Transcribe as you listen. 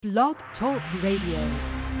Blog Talk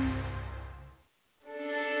Radio.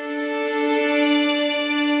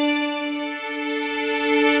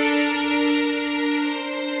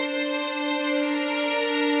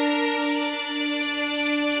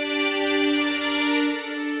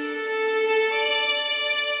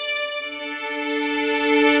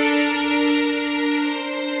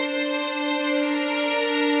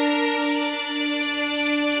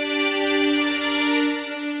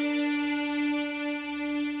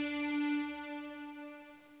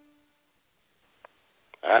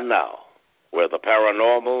 And now, where the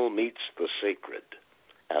paranormal meets the sacred,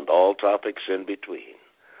 and all topics in between.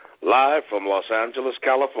 Live from Los Angeles,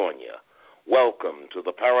 California, welcome to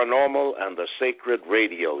the Paranormal and the Sacred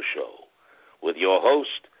Radio Show, with your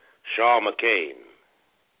host, Shaw McCain.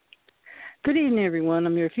 Good evening, everyone.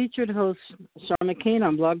 I'm your featured host, Shaw McCain,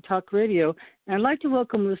 on Blog Talk Radio, and I'd like to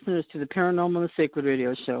welcome listeners to the Paranormal and the Sacred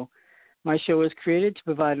Radio Show. My show is created to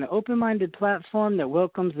provide an open-minded platform that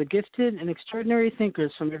welcomes the gifted and extraordinary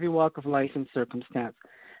thinkers from every walk of life and circumstance.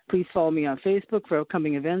 Please follow me on Facebook for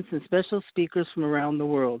upcoming events and special speakers from around the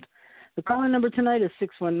world. The call-in number tonight is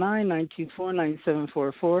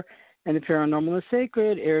 619-924-9744, and the Paranormal and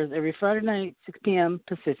Sacred airs every Friday night, 6 p.m.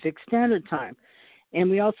 Pacific Standard Time.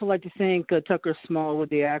 And we also like to thank Tucker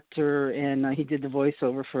Smallwood, the actor, and he did the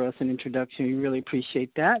voiceover for us in introduction. We really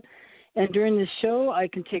appreciate that. And during this show, I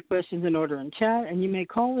can take questions in order and chat, and you may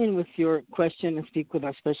call in with your question and speak with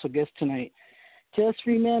our special guest tonight. Just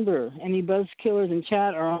remember, any buzz killers in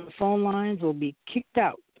chat or on the phone lines will be kicked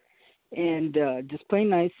out. And just play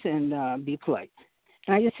nice and be polite.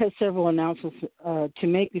 And I just have several announcements to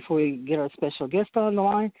make before we get our special guest on the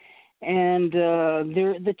line. And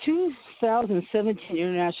the 2017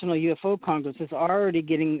 International UFO Congress is already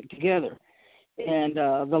getting together. And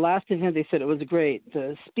the last event, they said it was great.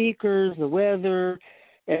 The speakers, the weather,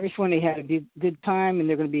 everyone, they had a good time, and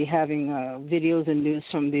they're going to be having videos and news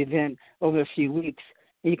from the event over a few weeks.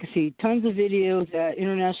 And you can see tons of videos at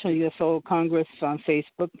International UFO Congress on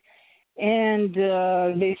Facebook. And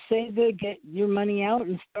they say to get your money out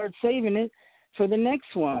and start saving it for the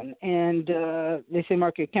next one. And they say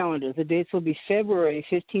mark your calendars. The dates will be February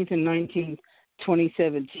 15th and 19th,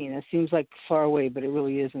 2017. It seems like far away, but it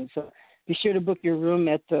really isn't. So be sure to book your room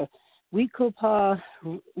at the Wekopa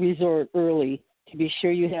Resort early to be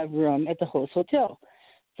sure you have room at the host hotel.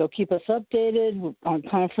 So keep us updated on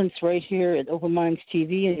conference right here at Open Minds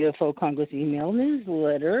TV and UFO Congress email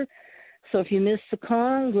newsletter. So if you miss the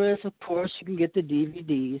Congress, of course, you can get the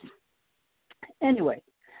DVDs. Anyway,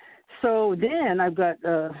 so then I've got,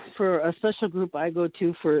 for a special group I go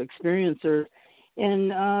to for experiencers,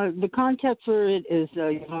 and the contact for it is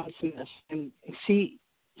Yvonne Smith, and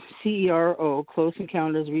CERO, Close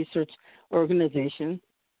Encounters Research Organization.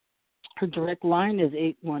 Her direct line is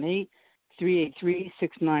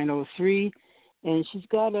 818-383-6903, and she's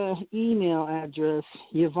got an email address,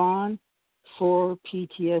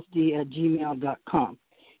 yvonne4ptsd@gmail.com.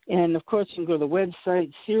 And, of course, you can go to the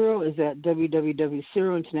website. CERO is at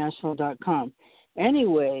www.cerointernational.com.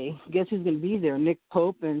 Anyway, guess who's going to be there? Nick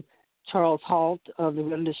Pope and Charles Halt of the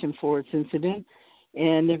Rendition Forts incident.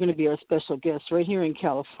 And they're going to be our special guests right here in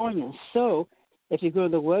California. So if you go to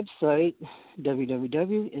the website,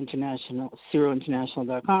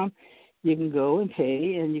 www.cerointernational.com, you can go and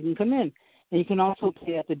pay, and you can come in. And you can also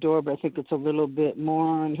pay at the door, but I think it's a little bit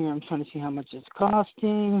more on here. I'm trying to see how much it's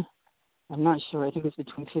costing. I'm not sure. I think it's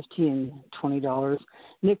between $15 and $20.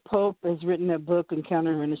 Nick Pope has written a book,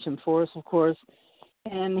 Encounter Rendition Force, of course,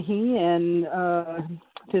 and he and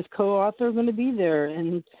his co-author are going to be there.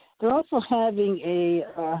 And they're also having a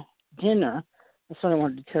dinner. That's what I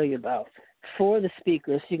wanted to tell you about for the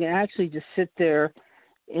speakers. You can actually just sit there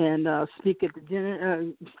and speak at the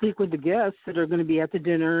dinner. Speak with the guests that are going to be at the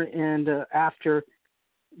dinner and after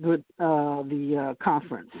the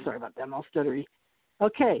conference. Sorry about that. I'm all stuttery.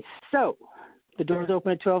 Okay, so the doors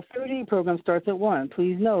open at 12:30. Program starts at 1.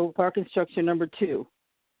 Please note park instruction number 2.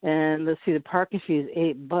 And let's see, the parking fee is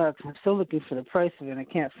 $8. I'm still looking for the price of it. I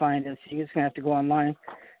can't find it, so you're just going to have to go online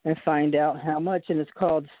and find out how much. And it's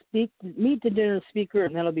called Meet the Dinner Speaker,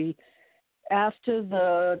 and that'll be after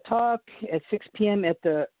the talk at 6 p.m. at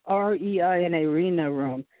the REINA Arena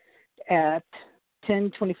Room at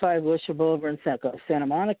 1025 Wilshire Boulevard in Santa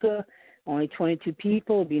Monica. Only 22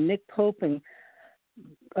 people. It'll be Nick Pope and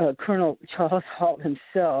Colonel Charles Halt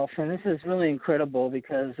himself. And this is really incredible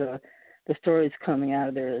because the stories coming out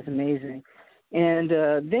of there is amazing. And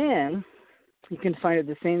then you can find it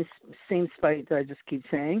at the same site that I just keep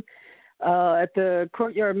saying, at the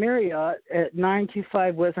Courtyard Marriott at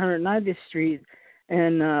 925 West 190th Street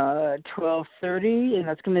and 12:30, and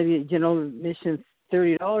that's going to be general admission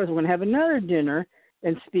 $30. We're going to have another dinner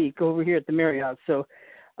and speak over here at the Marriott. So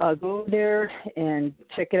go there and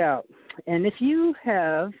check it out. And if you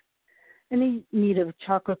have any need of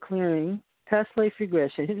chakra clearing, past life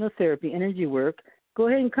regression, hypnotherapy, energy work, go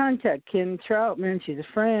ahead and contact Kim Troutman. She's a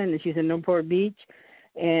friend, and she's in Newport Beach.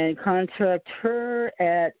 And contact her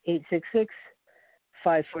at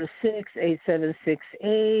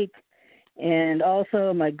 866-546-8768. And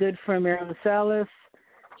also my good friend Marilyn Salas.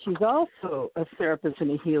 She's also a therapist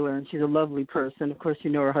and a healer, and she's a lovely person. Of course, you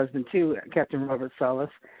know her husband, too, Captain Robert Salas.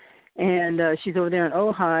 And she's over there in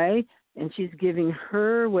Ojai, and she's giving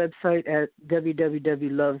her website at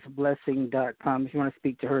www.lovesblessing.com. If you want to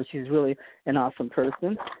speak to her, she's really an awesome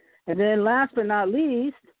person. And then last but not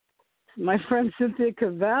least, my friend Cynthia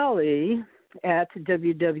Cavalli at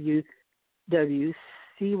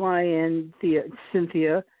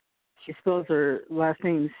Cynthia. She spells her last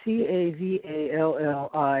name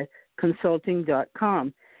Cavalli,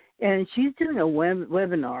 consulting.com. And she's doing a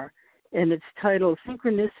webinar, and it's titled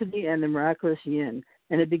Synchronicity and the Miraculous Yin.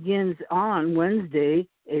 And it begins on Wednesday,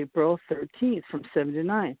 April 13th from 7 to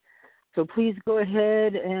 9. So please go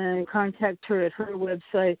ahead and contact her at her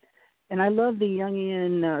website. And I love the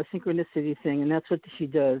Jungian synchronicity thing, and that's what she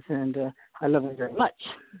does. And I love her very much.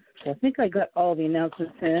 So I think I got all the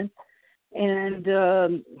announcements in. And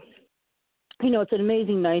it's an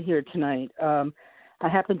amazing night here tonight. I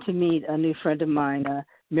happened to meet a new friend of mine,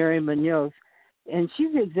 Mary Muñoz, and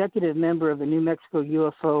she's the executive member of the New Mexico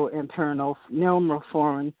UFO and Paranormal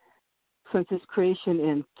Forum since its creation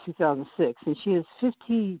in 2006. And she has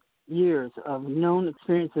 50 years of known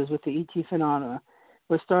experiences with the ET phenomena,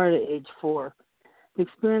 which started at age 4. The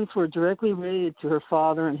experiences were directly related to her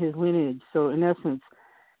father and his lineage. So, in essence,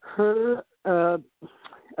 her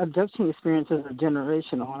abduction experiences are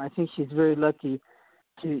generational, and I think she's very lucky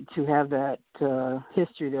to have that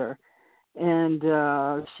history there. And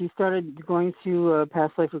she started going through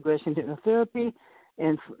past life regression hypnotherapy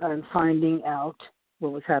and finding out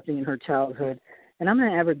what was happening in her childhood. And I'm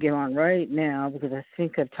going to have her get on right now because I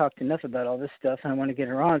think I've talked enough about all this stuff, and I want to get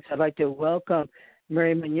her on. So I'd like to welcome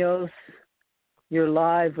Mary Muñoz. You're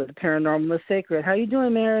live with the Paranormal is Sacred. How you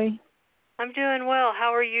doing, Mary? I'm doing well.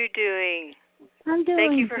 How are you doing? I'm doing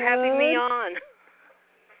Thank you for good. having me on.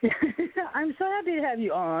 I'm so happy to have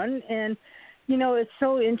you on. And, it's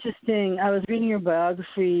so interesting. I was reading your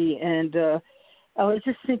biography, and I was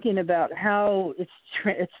just thinking about how it's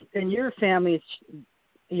in your family.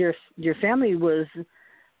 Your family was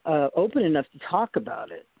open enough to talk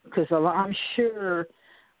about it, because I'm sure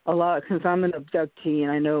a lot, since I'm an abductee,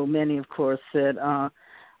 and I know many, of course, that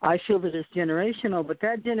I feel that it's generational, but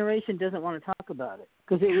that generation doesn't want to talk about it,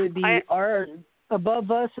 because it would be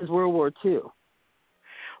above us is World War II.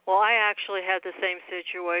 Well, I actually had the same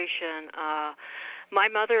situation. My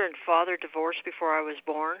mother and father divorced before I was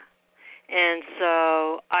born, and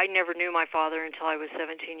so I never knew my father until I was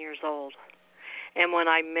 17 years old. And when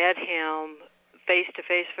I met him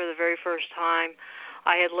face-to-face for the very first time,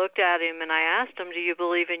 I had looked at him and I asked him, do you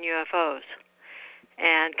believe in UFOs?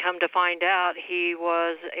 And come to find out, he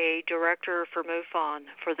was a director for MUFON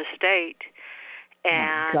for the state,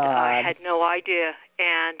 and I had no idea.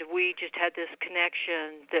 And we just had this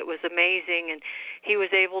connection that was amazing, and he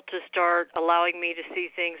was able to start allowing me to see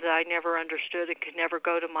things that I never understood and could never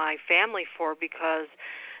go to my family for, because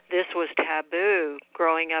this was taboo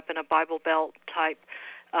growing up in a Bible Belt type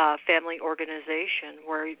family organization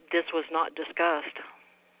where this was not discussed.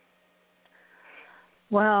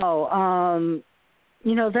 Wow.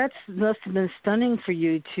 That must have been stunning for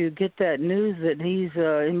you to get that news that he's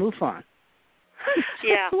in MUFON.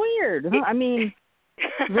 Yeah. That's weird. Huh? I mean,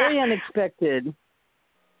 very unexpected.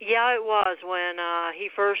 Yeah, it was. When he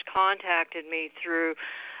first contacted me through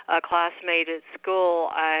a classmate at school,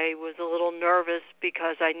 I was a little nervous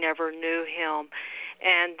because I never knew him.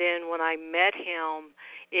 And then when I met him,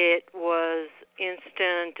 it was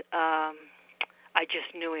instant. I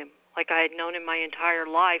just knew him. Like I had known him my entire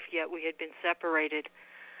life, yet we had been separated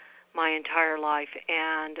my entire life.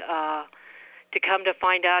 And to come to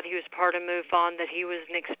find out he was part of MUFON, that he was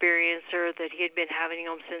an experiencer, that he had been having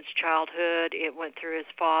them since childhood. It went through his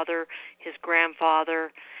father, his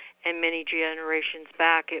grandfather, and many generations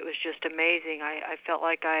back. It was just amazing. I felt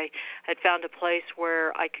like I had found a place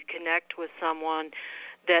where I could connect with someone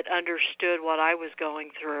that understood what I was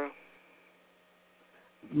going through.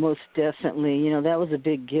 Most definitely. That was a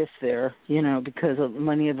big gift there, because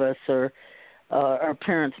many of us are, our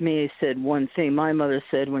parents may have said one thing. My mother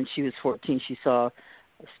said when she was 14, she saw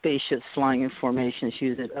spaceships flying in formation.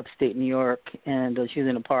 She was in upstate New York, and she was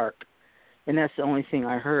in a park. And that's the only thing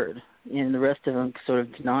I heard. And the rest of them sort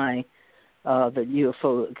of deny that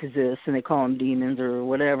UFO exists, and they call them demons or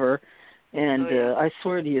whatever. And I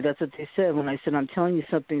swear to you, that's what they said when I said, I'm telling you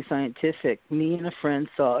something scientific. Me and a friend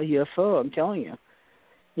saw a UFO, I'm telling you.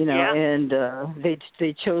 You know, and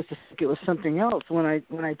they chose to think it was something else when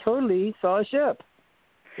I totally saw a ship.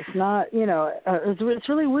 It's not, you know, it's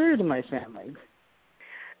really weird in my family.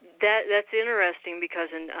 That's interesting because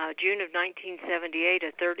in June of 1978,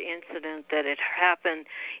 a third incident that had happened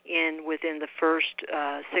within the first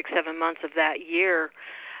 6-7 months of that year,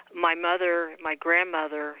 my mother, my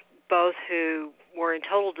grandmother, both who were in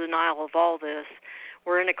total denial of all this,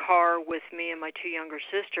 were in a car with me and my two younger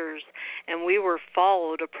sisters, and we were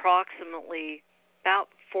followed approximately about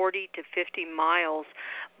 40 to 50 miles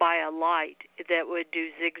by a light that would do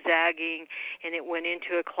zigzagging, and it went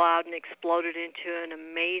into a cloud and exploded into an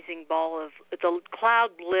amazing ball of, the cloud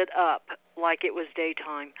lit up like it was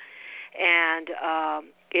daytime. And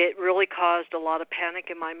it really caused a lot of panic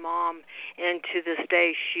in my mom, and to this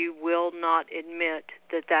day she will not admit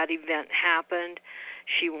that event happened.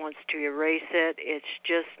 She wants to erase it. It's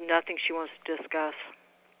just nothing she wants to discuss.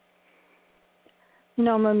 You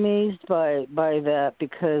know, I'm amazed by that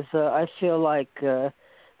because I feel like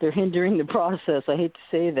they're hindering the process. I hate to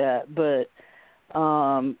say that, but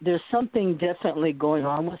there's something definitely going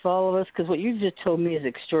on with all of us, because what you just told me is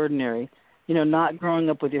extraordinary. You know, not growing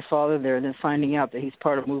up with your father there and then finding out that he's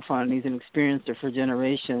part of MUFON and he's an experiencer for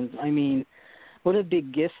generations. I mean, what a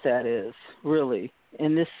big gift that is, really.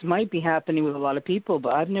 And this might be happening with a lot of people,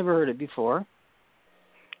 but I've never heard it before.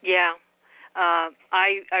 Yeah.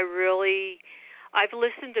 I've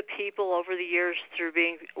listened to people over the years through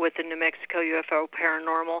being with the New Mexico UFO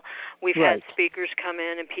Paranormal. We've had speakers come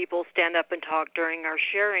in and people stand up and talk during our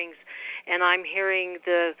sharings, and I'm hearing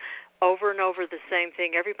over and over the same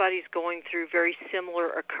thing. Everybody's going through very similar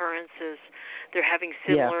occurrences. They're having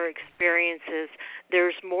similar experiences.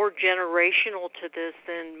 There's more generational to this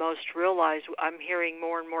than most realize. I'm hearing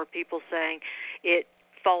more and more people saying it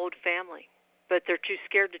followed family, but they're too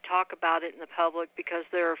scared to talk about it in the public because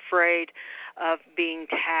they're afraid of being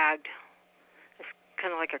tagged. It's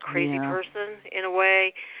kind of like a crazy person in a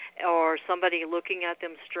way, or somebody looking at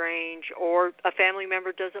them strange, or a family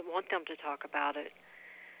member doesn't want them to talk about it.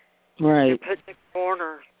 Right. They're put in a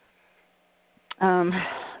corner.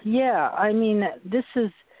 I mean,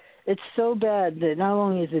 it's so bad that not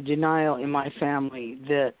only is it denial in my family,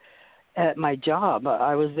 that at my job,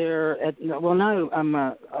 I was there now I'm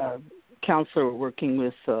a counselor working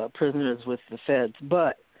with prisoners with the feds,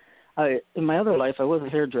 but in my other life I was a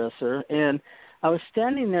hairdresser, and I was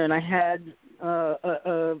standing there and I had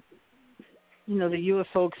the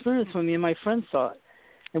UFO experience when me and my friend saw it,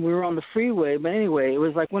 and we were on the freeway. But anyway, it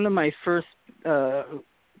was like one of my first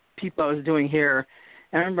people I was doing hair,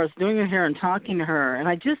 and I remember I was doing her hair and talking to her, and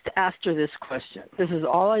I just asked her this question. This is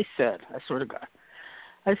all I said, I swear to God.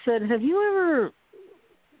 I said, have you ever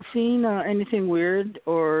seen anything weird,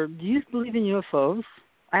 or do you believe in UFOs?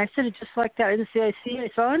 I said it just like that. I didn't say I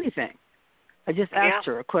saw anything. I just asked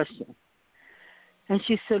her a question. And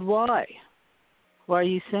she said, why? Why are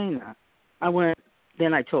you saying that?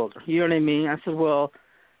 Then I told her, you know what I mean? I said, well,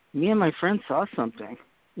 me and my friend saw something,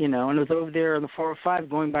 and it was over there on the 405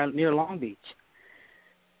 going by near Long Beach.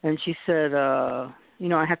 And she said, I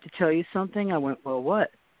have to tell you something. I went, well, what?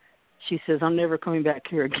 She says, I'm never coming back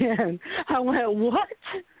here again. I went, what?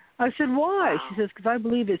 I said, why? She says, because I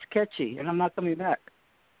believe it's catchy, and I'm not coming back.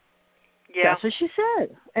 Yeah. That's what she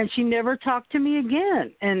said. And she never talked to me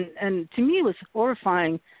again. And to me, it was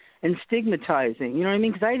horrifying and stigmatizing. You know what I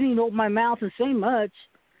mean? Because I didn't even open my mouth and say much.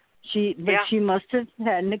 She must have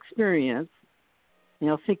had an experience,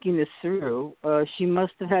 thinking this through. She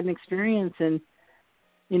must have had an experience and,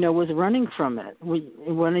 was running from it.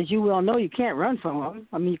 When, as you well know, you can't run from them.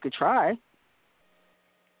 I mean, you could try.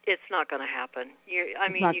 It's not going to happen. You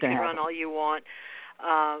can run all you want.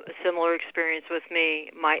 A similar experience with me.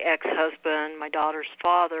 My ex-husband, my daughter's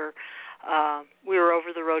father, we were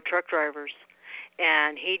over-the-road truck drivers,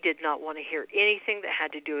 and he did not want to hear anything that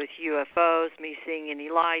had to do with UFOs, me seeing any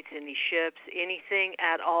lights, any ships, anything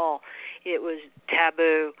at all. It was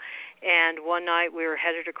taboo. And one night we were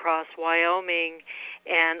headed across Wyoming,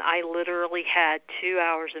 and I literally had 2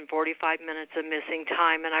 hours and 45 minutes of missing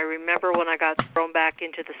time. And I remember when I got thrown back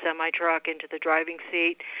into the semi-truck, into the driving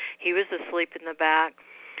seat, he was asleep in the back.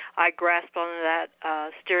 I grasped onto that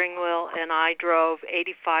steering wheel, and I drove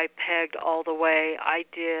 85 pegged all the way. I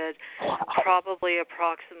did probably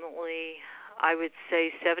approximately, I would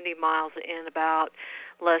say, 70 miles in about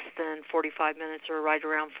less than 45 minutes, or right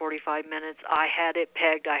around 45 minutes. I had it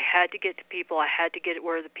pegged. I had to get to people. I had to get it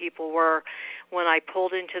where the people were. When I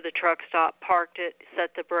pulled into the truck stop, parked it,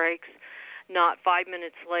 set the brakes, Not 5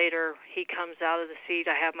 minutes later, he comes out of the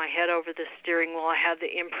seat. I have my head over the steering wheel. I have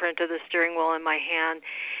the imprint of the steering wheel in my hand.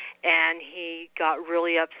 And he got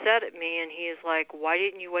really upset at me, and he is like, why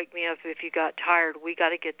didn't you wake me up if you got tired? We got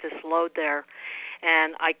to get this load there.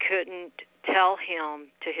 And I couldn't tell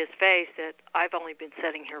him to his face that I've only been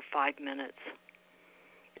sitting here 5 minutes,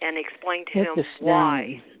 and explain to him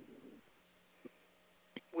why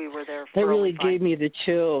we were there for That really only gave me the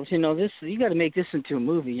chills. You know, this you got to make this into a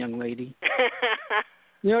movie, young lady.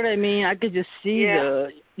 You know what I mean? I could just see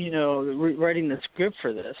writing the script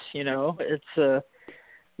for this. You know, it's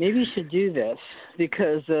maybe you should do this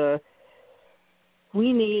because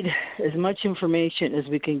we need as much information as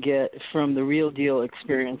we can get from the real deal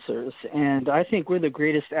experiencers, and I think we're the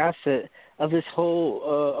greatest asset of this whole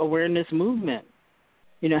awareness movement.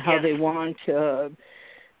 You know how they want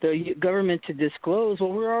the government to disclose.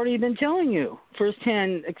 Well, we've already been telling you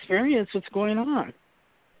firsthand experience what's going on.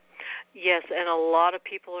 Yes, and a lot of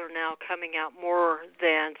people are now coming out more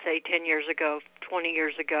than, say, 10 years ago, 20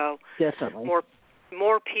 years ago. Definitely.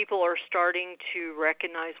 More people are starting to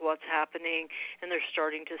recognize what's happening, and they're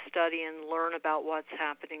starting to study and learn about what's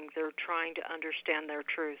happening. They're trying to understand their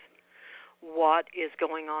truth, what is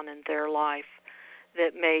going on in their life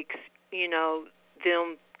that makes,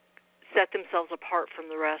 them set themselves apart from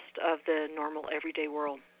the rest of the normal everyday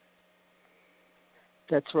world.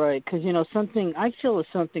 That's right, because I feel there's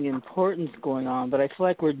something important going on, but I feel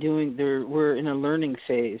like we're in a learning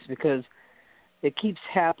phase because it keeps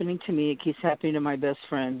happening to me. It keeps happening to my best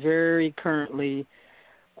friend. Very currently,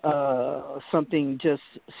 something just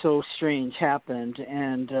so strange happened,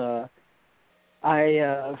 and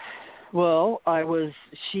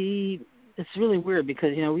It's really weird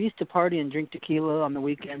because we used to party and drink tequila on the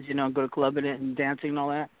weekends. Go to clubbing it and dancing and all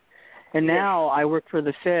that. And now I work for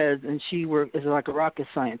the feds, and she is like a rocket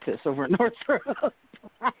scientist over in Northrop.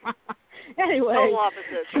 Anyway. Total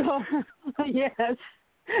opposite. So, yes.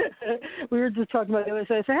 We were just talking about the other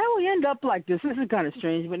side. I said, how do we end up like this? This is kind of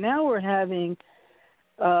strange. But now we're having,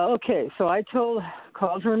 so I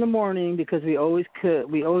called her in the morning because we always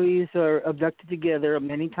are abducted together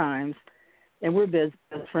many times, and we're best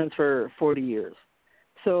friends for 40 years.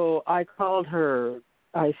 So I called her.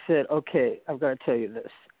 I said, okay, I've got to tell you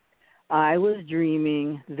this. I was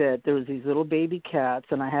dreaming that there was these little baby cats,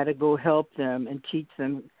 and I had to go help them and teach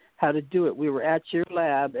them how to do it. We were at your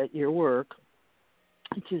lab at your work.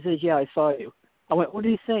 And she says, yeah, I saw you. I went, what are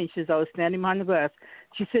you saying? She says, I was standing behind the glass.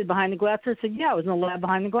 She said, behind the glass? I said, yeah, I was in the lab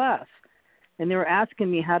behind the glass. And they were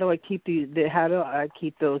asking me, how do I keep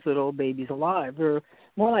those little babies alive? They're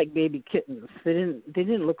more like baby kittens. They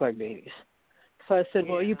didn't look like babies. So I said,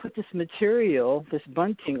 well, you put this material, this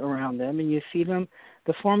bunting around them, and you feed them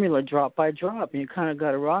the formula drop by drop, and you kind of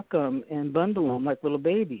got to rock them and bundle them like little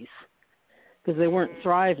babies because they weren't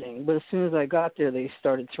thriving. But as soon as I got there, they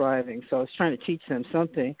started thriving. So I was trying to teach them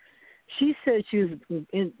something. She said she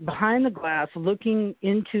was behind the glass looking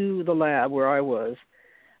into the lab where I was,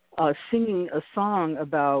 singing a song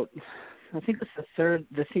about, I think it's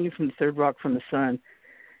the singing from the third rock from the sun,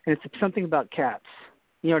 and it's something about cats.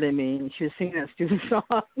 You know what I mean? She was singing that stupid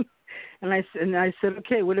song, and I said,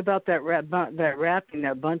 okay, what about that wrapping,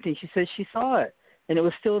 that bunting? She said she saw it, and it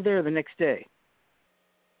was still there the next day.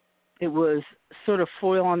 It was sort of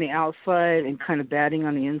foil on the outside and kind of batting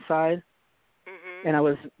on the inside, and I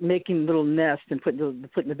was making little nests and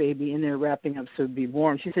putting the baby in there, wrapping up so it'd be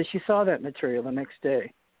warm. She said she saw that material the next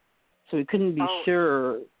day, so we couldn't be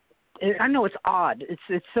sure. I know it's odd.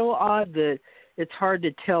 It's so odd that it's hard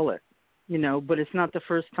to tell it. But it's not the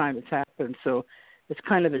first time it's happened, so it's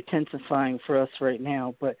kind of intensifying for us right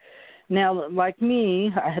now. But now, like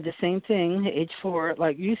me, I had the same thing, age 4.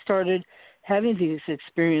 Like you started having these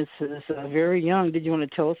experiences very young. Did you want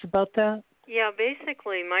to tell us about that? Yeah,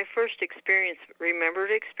 basically, my first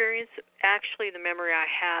remembered experience, actually the memory I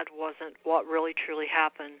had wasn't what really truly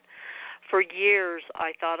happened. For years,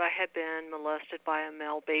 I thought I had been molested by a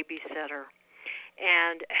male babysitter.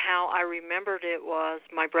 And how I remembered it was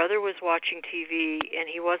my brother was watching TV, and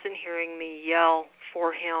he wasn't hearing me yell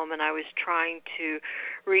for him, and I was trying to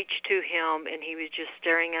reach to him, and he was just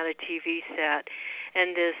staring at a TV set.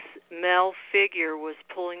 And this male figure was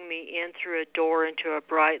pulling me in through a door into a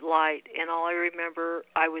bright light, and all I remember,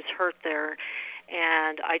 I was hurt there,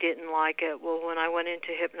 and I didn't like it. Well, when I went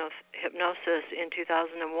into hypnosis in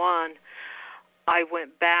 2001, I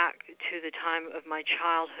went back to the time of my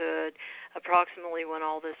childhood, approximately when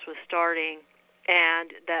all this was starting,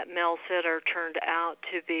 and that male sitter turned out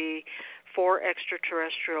to be 4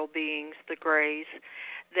 extraterrestrial beings, the Greys.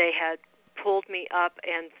 They had pulled me up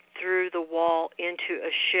and through the wall into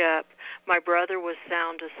a ship. My brother was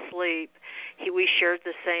sound asleep. We shared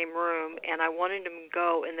the same room, and I wanted him to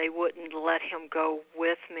go, and they wouldn't let him go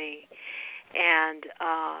with me. And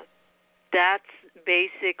that's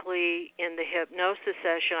basically in the hypnosis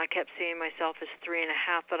session. I kept seeing myself as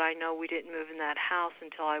 3.5, but I know we didn't move in that house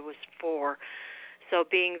until I was 4. So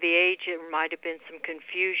being the age, it might have been some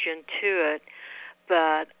confusion to it,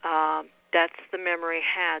 but that's the memory I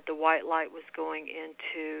had. The white light was going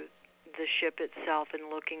into the ship itself and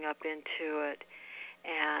looking up into it.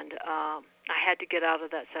 And I had to get out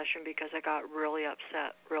of that session because I got really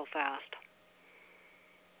upset real fast.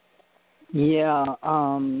 Yeah,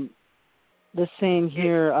 the same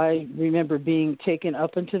here. I remember being taken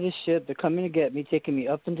up into the ship. They're coming to get me, taking me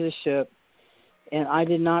up into the ship. And I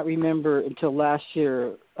did not remember until last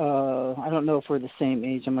year. I don't know if we're the same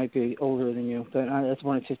age. I might be older than you, but I was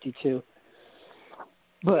born in 52.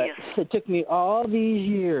 But yes. It took me all these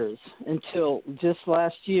years until just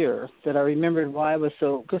last year that I remembered why I was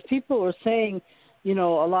so. Because people were saying, a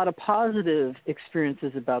lot of positive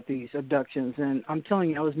experiences about these abductions. And I'm telling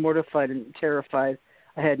you, I was mortified and terrified.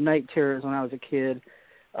 I had night terrors when I was a kid,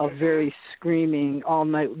 of very screaming all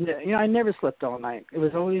night. I never slept all night. It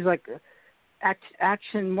was always like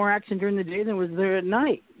more action during the day than was there at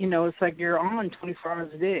night. It's like you're on 24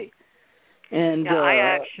 hours a day. And I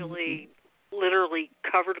actually literally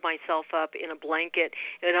covered myself up in a blanket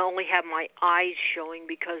and only had my eyes showing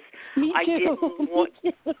because I didn't want.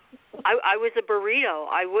 I was a burrito.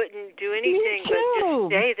 I wouldn't do anything but just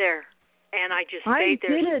stay there, and I just stayed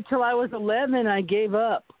there. I did it till I was 11. I gave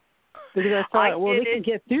up because I thought, we can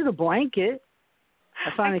get through the blanket.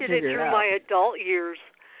 I finally figured it out. I did it through my adult years.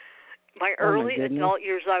 My early adult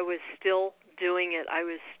years, I was still doing it. I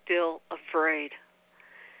was still afraid.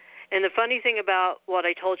 And the funny thing about what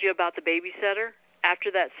I told you about the babysitter, after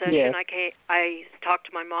that session, I talked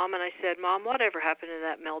to my mom and I said, Mom, whatever happened to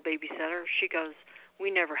that male babysitter? She goes,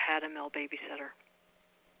 we never had a male babysitter.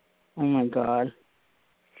 Oh, my God.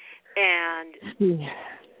 And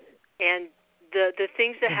the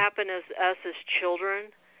things that happen as us as children,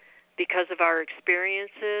 because of our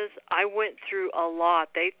experiences, I went through a lot.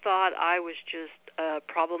 They thought I was just a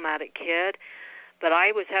problematic kid, but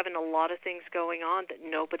I was having a lot of things going on that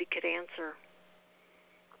nobody could answer.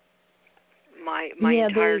 My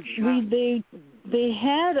entire child. They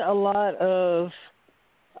had a lot of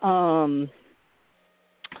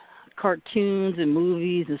cartoons and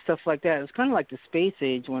movies and stuff like that. It was kind of like the space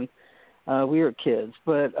age when we were kids,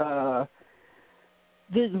 but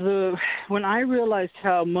when I realized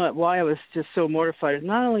why I was just so mortified,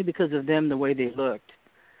 not only because of them, the way they looked,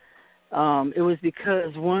 it was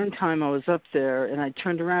because one time I was up there and I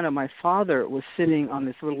turned around and my father was sitting on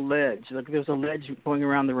this little ledge. Like there was a ledge going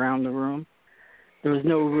around the room. There was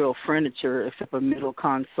no real furniture except a middle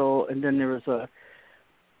console, and then there was the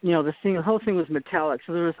whole thing was metallic,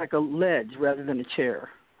 so there was like a ledge rather than a chair.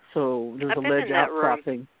 So there was a ledge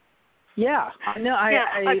outcropping. Yeah, I know. I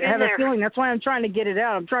have a feeling. That's why I'm trying to get it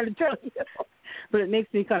out. I'm trying to tell you. But it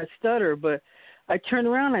makes me kind of stutter. But I turned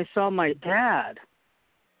around and I saw my dad.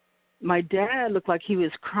 My dad looked like he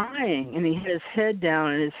was crying, and he had his head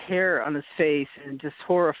down and his hair on his face and just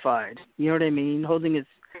horrified. You know what I mean? Holding his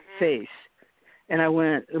face. And I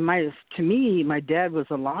went, to me, my dad was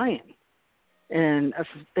a lion. And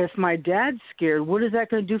if my dad's scared, what is that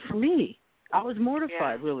going to do for me? I was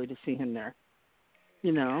mortified, really, to see him there.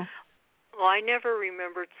 Well, I never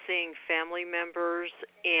remembered seeing family members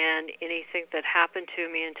and anything that happened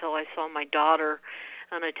to me until I saw my daughter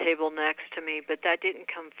on a table next to me, but that didn't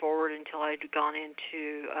come forward until I'd gone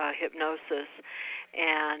into hypnosis,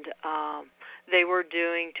 and they were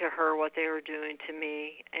doing to her what they were doing to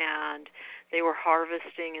me, and they were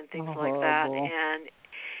harvesting and things like that, and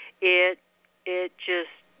it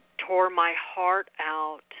just tore my heart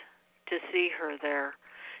out to see her there,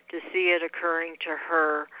 to see it occurring to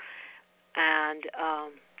her. And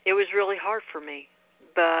it was really hard for me,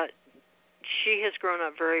 but she has grown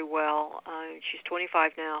up very well. She's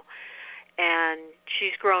 25 now, and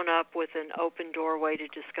she's grown up with an open doorway to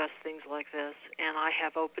discuss things like this, and I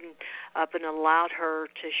have opened up and allowed her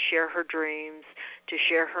to share her dreams, to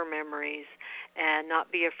share her memories, and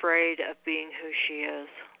not be afraid of being who she is.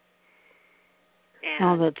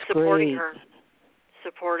 And that's supporting great.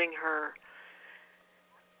 Supporting her.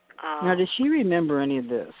 Now, does she remember any of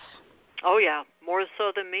this? Oh, yeah, more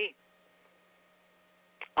so than me.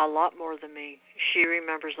 A lot more than me. She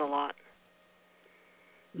remembers a lot.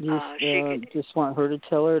 You just want her to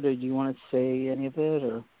tell her, or do you want to say any of it?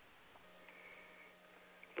 Or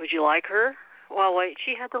would you like her? Well, wait,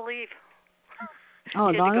 she had to leave.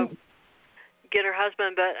 Oh, she had to go get her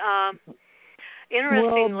husband. But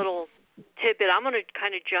Interesting little tidbit. I'm going to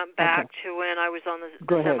kind of jump back to when I was on the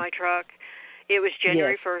semi-truck. It was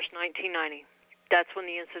January 1st, 1990. That's when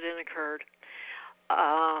the incident occurred.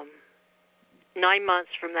 9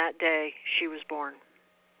 months from that day, she was born.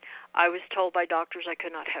 I was told by doctors I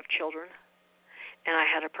could not have children, and I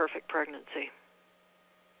had a perfect pregnancy.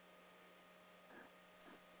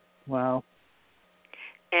 Wow.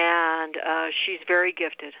 And she's very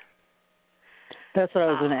gifted. That's what I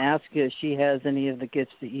was going to ask you, if she has any of the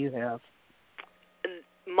gifts that you have.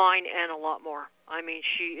 Mine and a lot more. I mean,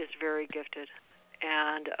 she is very gifted.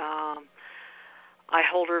 And I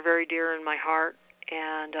hold her very dear in my heart,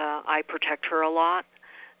 and I protect her a lot,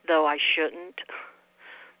 though I shouldn't.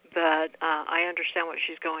 But I understand what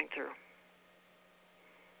she's going through.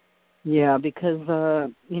 Yeah, because,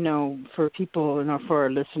 for people, for our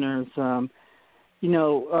listeners, some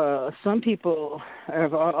people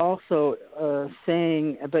are also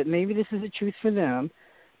saying, but maybe this is the truth for them,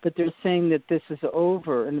 but they're saying that this is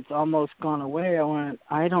over and it's almost gone away.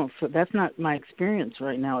 I don't feel, that's not my experience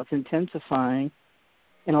right now. It's intensifying,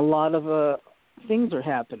 and a lot of things are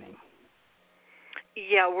happening.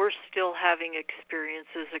 Yeah, we're still having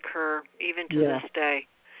experiences occur even to this day.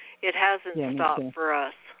 It hasn't stopped for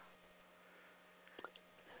us.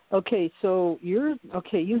 Okay, so you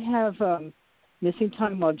have missing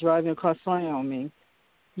time while driving across Wyoming.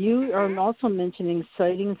 You are also mentioning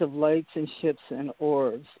sightings of lights and ships and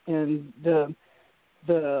orbs, and the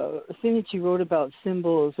thing that you wrote about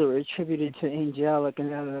symbols that were attributed to angelic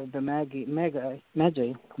and the Magi,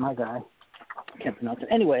 I can't pronounce it.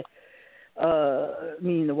 Anyway,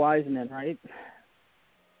 meaning the wise men, right?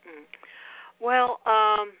 Well,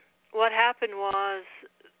 what happened was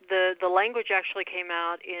the language actually came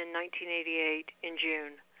out in 1988 in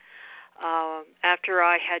June. After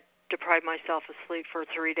I had deprived myself of sleep for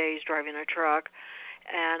 3 days driving a truck,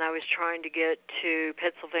 and I was trying to get to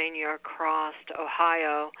Pennsylvania across to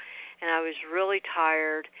Ohio, and I was really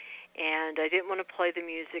tired, and I didn't want to play the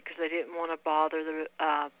music because I didn't want to bother the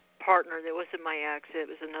partner that wasn't my ex. It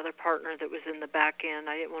was another partner that was in the back end.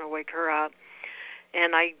 I didn't want to wake her up,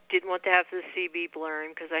 and I didn't want to have the CB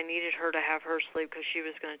blaring because I needed her to have her sleep because she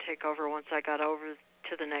was going to take over once I got over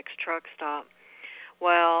to the next truck stop.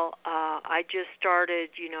 Well, I just started,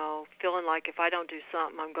 feeling like if I don't do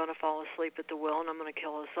something, I'm going to fall asleep at the wheel and I'm going to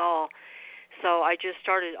kill us all. So I just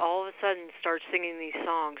started, all of a sudden, singing these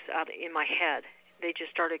songs out in my head. They just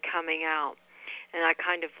started coming out. And I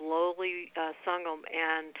kind of lowly sung them,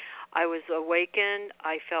 and I was awakened.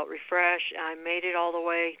 I felt refreshed. I made it all the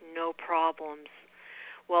way, no problems.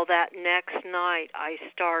 Well, that next night, I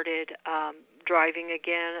started driving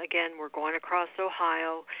again. Again, we're going across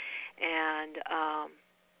Ohio. And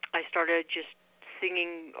I started just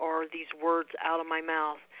singing or these words out of my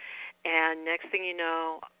mouth. And next thing you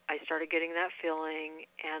know, I started getting that feeling,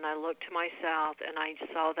 and I looked to my south, and I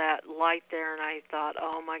saw that light there, and I thought,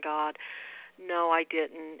 oh, my God, no, I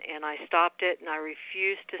didn't. And I stopped it, and I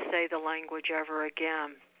refused to say the language ever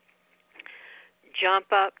again.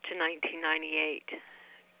 Jump up to 1998,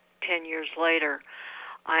 10 years later.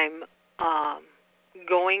 I'm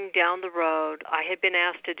going down the road. I had been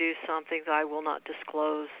asked to do something that I will not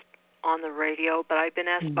disclose on the radio, but I've been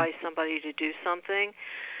asked by somebody to do something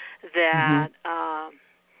that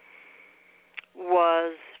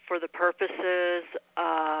was for the purposes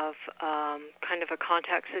of kind of a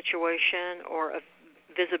contact situation or a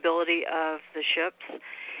visibility of the ships.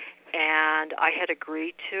 And I had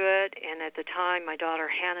agreed to it, and at the time my daughter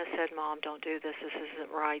Hannah said, Mom, don't do this. This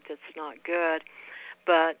isn't right. That's not good.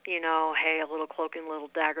 But, hey, a little cloak and a little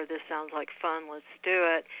dagger, this sounds like fun, let's do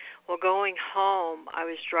it. Well, going home, I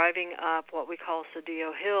was driving up what we call Cedillo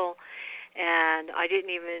Hill, and I didn't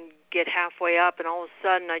even get halfway up, and all of a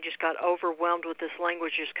sudden I just got overwhelmed with this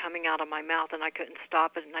language just coming out of my mouth, and I couldn't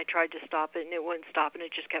stop it, and I tried to stop it, and it wouldn't stop, and it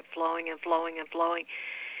just kept flowing and flowing and flowing.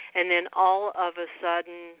 And then all of a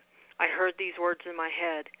sudden, I heard these words in my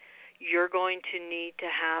head, you're going to need to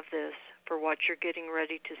have this for what you're getting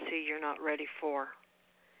ready to see you're not ready for.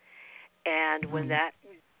 And when that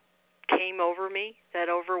came over me, that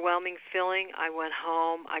overwhelming feeling, I went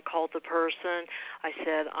home, I called the person, I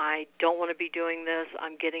said, I don't want to be doing this,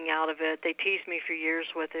 I'm getting out of it. They teased me for years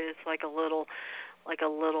with it. It's like a little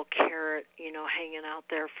carrot, hanging out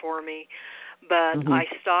there for me. But I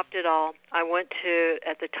stopped it all. I went to,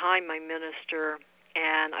 at the time, my minister,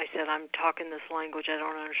 and I said, I'm talking this language, I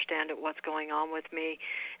don't understand it, what's going on with me?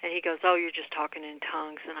 And he goes, oh, you're just talking in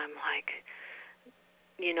tongues. And I'm like,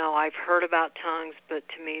 I've heard about tongues, but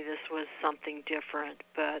to me this was something different.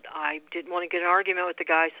 But I didn't want to get in an argument with the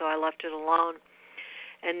guy, so I left it alone.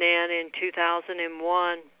 And then in 2001,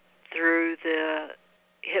 through the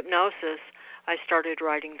hypnosis, I started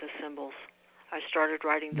writing the symbols. I started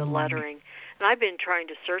writing the lettering. And I've been trying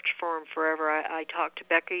to search for them forever. I talked to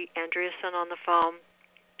Becky Andreasen on the phone.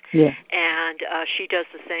 Yeah. And she does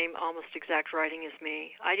the same almost exact writing as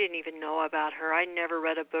me. I didn't even know about her. I never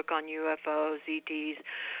read a book on UFOs, ETs,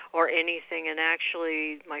 or anything. And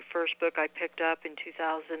actually, my first book I picked up in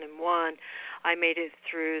 2001, I made it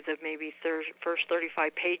through the maybe first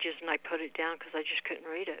 35 pages, and I put it down because I just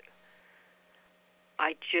couldn't read it.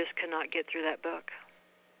 I just could not get through that book.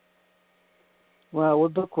 Wow,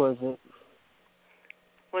 what book was it?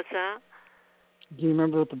 What's that? Do you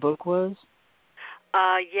remember what the book was?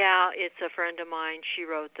 Yeah, it's a friend of mine. She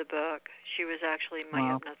wrote the book. She was actually my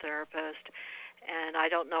hypnotherapist. And I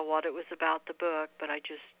don't know what it was about the book, but I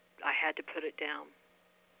had to put it down.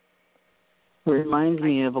 It reminds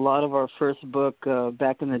me of a lot of our first book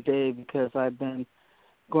back in the day, because I've been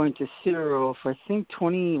going to Cyril for, I think,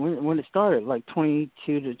 when it started, like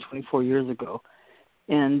 22 to 24 years ago.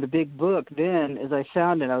 And the big book then, as I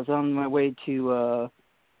found it, I was on my way to,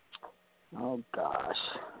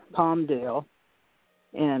 Palmdale.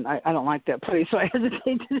 And I don't like that place, so I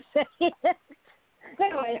hesitate to say it.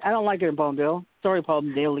 Anyway, I don't like it in Palmdale. Sorry,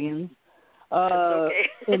 Palmdalians. Okay.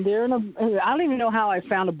 And I don't even know how I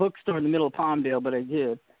found a bookstore in the middle of Palmdale, but I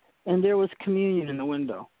did. And there was communion in the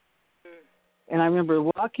window. And I remember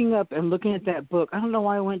walking up and looking at that book. I don't know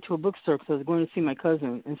why I went to a bookstore, because I was going to see my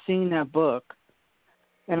cousin, and seeing that book.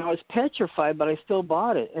 And I was petrified, but I still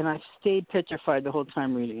bought it. And I stayed petrified the whole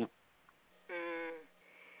time reading it.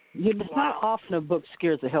 It's not often a book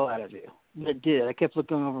scares the hell out of you, but it did. I kept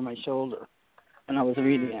looking over my shoulder when I was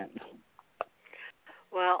reading it.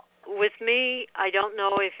 Well, with me, I don't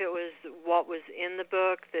know if it was what was in the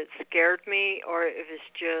book that scared me, or if it's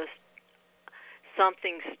just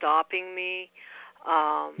something stopping me.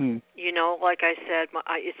 You know, like I said,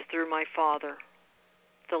 it's through my father,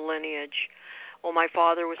 the lineage. Well, my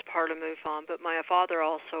father was part of MUFON, but my father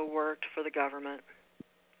also worked for the government,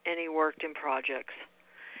 and he worked in projects.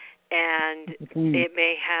 And it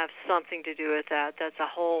may have something to do with that. That's a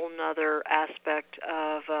whole nother aspect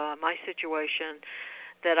of my situation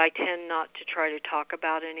that I tend not to try to talk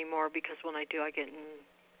about anymore, because when I do,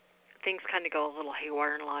 things kind of go a little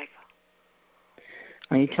haywire in life.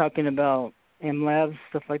 Are you talking about MLabs,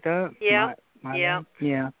 stuff like that? Yeah. Yeah.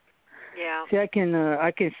 Yeah. See, I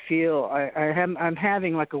can feel. I'm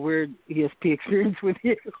having like a weird ESP experience with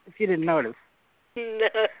you. If you didn't notice.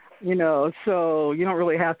 You know, so you don't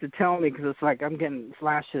really have to tell me, because it's like I'm getting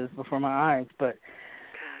flashes before my eyes. But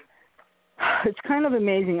it's kind of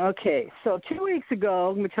amazing. Okay, so 2 weeks ago,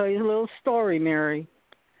 I'm going to tell you a little story, Mary.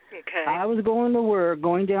 Okay. I was going to work,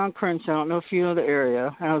 going down Crenshaw. I don't know if you know the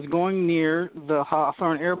area. And I was going near the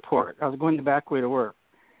Hawthorne Airport. I was going the back way to work.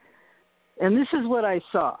 And this is what I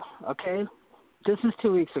saw, okay? This is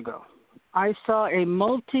 2 weeks ago. I saw a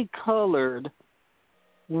multicolored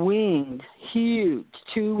winged, huge,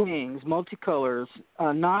 2 wings, multicolors,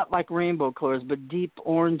 not like rainbow colors, but deep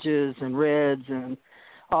oranges and reds and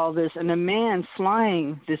all this. And a man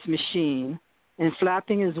flying this machine and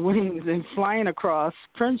flapping his wings and flying across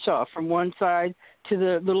Crenshaw from one side to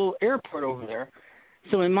the little airport over there.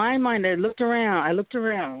 So in my mind, I looked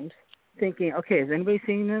around thinking, okay, is anybody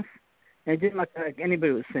seeing this? And it didn't look like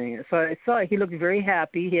anybody was seeing it. So I saw he looked very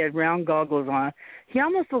happy. He had round goggles on. He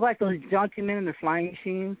almost looked like those jaunty men in the flying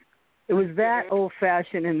machines. It was that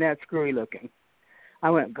old-fashioned and that screwy looking.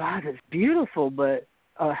 I went, God, it's beautiful, but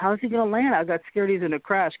how's he going to land? I got scared he was going to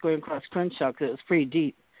crash going across Crenshaw, because it was pretty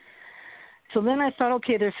deep. So then I thought,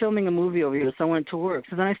 okay, they're filming a movie over here, so I went to work.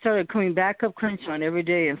 So then I started coming back up Crenshaw every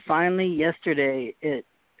day, and finally yesterday, you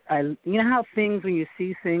know how things, when you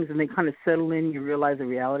see things and they kind of settle in, you realize the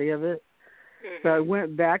reality of it? So I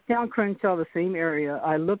went back down Crenshaw, the same area.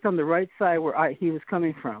 I looked on the right side where he was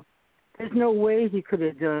coming from. There's no way he could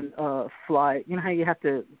have done fly. You know how you have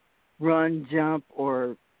to run, jump,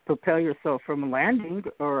 or propel yourself from a landing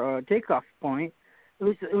or a takeoff point?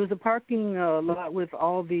 It was a parking lot with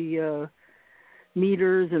all the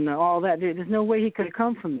meters and all that. There's no way he could have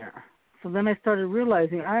come from there. So then I started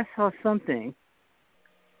realizing I saw something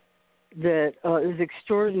that is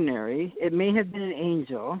extraordinary. It may have been an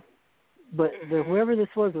angel, but whoever this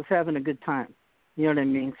was having a good time. You know what I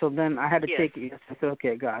mean? So then I had to take it. I said,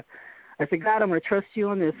 okay, God. I said, God, I'm going to trust you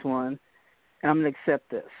on this one, and I'm going to accept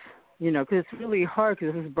this. You know, because it's really hard,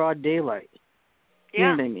 because this is broad daylight. You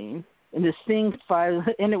know what I mean? And this thing,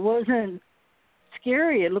 and it wasn't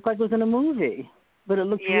scary. It looked like it was in a movie, but it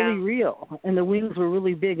looked really real. And the wings were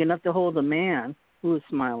really big, enough to hold a man who was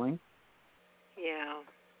smiling. Yeah.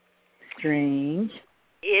 Strange.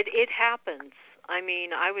 It happens. I mean,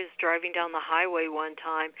 I was driving down the highway one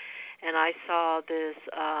time, and I saw this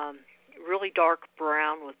really dark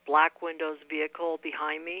brown with black windows vehicle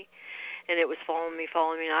behind me, and it was following me,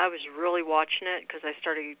 and I was really watching it because I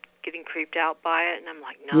started getting creeped out by it, and I'm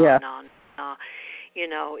like, no, you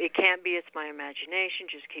know, it can't be, it's my imagination,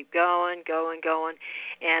 just keep going.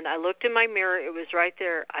 And I looked in my mirror, it was right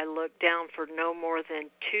there. I looked down for no more than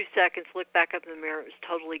 2 seconds, looked back up in the mirror, it was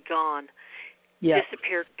totally gone.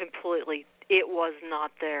 Disappeared completely. It was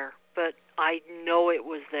not there, but I know it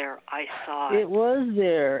was there. I saw it. It was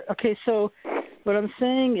there. Okay, so what I'm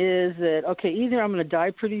saying is that, either I'm going to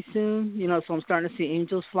die pretty soon, you know, so I'm starting to see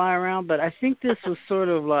angels fly around, but I think this was sort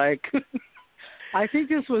of like,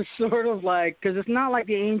 because it's not like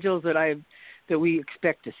the angels that we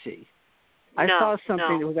expect to see. I saw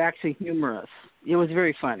something that was actually humorous. It was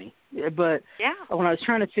very funny. But when I was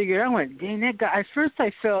trying to figure it out, I went, dang, that guy. At first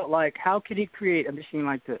I felt like, how could he create a machine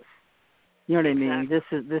like this? You know what I mean?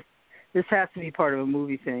 This has to be part of a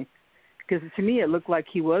movie thing. Because to me it looked like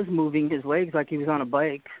he was moving his legs like he was on a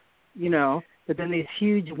bike, you know. But then these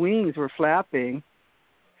huge wings were flapping.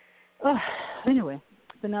 Anyway,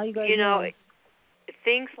 so now you guys know.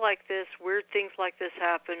 Things like this, weird things like this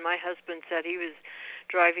happen. My husband said he was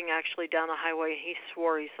driving actually down the highway and he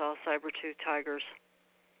swore he saw saber-tooth tigers.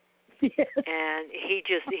 Yes. And he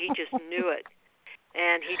just knew it.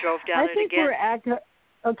 And he drove down it again.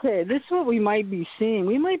 Okay, this is what we might be seeing.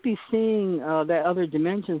 We might be seeing that other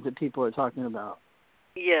dimensions that people are talking about.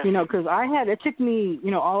 Yes. You know, because it took me,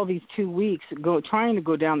 you know, all of these 2 weeks trying to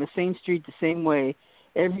go down the same street the same way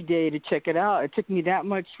every day to check it out. It took me that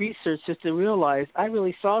much research just to realize I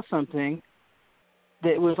really saw something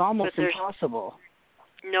that was almost impossible.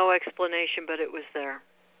 No explanation, but it was there.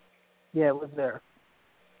 Yeah, it was there.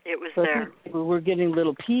 It was so there. I think we're getting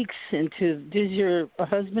little peeks into. Does your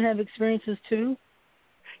husband have experiences too?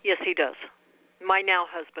 Yes, he does. My now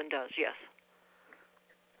husband does, yes.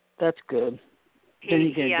 That's good. Then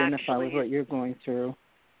you can identify with what you're going through.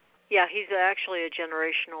 Yeah, he's actually a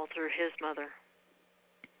generational through his mother.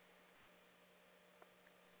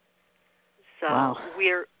 So wow.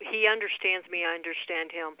 He understands me, I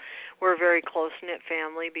understand him. We're a very close-knit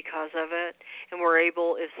family because of it, and we're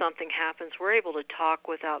able, if something happens, we're able to talk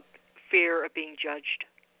without fear of being judged.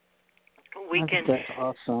 That's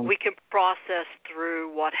awesome. We can process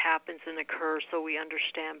through what happens and occurs so we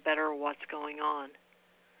understand better what's going on.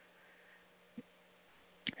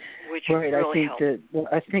 Which really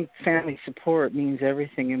helps. I think family support means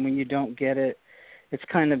everything, and when you don't get it, it's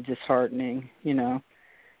kind of disheartening, you know.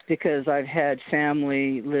 Because I've had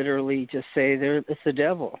family literally just say it's the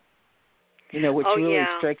devil, you know, which really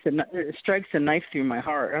strikes a knife through my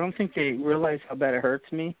heart. I don't think they realize how bad it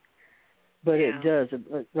hurts me, but it does.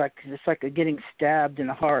 It's like getting stabbed in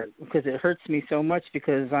the heart because it hurts me so much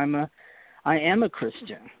because I am a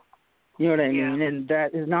Christian. You know what I mean? And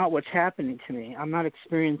that is not what's happening to me. I'm not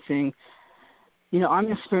experiencing, you know,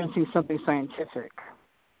 I'm experiencing something scientific.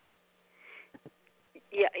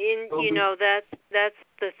 Yeah, you know, that's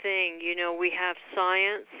the thing. You know, we have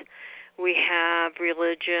science, we have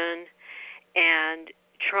religion, and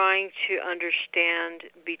trying to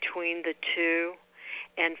understand between the two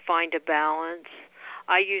and find a balance.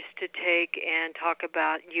 I used to take and talk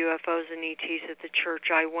about UFOs and ETs at the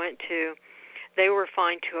church I went to. They were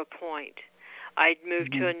fine to a point. I'd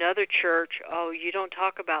moved to another church. Oh, you don't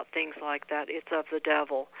talk about things like that. It's of the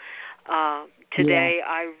devil. Today,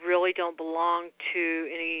 I really don't belong to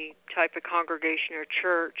any type of congregation or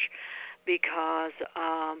church because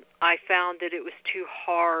I found that it was too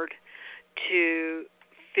hard to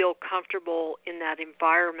feel comfortable in that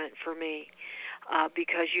environment for me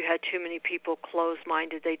because you had too many people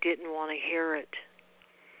closed-minded. They didn't want to hear it.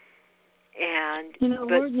 And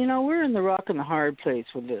we're in the rock and the hard place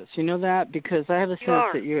with this. You know that because I have a sense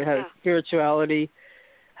that you have spirituality.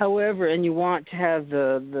 However, and you want to have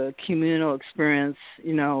the communal experience,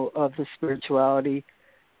 you know, of the spirituality,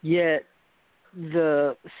 yet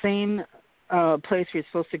the same place where you're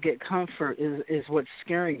supposed to get comfort is what's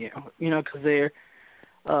scaring you, you know, because they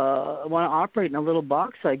want to operate in a little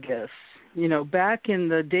box, I guess. You know, back in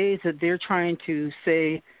the days that they're trying to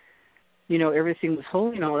say, you know, everything was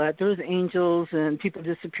holy and all that, there was angels and people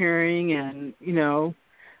disappearing and, you know,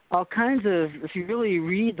 all kinds of, if you really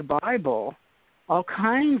read the Bible, all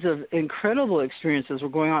kinds of incredible experiences were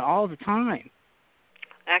going on all the time.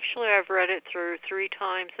 Actually, I've read it through 3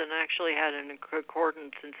 times and actually had an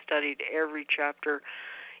concordance and studied every chapter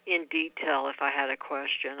in detail if I had a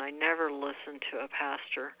question. I never listened to a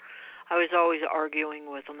pastor. I was always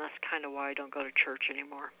arguing with them. That's kind of why I don't go to church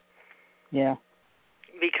anymore. Yeah.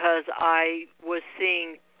 Because I was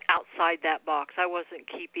seeing outside that box. I wasn't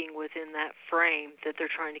keeping within that frame that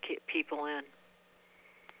they're trying to keep people in.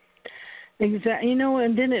 Exactly. You know,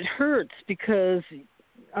 and then it hurts because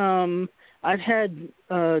I've had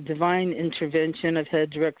divine intervention. I've had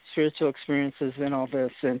direct spiritual experiences and all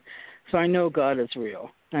this, and so I know God is real.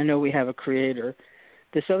 I know we have a creator.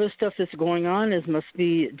 This other stuff that's going on must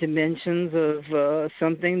be dimensions of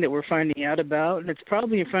something that we're finding out about, and it's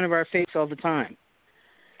probably in front of our face all the time.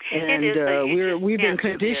 And we've been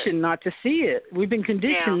conditioned not to see it. We've been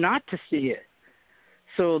conditioned not to see it.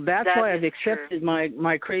 So that's why I've accepted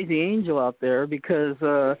my crazy angel out there, because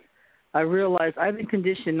I realized I've been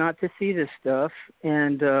conditioned not to see this stuff,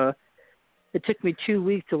 and it took me 2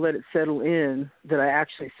 weeks to let it settle in that I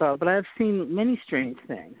actually saw it. But I've seen many strange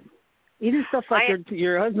things, even stuff like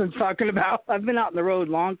your husband's talking about. I've been out on the road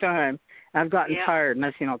a long time. I've gotten tired, and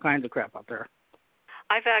I've seen all kinds of crap out there.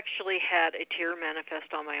 I've actually had a tear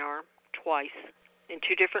manifest on my arm twice in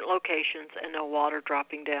 2 different locations and no water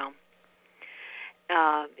dropping down.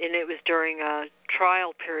 And it was during a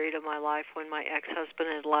trial period of my life when my ex-husband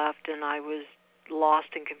had left and I was lost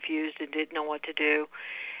and confused and didn't know what to do.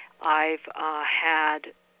 I've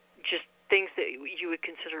had just things that you would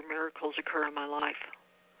consider miracles occur in my life.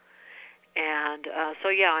 And so,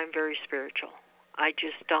 I'm very spiritual. I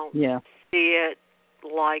just don't see it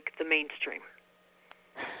like the mainstream.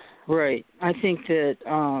 Right. I think that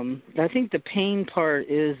the pain part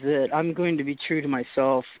is that I'm going to be true to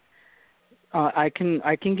myself. I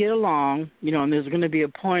can get along, and there's going to be a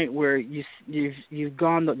point where you've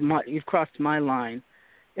crossed my line,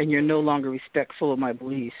 and you're no longer respectful of my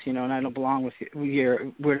beliefs, and I don't belong with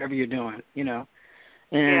you, whatever you're doing,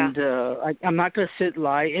 And I'm not going to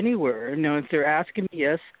lie anywhere. If they're asking me,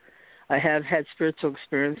 yes, I have had spiritual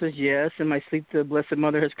experiences, yes. In my sleep, the Blessed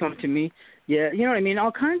Mother has come to me, yeah. You know what I mean?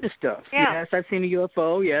 All kinds of stuff. Yeah. Yes, I've seen a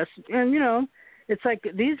UFO, yes. And, it's like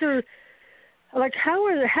these are, like, how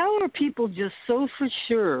are people just so for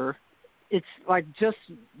sure? It's like just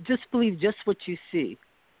believe just what you see.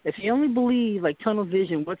 If you only believe, like tunnel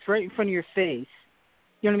vision, what's right in front of your face,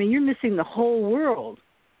 you know what I mean? You're missing the whole world.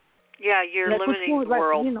 Yeah, you're limiting the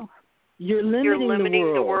world. You're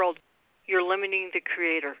limiting the world. You're limiting the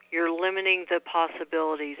Creator. You're limiting the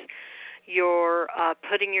possibilities. You're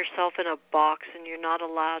putting yourself in a box, and you're not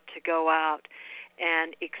allowed to go out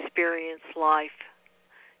and experience life.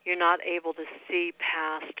 You're not able to see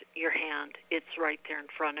past your hand. It's right there in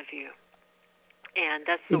front of you. And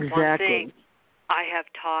that's the one thing I have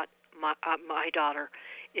taught my daughter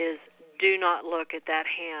is do not look at that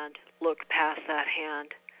hand. Look past that hand.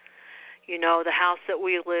 The house that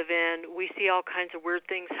we live in, we see all kinds of weird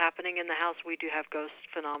things happening in the house. We do have ghost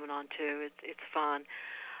phenomenon, too. It's fun.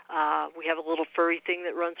 We have a little furry thing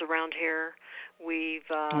that runs around here. We've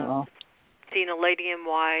seen a lady in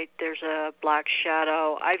white. There's a black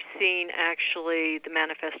shadow. I've seen, actually, the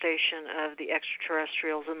manifestation of the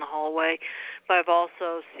extraterrestrials in the hallway, but I've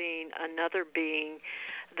also seen another being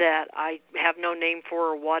that I have no name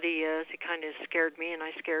for or what he is. He kind of scared me, and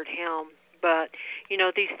I scared him. But,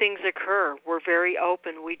 these things occur. We're very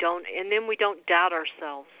open. And then we don't doubt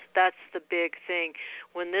ourselves. That's the big thing.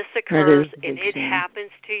 When this occurs and it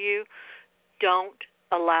happens to you, don't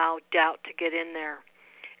allow doubt to get in there.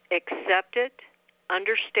 Accept it,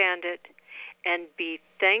 understand it, and be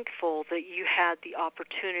thankful that you had the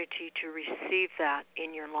opportunity to receive that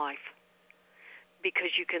in your life.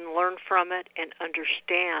 Because you can learn from it and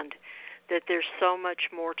understand that there's so much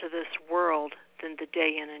more to this world than the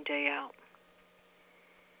day in and day out.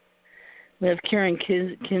 We have Karen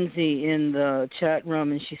Kinsey in the chat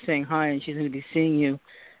room, and she's saying hi, and she's going to be seeing you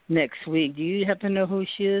next week. Do you happen to know who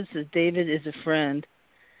she is? David is a friend,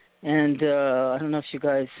 and I don't know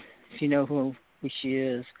if you know who she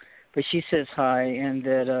is, but she says hi,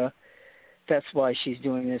 and that's why she's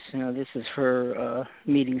doing this. This is her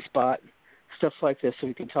meeting spot, stuff like this, so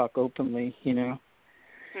we can talk openly.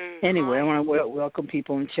 Mm-hmm. Anyway, I want to welcome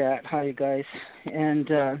people in chat. Hi, you guys, and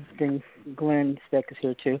then Glenn Steck is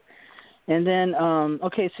here too. And then,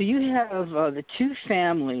 so you have the 2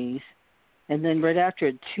 families, and then right after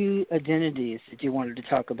it, 2 identities that you wanted to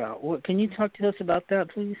talk about. Can you talk to us about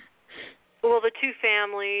that, please? Well, the 2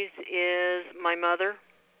 families is my mother,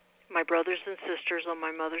 my brothers and sisters on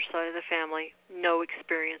my mother's side of the family, no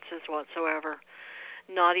experiences whatsoever,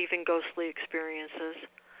 not even ghostly experiences.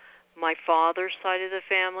 My father's side of the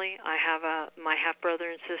family, I have my half-brother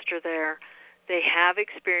and sister there. They have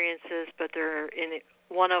experiences, but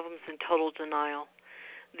one of them's in total denial.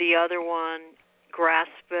 The other one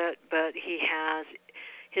grasps it, but he has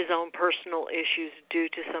his own personal issues due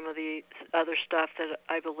to some of the other stuff that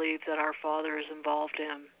I believe that our father is involved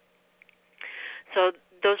in. So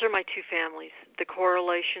those are my 2 families. The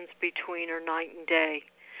correlations between are night and day.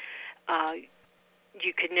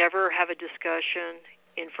 You could never have a discussion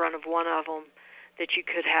in front of one of them that you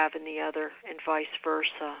could have in the other, and vice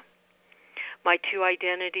versa. My two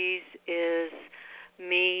identities is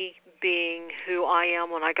me being who I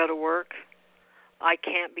am when I go to work. I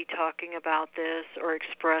can't be talking about this or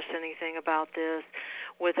express anything about this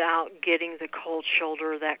without getting the cold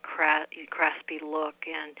shoulder, that craspy look,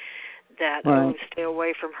 and that, oh, stay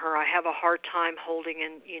away from her. I have a hard time holding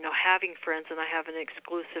and, having friends, and I have an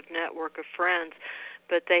exclusive network of friends,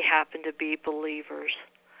 but they happen to be believers.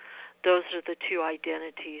 Those are the two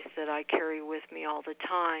identities that I carry with me all the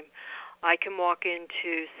time. I can walk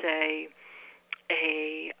into, say,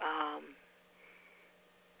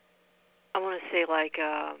 I want to say like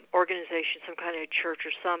organization, some kind of church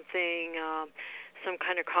or something, some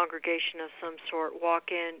kind of congregation of some sort,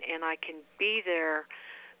 walk in, and I can be there,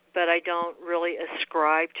 but I don't really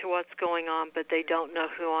ascribe to what's going on, but they don't know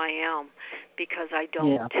who I am because I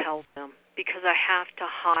don't tell them, because I have to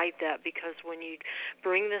hide that, because when you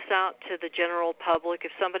bring this out to the general public,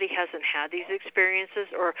 if somebody hasn't had these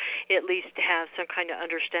experiences or at least has some kind of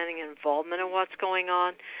understanding and involvement in what's going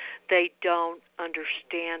on, they don't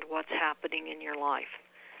understand what's happening in your life.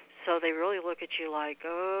 So they really look at you like,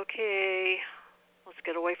 okay, let's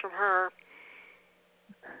get away from her.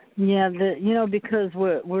 Yeah, because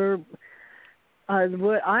what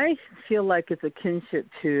I feel like it's a kinship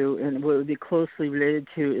to, and what would be closely related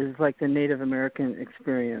to, is like the Native American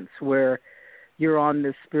experience, where you're on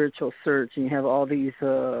this spiritual search and you have all these,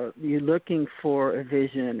 you're looking for a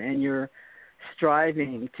vision and you're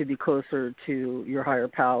striving to be closer to your higher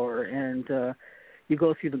power, and you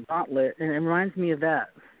go through the gauntlet, and it reminds me of that,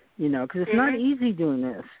 because it's not easy doing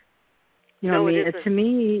this. No, what I mean? It isn't. To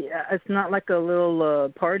me, it's not like a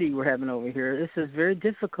little party we're having over here. This is very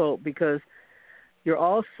difficult because you're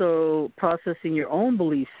also processing your own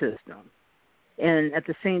belief system. And at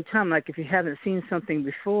the same time, like if you haven't seen something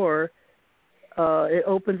before, it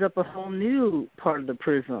opens up a whole new part of the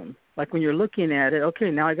prism. Like when you're looking at it, okay,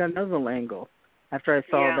 now I got another angle after I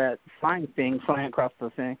saw that flying thing flying across the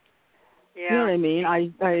thing. Yeah. You know what I mean?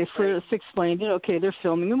 I first explained it. Okay, they're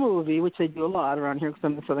filming a movie, which they do a lot around here because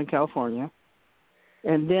I'm in Southern California.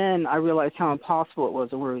 And then I realized how impossible it was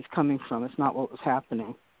or where it was coming from. It's not what was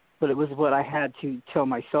happening, but it was what I had to tell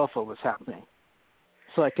myself what was happening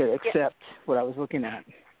so I could accept what I was looking at.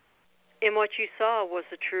 And what you saw was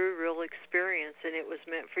a true, real experience, and it was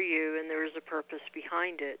meant for you, and there is a purpose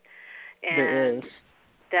behind it. And there is.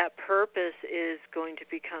 That purpose is going to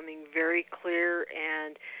be becoming very clear,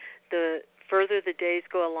 and the further the days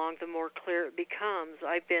go along, the more clear it becomes.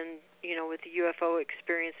 I've been, with the UFO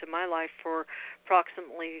experience in my life for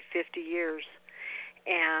approximately 50 years.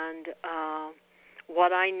 And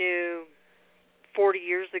what I knew 40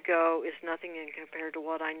 years ago is nothing in compared to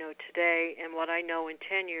what I know today. And what I know in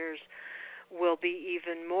 10 years will be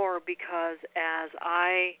even more, because as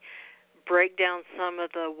I break down some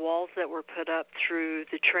of the walls that were put up through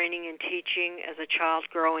the training and teaching as a child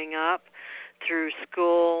growing up, through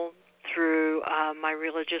school, through my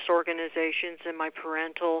religious organizations and my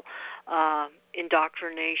parental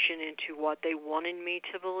indoctrination into what they wanted me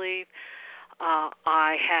to believe,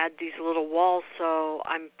 I had these little walls, so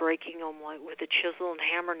I'm breaking them with a chisel and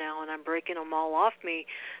hammer now, and I'm breaking them all off me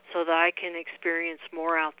so that I can experience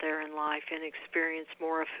more out there in life and experience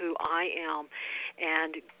more of who I am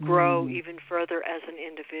and grow even further as an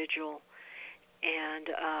individual. And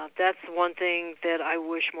that's one thing that I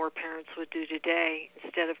wish more parents would do today.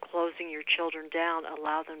 Instead of closing your children down,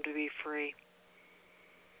 allow them to be free.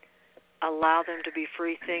 Allow them to be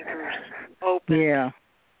free thinkers, open.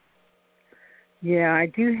 Yeah, I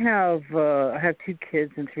do have I have 2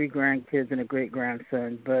 kids and 3 grandkids and a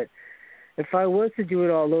great-grandson, but if I was to do it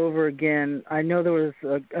all over again, I know there was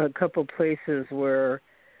a couple places where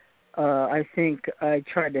I think I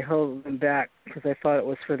tried to hold them back because I thought it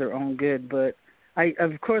was for their own good, but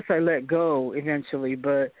of course I let go eventually,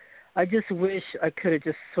 but I just wish I could have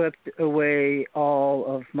just swept away all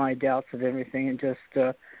of my doubts of everything and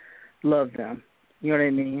just love them. You know what I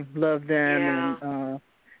mean? Love them and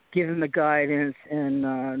give them the guidance and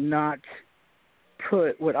not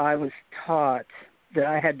put what I was taught that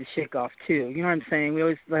I had to shake off too. You know what I'm saying? We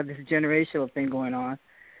always have this generational thing going on.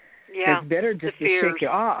 Yeah. It's better just to shake it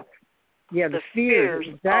off. Yeah, the fear is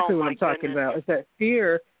exactly what I'm talking about. It's that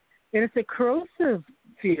fear, and it's a corrosive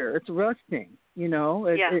fear. It's rusting,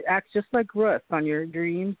 It acts just like rust on your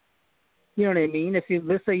dreams. You know what I mean?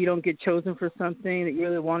 Let's say you don't get chosen for something that you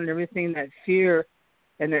really wanted, everything, that fear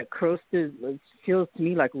and that corrosive feels to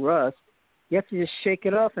me like rust. You have to just shake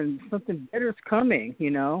it off, and something better is coming,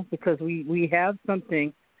 because we have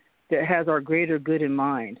something that has our greater good in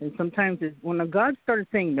mind. And sometimes when God started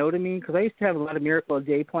saying no to me, because I used to have a lot of miracle a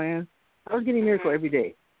day plans, I was getting a miracle every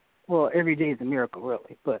day. Well, every day is a miracle,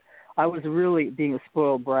 really. But I was really being a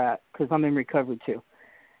spoiled brat because I'm in recovery, too.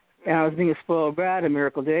 And I was being a spoiled brat, a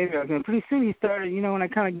miracle day. And pretty soon he started, when I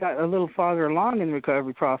kind of got a little farther along in the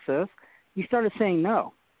recovery process, he started saying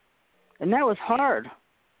no. And that was hard.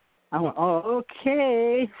 I went, oh,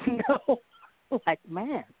 okay. No. Like,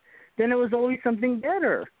 man. Then it was always something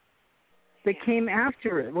better that came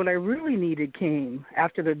after it. What I really needed came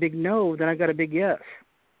after the big no, then I got a big yes.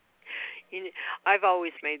 I've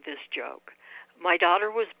always made this joke. My daughter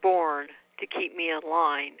was born to keep me in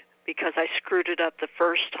line because I screwed it up the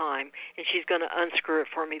first time, and she's going to unscrew it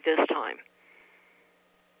for me this time.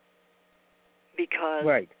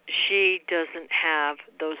 Because she doesn't have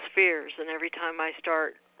those fears, and every time I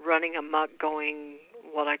start running amok going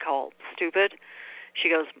what I call stupid, she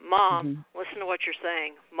goes, Mom, listen to what you're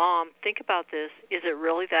saying. Mom, think about this. Is it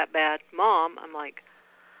really that bad? Mom, I'm like,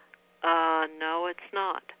 no, it's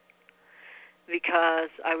not. Because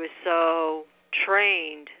I was so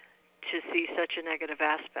trained to see such a negative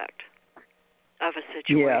aspect of a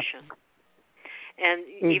situation. Yeah. And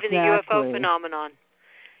even the UFO phenomenon,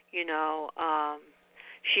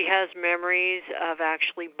 she has memories of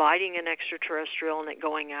actually biting an extraterrestrial and it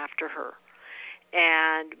going after her.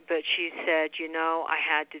 But she said, I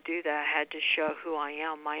had to do that. I had to show who I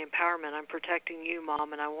am, my empowerment. I'm protecting you,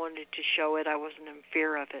 Mom, and I wanted to show it. I wasn't in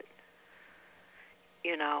fear of it.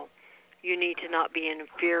 You need to not be in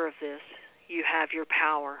fear of this. You have your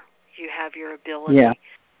power. You have your ability. Yeah.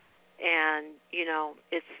 And,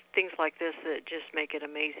 it's things like this that just make it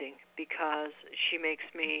amazing because she makes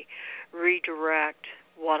me redirect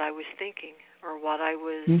what I was thinking or what I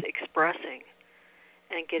was expressing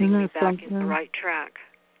and getting me back in the right track.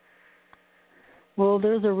 Well,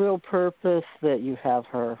 there's a real purpose that you have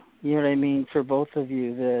her, you know what I mean, for both of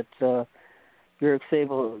you, that you're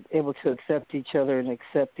able to accept each other and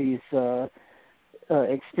accept these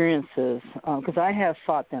experiences. Because I have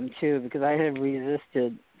fought them, too, because I have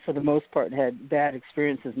resisted, for the most part, had bad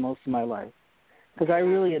experiences most of my life. Because I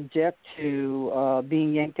really object to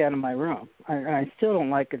being yanked out of my room. I still don't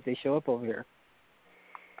like it if they show up over here.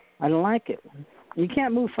 I don't like it. You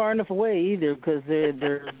can't move far enough away either because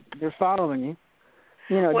they're following you.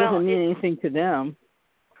 It doesn't mean anything to them.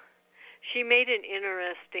 She made an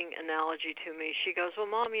interesting analogy to me. She goes, well,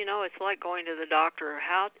 Mom, it's like going to the doctor.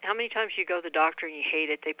 How many times you go to the doctor and you hate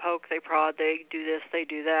it? They poke, they prod, they do this, they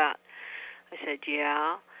do that. I said,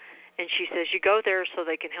 yeah. And she says, you go there so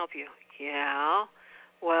they can help you. Yeah.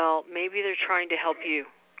 Well, maybe they're trying to help you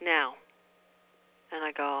now. And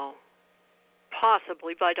I go,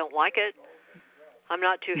 possibly, but I don't like it. I'm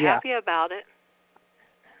not too happy about it.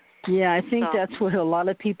 Yeah, I think that's what a lot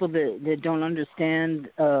of people that don't understand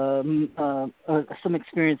some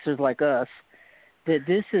experiencers like us, that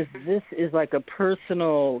this is like a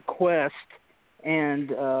personal quest,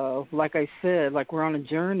 and like I said, like we're on a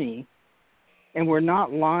journey, and we're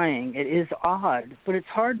not lying. It is odd, but it's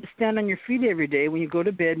hard to stand on your feet every day when you go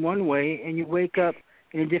to bed one way and you wake up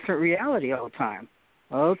in a different reality all the time.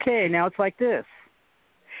 Okay, now it's like this.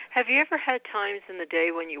 Have you ever had times in the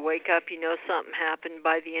day when you wake up, something happened,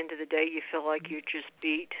 by the end of the day you feel like you're just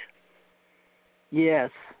beat?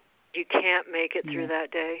 Yes. You can't make it through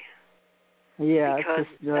that day? Yeah, because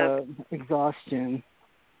it's just exhaustion.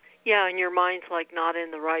 Yeah, and your mind's like not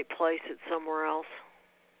in the right place, it's somewhere else.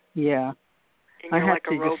 Yeah. And you're like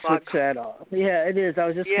a robot. I have to just switch that off. Yeah, it is. I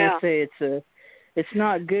was just going to say it's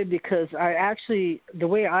not good because the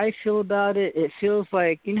way I feel about it, it feels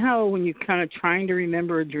like, how when you're kind of trying to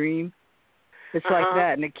remember a dream, it's like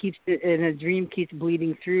that, and a dream keeps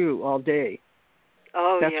bleeding through all day.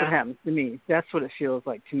 Oh, That's what happens to me. That's what it feels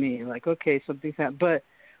like to me. Like, okay, something's happened. But,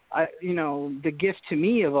 the gift to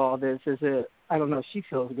me of all this is that, I don't know if she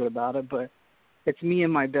feels good about it, but it's me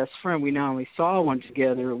and my best friend. We not only saw one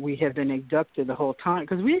together, we have been abducted the whole time.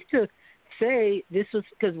 Because we used to say this was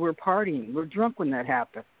because we're partying. We're drunk when that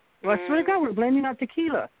happened. Well, I swear to God, we're blaming on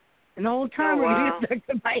tequila. And the whole time we're getting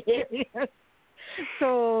abducted by aliens.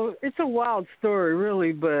 So it's a wild story,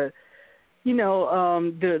 really. But,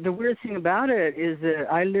 the weird thing about it is that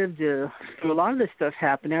I lived through a lot of this stuff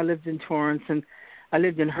happening. I lived in Torrance, and I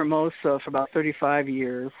lived in Hermosa for about 35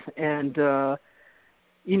 years. And, all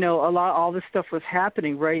this stuff was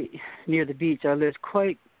happening right near the beach. I lived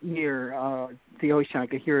quite near the ocean. I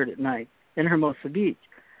could hear it at night in Hermosa Beach.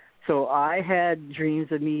 So I had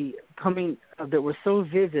dreams of me coming that were so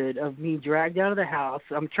vivid, of me dragged out of the house.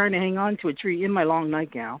 I'm trying to hang on to a tree in my long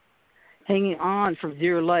nightgown, hanging on for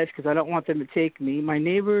dear life because I don't want them to take me. My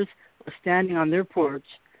neighbors were standing on their porch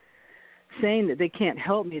saying that they can't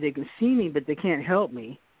help me. They can see me, but they can't help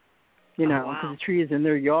me, because the tree is in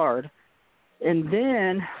their yard. And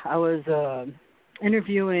then I was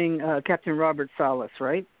interviewing Captain Robert Salas,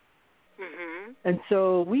 right? Mhm. And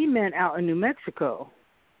so we met out in New Mexico,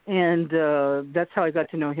 and that's how I got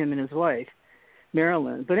to know him and his wife,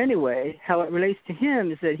 Marilyn. But anyway, how it relates to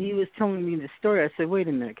him is that he was telling me the story. I said, wait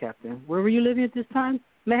a minute, Captain. Where were you living at this time?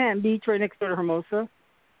 Manhattan Beach, right next door to Hermosa.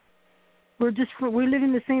 We're living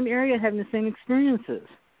in the same area, having the same experiences.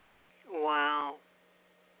 Wow.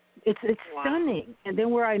 It's stunning. And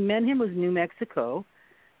then where I met him was New Mexico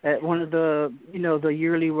at one of the, the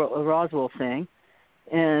yearly Roswell thing.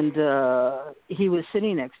 And he was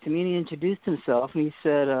sitting next to me, and he introduced himself, and he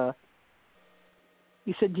said,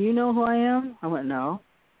 do you know who I am? I went, no.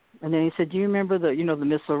 And then he said, do you remember the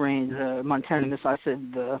missile range, Montana missile? I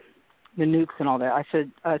said, the nukes and all that. I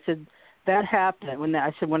said that happened. When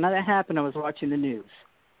that happened, I was watching the news.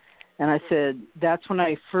 And I said, that's when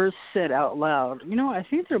I first said out loud, I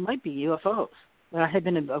think there might be UFOs. And I had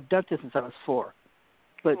been abducted since I was 4.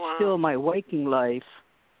 But still, my waking life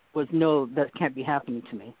was, no, that can't be happening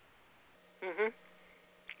to me. Mhm.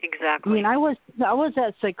 Exactly. I mean, I was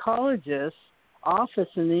at psychologist's office,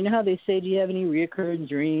 and you know how they say, do you have any recurring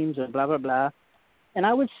dreams or blah, blah, blah? And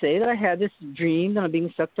I would say that I had this dream that I'm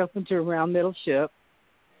being sucked up into a round metal ship.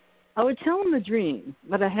 I would tell him the dream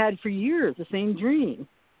that I had for years, the same dream.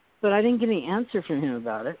 But I didn't get any answer from him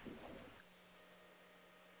about it.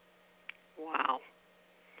 Wow.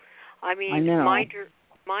 I mean, I know.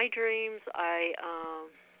 my dreams,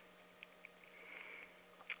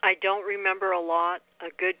 I don't remember a lot. A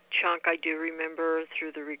good chunk I do remember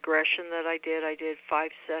through the regression that I did. I did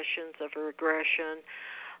 5 sessions of a regression.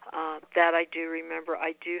 That I do remember.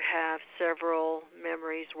 I do have several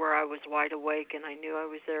memories where I was wide awake and I knew I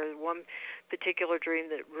was there. One particular dream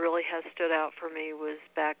that really has stood out for me was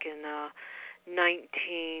back in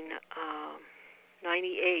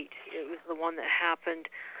 1998. It was the one that happened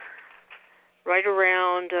right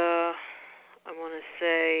around, I want to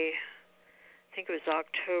say, I think it was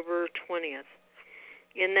October 20th.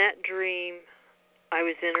 In that dream, I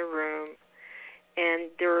was in a room,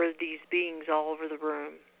 and there were these beings all over the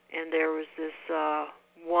room. And there was this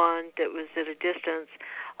one that was at a distance.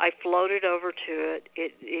 I floated over to it.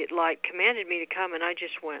 It like commanded me to come, and I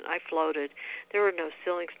just went. I floated. There were no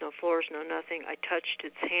ceilings, no floors, no nothing. I touched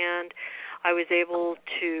its hand. I was able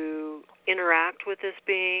to interact with this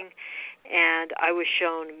being, and I was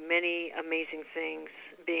shown many amazing things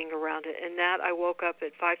being around it. And that I woke up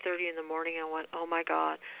at 5:30 in the morning and went, oh, my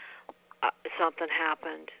God, something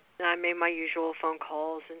happened. And I made my usual phone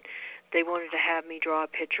calls, and they wanted to have me draw a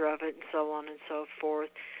picture of it and so on and so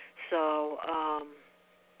forth. So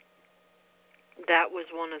that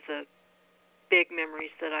was one of the big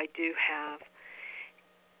memories that I do have.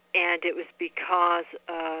 And it was because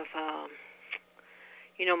of,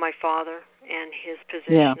 my father and his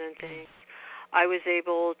position and things. I was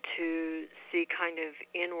able to see kind of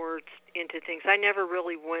inwards into things. I never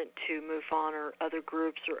really went to MUFON or other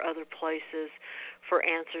groups or other places for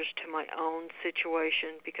answers to my own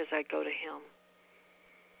situation because I'd go to him.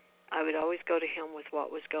 I would always go to him with what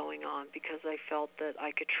was going on because I felt that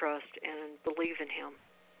I could trust and believe in him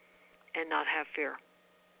and not have fear.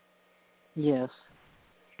 Yes.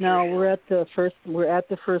 Now we're at the first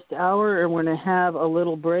hour, and we're going to have a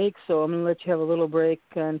little break. So I'm going to let you have a little break,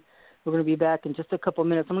 and we're going to be back in just a couple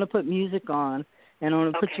minutes. I'm going to put music on, and I'm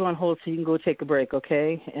going to put you on hold so you can go take a break,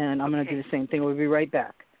 okay? And I'm going to do the same thing. We'll be right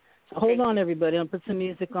back. So hold on, everybody. I'll put some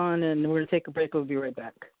music on, and we're going to take a break. We'll be right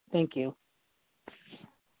back. Thank you.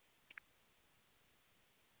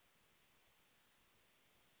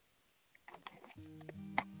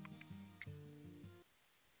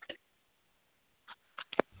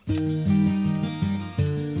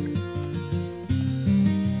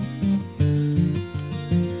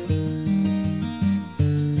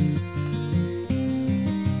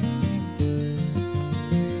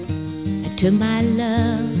 To my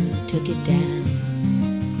love, took it down.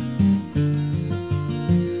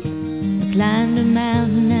 I climbed a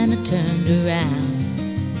mountain and I turned around,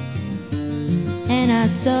 and I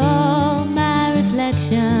saw my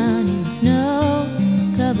reflection in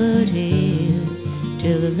snow-covered hills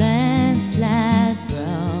till the landslide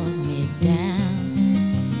brought me down.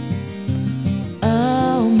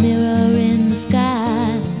 Oh, mirror in the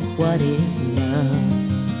sky, what is love?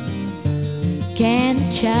 Can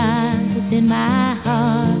the child in my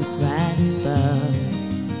heart right above?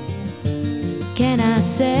 Can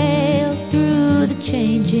I sail through the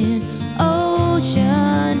changing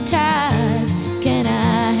ocean tides? Can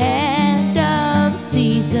I handle the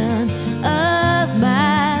season of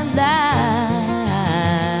my life?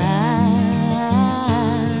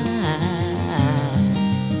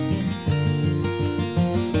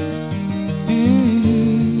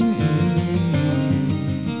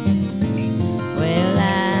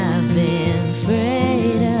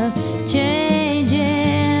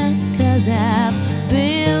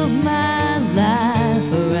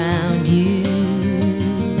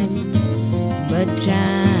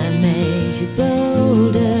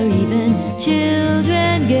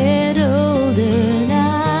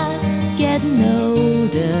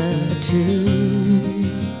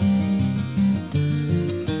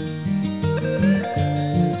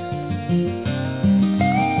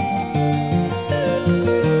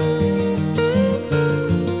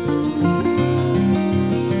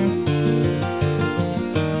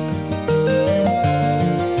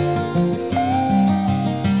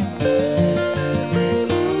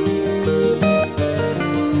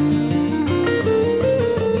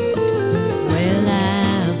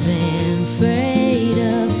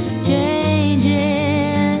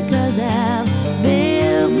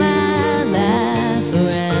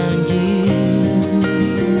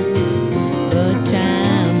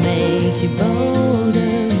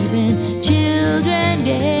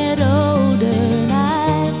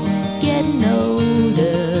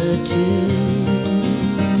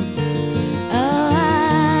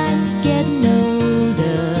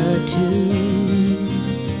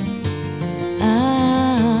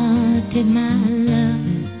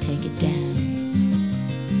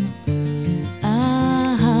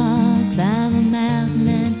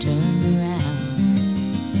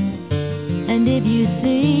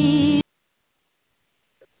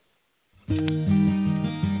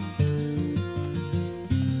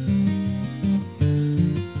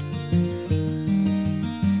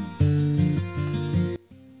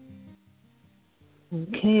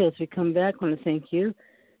 Okay, as we come back, I want to thank you,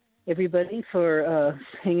 everybody, for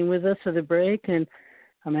hanging with us for the break. And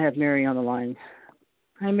I'm going to have Mary on the line.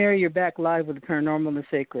 Hi, Mary. You're back live with the Paranormal and the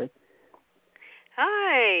Sacred.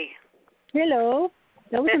 Hi. Hello.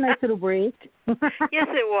 That was a nice little break. Yes,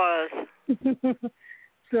 it was.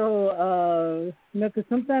 So, because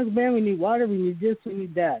sometimes, man, we need water, we need this, we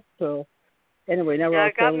need that. So, anyway, now we're all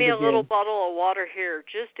I got me a again. little bottle of water here,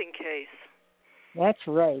 just in case. That's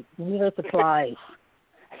right. We need our supplies.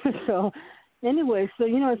 So, anyway,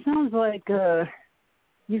 it sounds like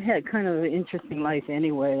you've had kind of an interesting life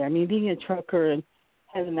anyway. I mean, being a trucker and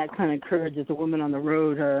having that kind of courage as a woman on the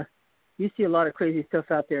road, you see a lot of crazy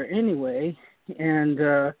stuff out there anyway. And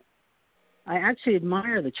I actually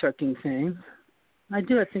admire the trucking thing. I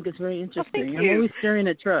do. I think it's very interesting. I'm always staring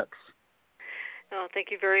at trucks. Oh, thank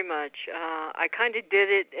you very much. I kind of did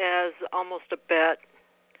it as almost a bet.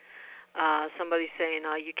 Somebody saying,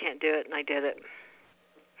 you can't do it, and I did it.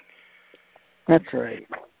 That's right.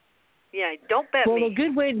 Yeah, don't bet me. Well, a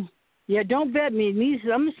good way, don't bet me.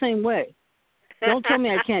 I'm the same way. Don't tell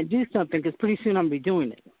me I can't do something, because pretty soon I'm going to be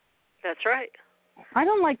doing it. That's right. I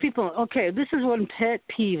don't like people, this is one pet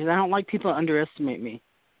peeve, I don't like people to underestimate me.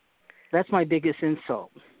 That's my biggest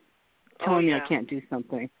insult, telling me I can't do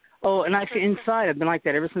something. Oh, and actually inside I've been like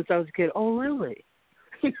that ever since I was a kid. Oh, really?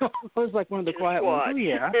 I was like one of the quiet ones. Oh,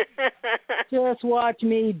 yeah. Just watch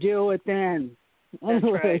me do it then.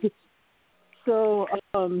 Anyway, right. So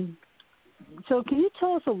can you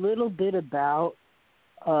tell us a little bit about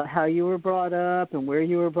how you were brought up and where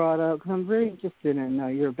you were brought up? Because I'm very interested in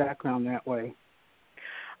your background that way.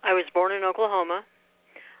 I was born in Oklahoma.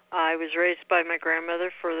 I was raised by my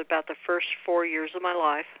grandmother for about the first 4 years of my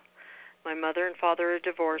life. My mother and father had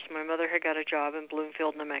divorced. My mother had got a job in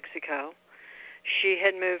Bloomfield, New Mexico. She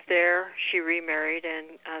had moved there. She remarried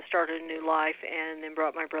and started a new life, and then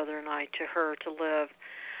brought my brother and I to her to live.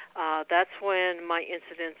 That's when my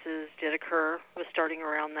incidences did occur, was starting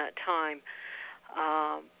around that time.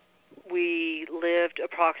 We lived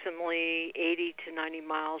approximately 80 to 90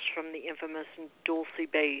 miles from the infamous Dulce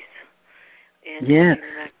base in New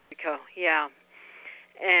Mexico. Yeah.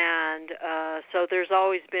 And so there's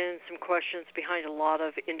always been some questions behind a lot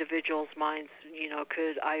of individuals' minds,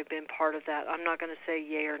 could I have been part of that? I'm not going to say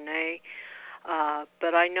yay or nay,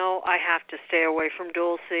 but I know I have to stay away from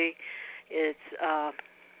Dulce. It's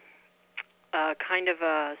kind of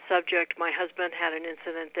a subject. My husband had an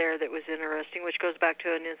incident there that was interesting, which goes back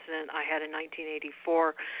to an incident I had in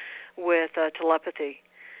 1984 with telepathy.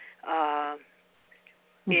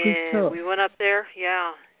 And we went up there,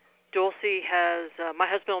 Dulce has, my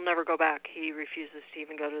husband will never go back. He refuses to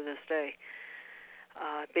even go to this day.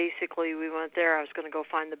 Basically, we went there. I was going to go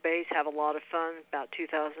find the base, have a lot of fun, about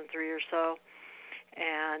 2003 or so.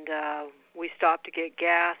 And we stopped to get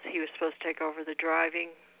gas. He was supposed to take over the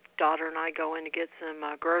driving. Daughter and I go in to get some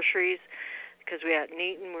groceries because we hadn't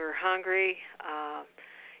eaten. We were hungry.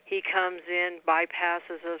 He comes in,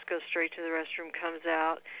 bypasses us, goes straight to the restroom, comes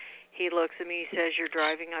out. He looks at me, he says, "You're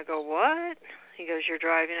driving." I go, "What?" He goes, "You're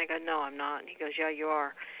driving." I go, "No, I'm not." And he goes, "Yeah, you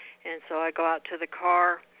are." And so I go out to the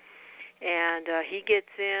car, and he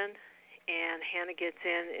gets in, and Hannah gets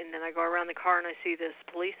in, and then I go around the car, and I see this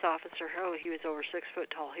police officer. Oh, he was over 6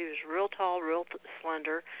 foot tall. He was real tall, real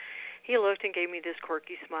slender. He looked and gave me this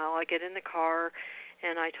quirky smile. I get in the car,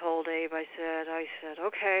 and I told Abe, I said,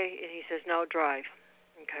 "Okay." And he says, "No, drive."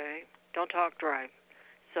 Okay. Don't talk, drive.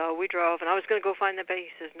 So we drove, and I was going to go find the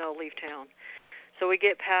base. He says, no, leave town. So we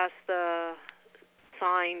get past the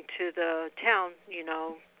sign to the town,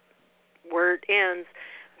 where it ends,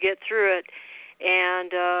 get through it,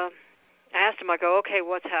 and I asked him, I go, okay,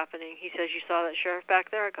 what's happening? He says, you saw that sheriff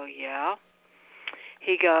back there? I go, yeah.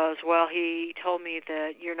 He goes, well, he told me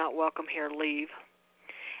that you're not welcome here, leave.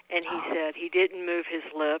 And he said he didn't move his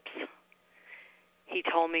lips. He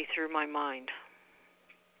told me through my mind.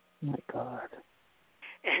 My God.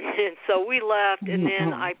 And then so we left, and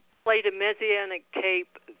then I played a Messianic tape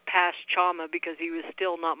past Chama because he was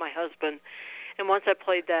still not my husband. And once I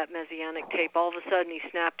played that Messianic tape, all of a sudden he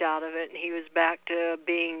snapped out of it, and he was back to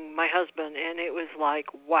being my husband. And it was like,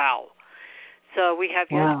 wow. So we have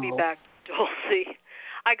yet to be back to Dulce.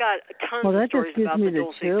 I got tons of stories about the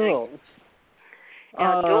Dulce thing.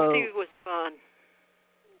 Yeah, Dulce was fun.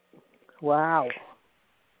 Wow.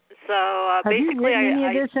 So have basically, you written any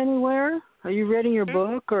of this anywhere? Are you reading your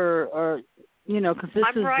book, or because this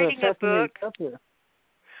I'm is writing a book. Stuff here.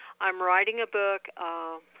 I'm writing a book.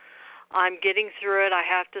 I'm getting through it. I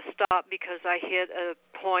have to stop because I hit a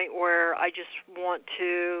point where I just want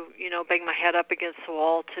to, bang my head up against the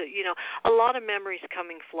wall. A lot of memories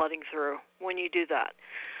coming flooding through when you do that.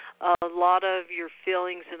 A lot of your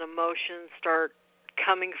feelings and emotions start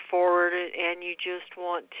coming forward, and you just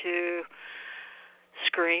want to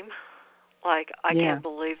scream, like, I can't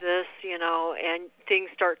believe this, and things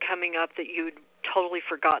start coming up that you'd totally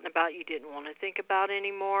forgotten about, you didn't want to think about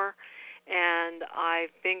anymore, and I've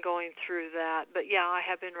been going through that. But, yeah, I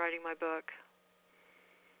have been writing my book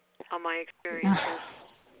on my experiences.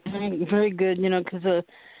 Very good, because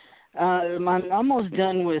I'm almost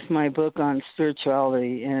done with my book on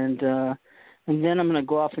spirituality, and then I'm going to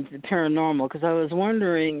go off into the paranormal, because I was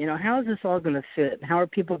wondering, how is this all going to fit? How are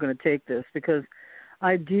people going to take this? Because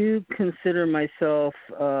I do consider myself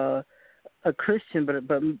a Christian,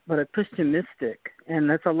 but a Christian mystic, and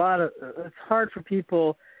that's it's hard for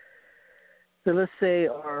people that, let's say,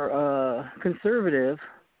 are conservative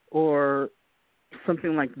or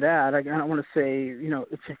something like that. I don't want to say,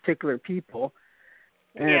 particular people.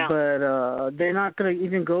 But they're not going to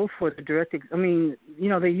even go for the direct.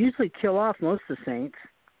 They usually kill off most of the saints.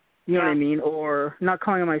 You know what I mean? Or not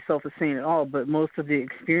calling myself a saint at all, but most of the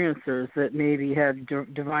experiencers that maybe had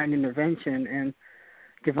divine intervention and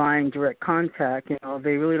divine direct contact,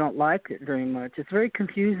 they really don't like it very much. It's very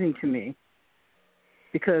confusing to me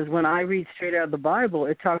because when I read straight out of the Bible,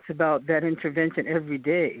 it talks about that intervention every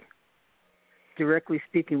day, directly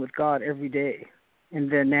speaking with God every day. And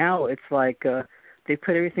then now it's like they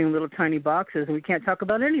put everything in little tiny boxes, and we can't talk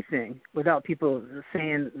about anything without people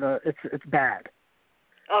saying it's bad.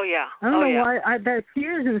 Oh, yeah. I don't know why that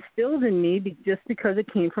fear is instilled in me just because it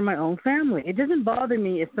came from my own family. It doesn't bother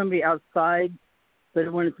me if somebody outside, but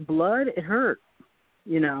when it's blood, it hurts,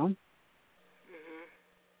 Mm-hmm.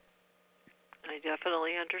 I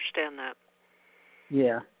definitely understand that.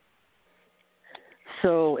 Yeah.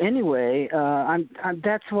 So anyway,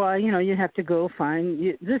 that's why, you have to go find,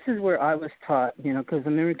 this is where I was taught, because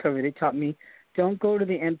I'm in recovery. They taught me, don't go to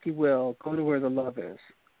the empty well, go to where the love is.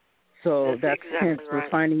 So that's exactly hence right. we're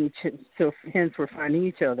finding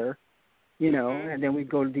each other, and then we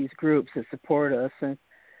go to these groups that support us. And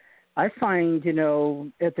I find,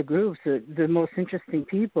 at the groups the most interesting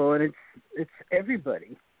people, and it's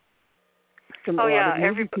everybody. A lot of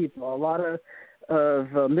movie people, a lot of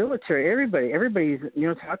military, everybody's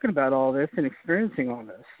talking about all this and experiencing all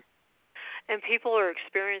this. And people are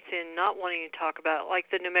experiencing not wanting to talk about, like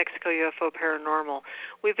the New Mexico UFO Paranormal.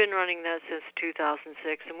 We've been running that since 2006,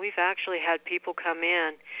 and we've actually had people come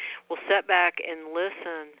in, will sit back and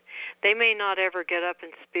listen. They may not ever get up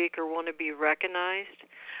and speak or want to be recognized,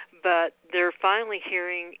 but they're finally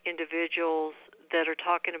hearing individuals that are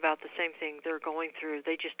talking about the same thing they're going through.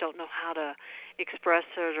 They just don't know how to express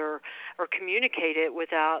it or communicate it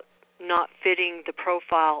without not fitting the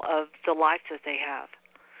profile of the life that they have,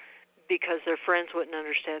 because their friends wouldn't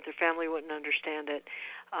understand it, their family wouldn't understand it.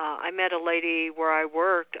 I met a lady where I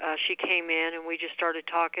worked. She came in, and we just started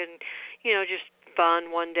talking, just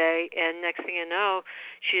fun one day, and next thing you know,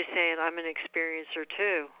 she was saying, I'm an experiencer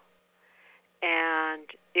too. And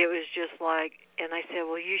it was just like, and I said,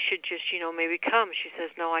 well, you should just, maybe come. She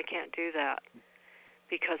says, no, I can't do that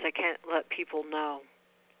because I can't let people know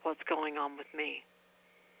what's going on with me.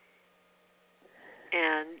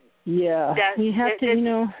 And you have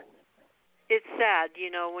to, it's sad,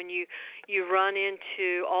 when you run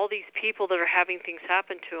into all these people that are having things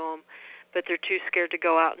happen to them, but they're too scared to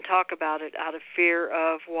go out and talk about it out of fear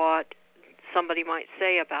of what somebody might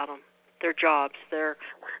say about them, their jobs, their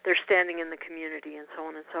standing in the community, and so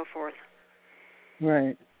on and so forth.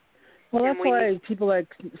 Right. Well, that's why people like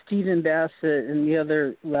Stephen Bassett and the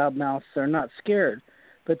other loudmouths are not scared.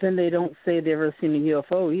 But then they don't say they've ever seen a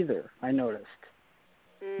UFO either, I noticed.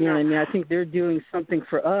 No. You know what I mean? I think they're doing something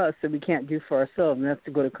for us that we can't do for ourselves, and that's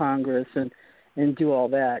to go to Congress and do all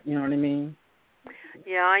that. You know what I mean?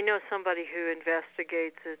 Yeah, I know somebody who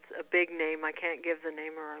investigates. It's a big name. I can't give the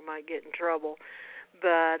name or I might get in trouble.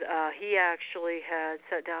 But he actually had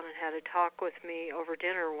sat down and had a talk with me over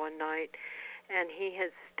dinner one night, and he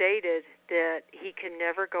had stated that he can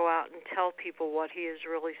never go out and tell people what he is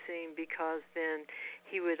really seeing because then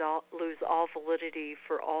he would lose all validity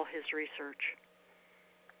for all his research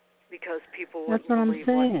because people wouldn't believe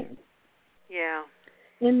what I'm saying. Yeah.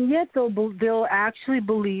 And yet they'll actually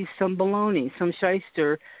believe some baloney, some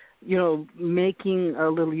shyster, you know, making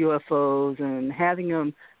little UFOs and having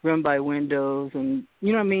them run by windows and,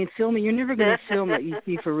 you know what I mean, filming. You're never going to film what you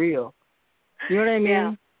see for real. You know what I mean?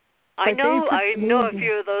 Yeah. I know a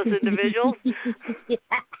few of those individuals. Yeah.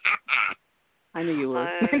 I knew you would.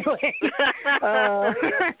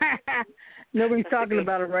 Nobody's talking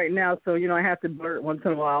about it right now, so, you know, I have to blurt it once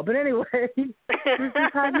in a while. But anyway, there's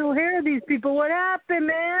just had no hair of these people. What happened,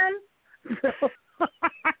 man? So,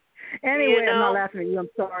 anyway, I'm not laughing at you. I'm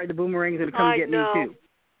sorry. The boomerang's going to come get me, too.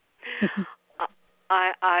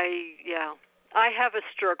 I have a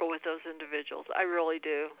struggle with those individuals. I really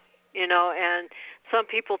do. You know, and some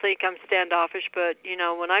people think I'm standoffish, but, you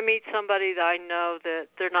know, when I meet somebody that I know that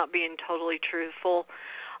they're not being totally truthful,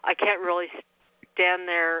 I can't really stand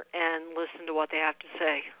there and listen to what they have to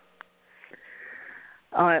say.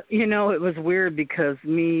 You know, it was weird because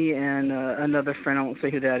me and another friend, I won't say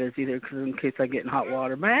who that is either because in case I get in hot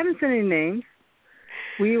water, but I haven't said any names.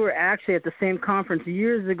 We were actually at the same conference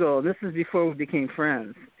years ago. This is before we became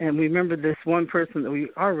friends. And we remember this one person that we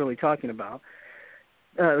are really talking about.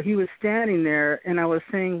 He was standing there, and I was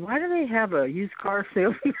saying, why do they have a used car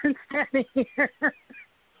salesman standing here?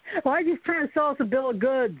 Why are you trying to sell us a bill of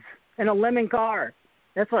goods and a lemon car?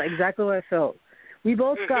 That's exactly what I felt. We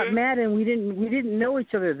both got mad, and we didn't know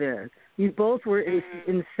each other then. We both were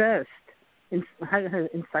incensed. You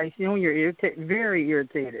know, when you're very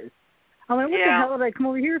irritated. I'm like, what the hell did I come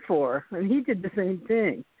over here for? And he did the same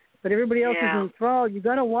thing. But everybody else is enthralled. You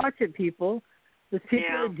got to watch it, people. There's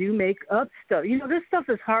people that do make up stuff. You know, this stuff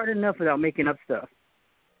is hard enough without making up stuff.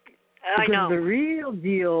 I know. The real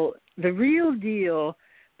deal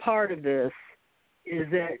part of this is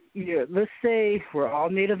that, you know, let's say we're all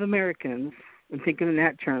Native Americans, and thinking in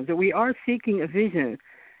that terms, that we are seeking a vision.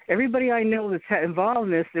 Everybody I know that's involved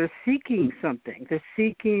in this, they're seeking something. They're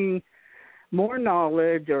seeking more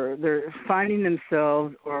knowledge, or they're finding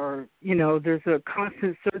themselves, or, you know, there's a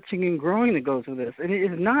constant searching and growing that goes with this. And it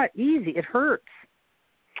is not easy. It hurts.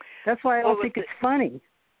 That's why I don't think it's funny.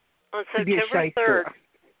 On September 3rd,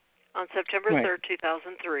 on September 3rd,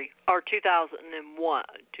 2003, or 2001,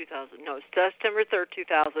 September 3rd,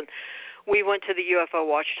 2000, we went to the UFO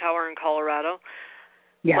Watchtower in Colorado.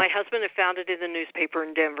 Yeah. My husband had found it in the newspaper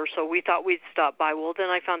in Denver, so we thought we'd stop by. Well,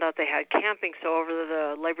 then I found out they had camping, so over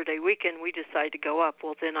the Labor Day weekend, we decided to go up.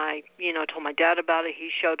 Well, then I, told my dad about it.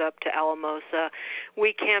 He showed up to Alamosa.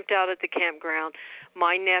 We camped out at the campground.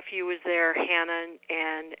 My nephew was there, Hannah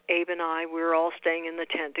and Abe and I. We were all staying in the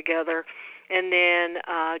tent together. And then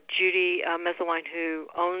Judy Mezzaline, who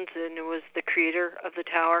owns and was the creator of the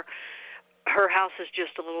tower, her house is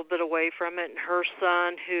just a little bit away from it, and her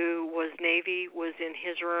son, who was Navy, was in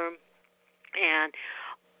his room. And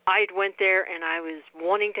I went there, and I was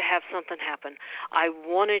wanting to have something happen. I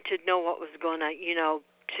wanted to know what was going to,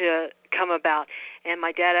 to come about. And my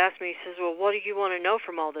dad asked me, he says, well, what do you want to know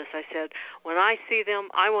from all this? I said, when I see them,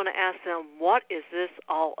 I want to ask them, what is this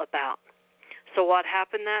all about? So what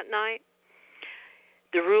happened that night?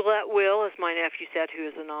 The roulette wheel, as my nephew said, who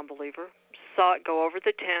is a non-believer, saw it go over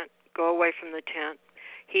the tent, go away from the tent.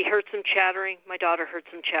 He heard some chattering. My daughter heard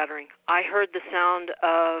some chattering. I heard the sound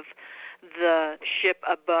of the ship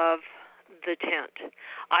above the tent.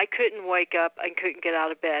 I couldn't wake up. I couldn't get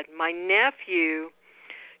out of bed. My nephew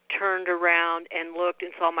turned around and looked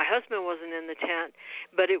and saw my husband wasn't in the tent,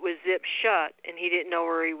 but it was zipped shut, and he didn't know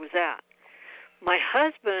where he was at. My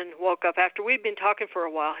husband woke up after we'd been talking for a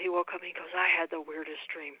while. He woke up and he goes, I had the weirdest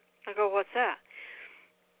dream. I go, what's that?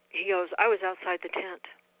 He goes, I was outside the tent.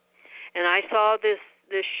 And I saw this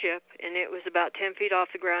ship, and it was about 10 feet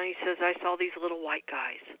off the ground. He says, I saw these little white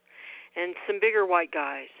guys and some bigger white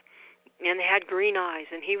guys, and they had green eyes.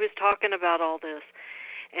 And he was talking about all this.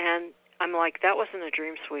 And I'm like, that wasn't a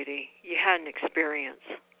dream, sweetie. You had an experience.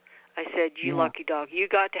 I said, you lucky dog. You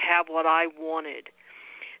got to have what I wanted.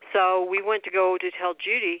 So we went to go to tell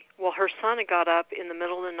Judy. Well, her son had got up in the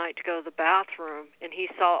middle of the night to go to the bathroom, and he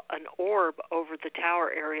saw an orb over the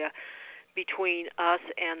tower area between us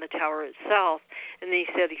and the tower itself, and then he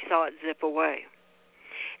said he saw it zip away.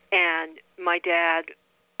 And my dad,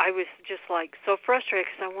 I was just like so frustrated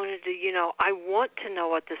because I wanted to, I want to know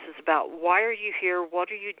what this is about. Why are you here? What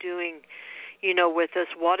are you doing, with us?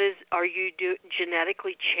 Are you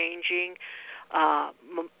genetically changing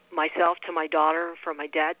myself to my daughter, from my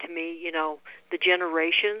dad to me, the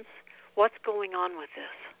generations? What's going on with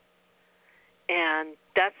this? And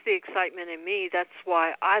that's the excitement in me. That's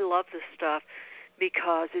why I love this stuff,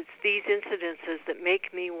 because it's these incidences that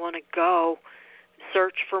make me want to go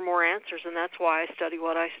search for more answers, and that's why I study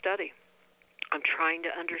what I study. I'm trying to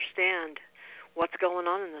understand what's going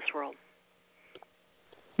on in this world.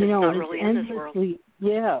 It's not really in this world.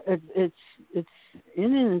 Yeah, it's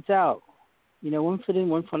in and it's out. One foot in,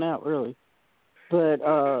 one foot out, really. But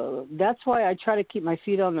that's why I try to keep my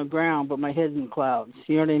feet on the ground, but my head's in clouds.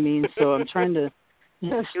 You know what I mean? So I'm trying to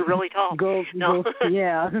just You're really tall.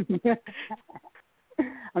 Yeah.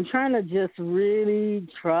 I'm trying to just really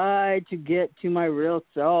try to get to my real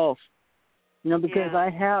self. Because I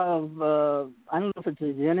have, I don't know if it's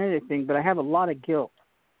a genetic thing, but I have a lot of guilt,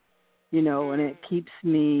 and it keeps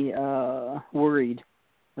me worried.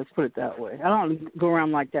 Let's put it that way. I don't go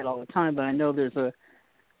around like that all the time, but I know there's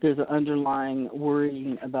an underlying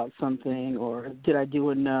worrying about something, or did I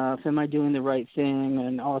do enough? Am I doing the right thing?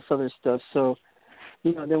 And all this other stuff. So,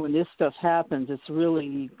 then when this stuff happens, it's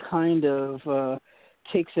really kind of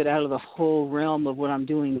takes it out of the whole realm of what I'm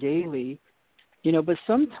doing daily. But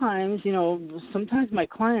sometimes my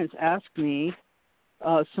clients ask me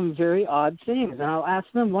some very odd things, and I'll ask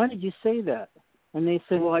them, why did you say that? And they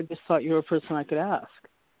say, well, I just thought you were a person I could ask.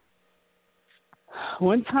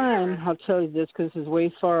 One time, I'll tell you this because this is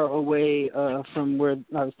way far away from where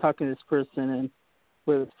I was talking to this person and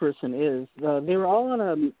where this person is. They were all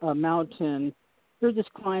on a mountain. They were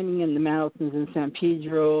just climbing in the mountains in San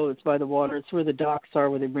Pedro. It's by the water. It's where the docks are,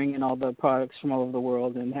 where they bring in all the products from all over the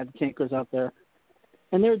world and have the tankers out there.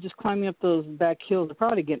 And they were just climbing up those back hills. They're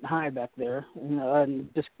probably getting high back there.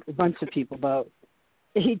 And just a bunch of people, about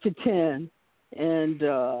 8 to 10. And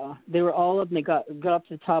they were all up, and they got up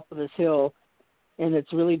to the top of this hill. And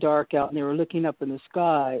it's really dark out, and they were looking up in the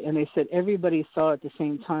sky, and they said everybody saw it at the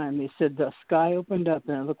same time. They said the sky opened up,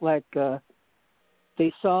 and it looked like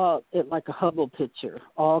they saw it like a Hubble picture,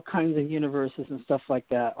 all kinds of universes and stuff like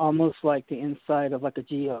that, almost like the inside of like a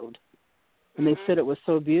geode. And they said it was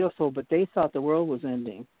so beautiful, but they thought the world was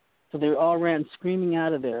ending. So they all ran screaming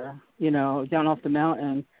out of there, down off the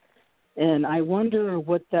mountain. And I wonder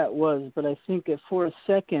what that was, but I think that for a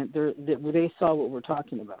second they saw what we're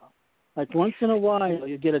talking about. Like once in a while,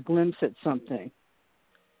 you get a glimpse at something.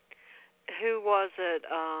 Who was it?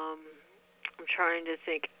 I'm trying to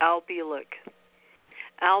think. Al Bielek.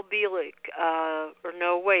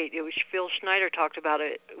 It was Phil Schneider talked about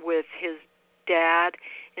it with his dad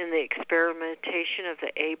in the experimentation of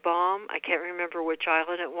the A-bomb. I can't remember which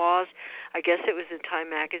island it was. I guess it was in Time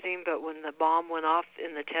magazine, but when the bomb went off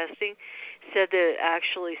in the testing, said that it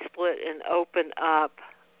actually split and opened up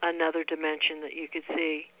another dimension that you could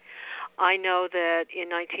see. I know that in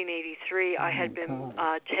 1983 I had been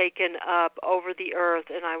taken up over the earth,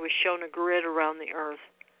 and I was shown a grid around the earth.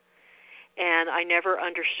 And I never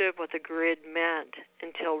understood what the grid meant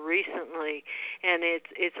until recently. And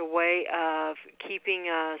it's a way of keeping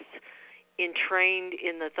us entrained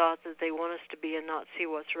in the thought that they want us to be and not see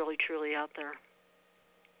what's really truly out there.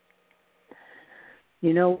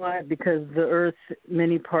 You know what? Because the earth,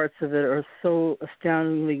 many parts of it are so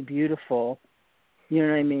astoundingly beautiful. You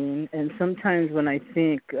know what I mean? And sometimes when I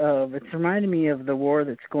think of, it's reminding me of the war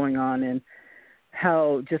that's going on and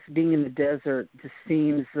how just being in the desert just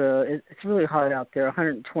seems, it's really hot out there,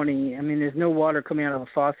 120. I mean, there's no water coming out of a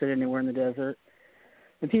faucet anywhere in the desert.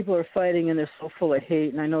 And people are fighting, and they're so full of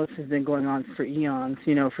hate. And I know this has been going on for eons,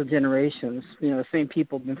 for generations. The same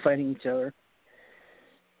people have been fighting each other.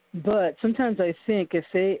 But sometimes I think if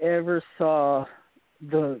they ever saw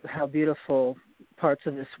how beautiful parts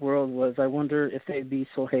of this world was, I wonder if they'd be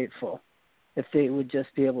so hateful, if they would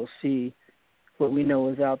just be able to see what we know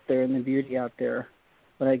is out there and the beauty out there.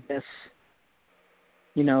 But I guess,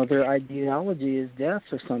 their ideology is death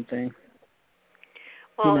or something.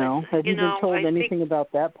 Well, have you been told anything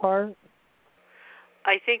about that part?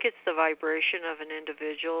 I think it's the vibration of an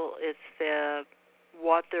individual. It's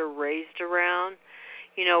what they're raised around.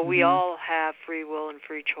 We all have free will and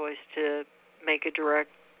free choice to make a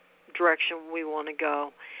direction we want to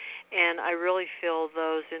go. And I really feel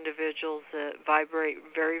those individuals that vibrate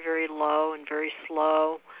very, very low and very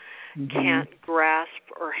slow can't grasp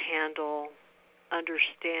or handle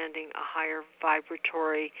understanding a higher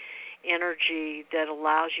vibratory energy that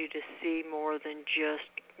allows you to see more than just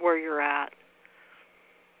where you're at.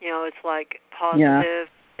 You know, it's like positive,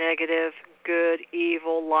 negative, good,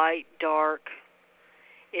 evil, light, dark.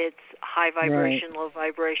 It's high vibration, low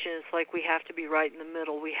vibration. It's like we have to be right in the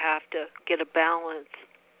middle. We have to get a balance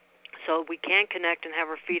so we can connect and have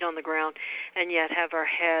our feet on the ground and yet have our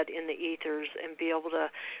head in the ethers and be able to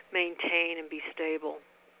maintain and be stable.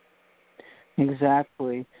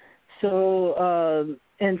 Exactly. So,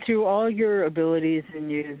 and through all your abilities,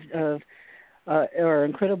 and you are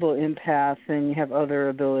incredible empath, and you have other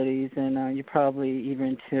abilities, and you're probably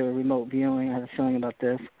even into remote viewing. I have a feeling about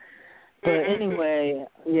this. But anyway,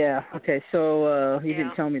 okay, so you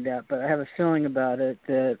didn't tell me that, but I have a feeling about it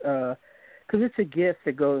that, because it's a gift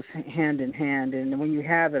that goes hand in hand, and when you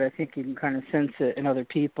have it, I think you can kind of sense it in other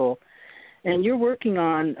people. And you're working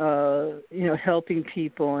on, helping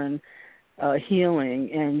people and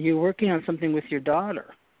healing, and you're working on something with your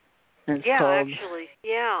daughter. And yeah, called, actually,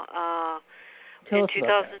 yeah. Tell in us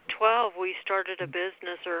 2012, we started a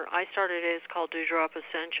business, or I started it. It's called Dewdrop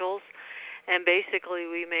Essentials, and basically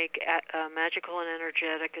we make magical and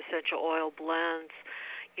energetic essential oil blends.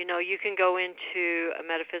 You know, you can go into a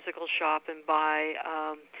metaphysical shop and buy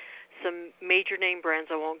some major name brands.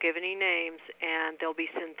 I won't give any names, and they'll be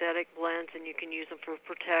synthetic blends, and you can use them for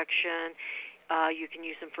protection. You can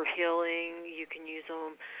use them for healing. You can use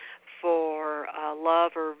them for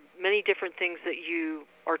love, or many different things that you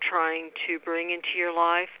are trying to bring into your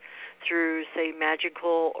life through, say,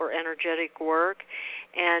 magical or energetic work.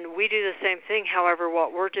 And we do the same thing. However,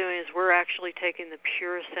 what we're doing is we're actually taking the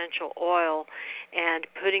pure essential oil and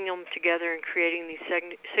putting them together and creating these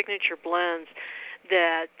signature blends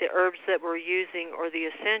that the herbs that we're using or the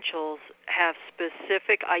essentials have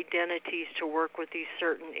specific identities to work with these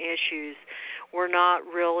certain issues. We're not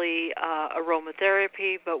really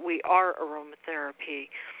aromatherapy, but we are aromatherapy.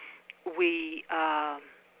 We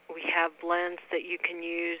have blends that you can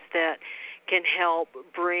use that can help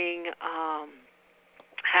bring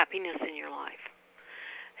happiness in your life.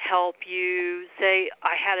 Help you, say,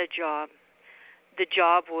 I had a job. The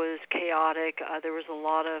job was chaotic. There was a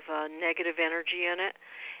lot of negative energy in it.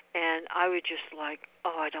 And I would just like,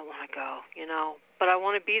 I don't want to go, But I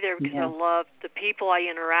want to be there because I love the people I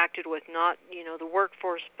interacted with, not, the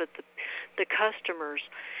workforce, but the customers.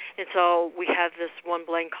 And so we have this one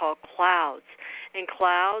blend called Clouds. And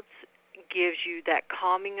Clouds gives you that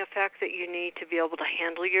calming effect that you need to be able to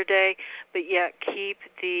handle your day, but yet keep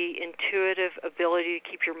the intuitive ability to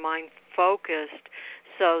keep your mind focused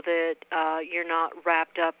so that you're not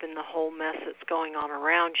wrapped up in the whole mess that's going on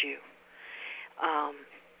around you.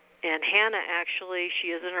 And Hannah, actually,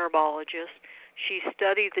 she is an herbologist. She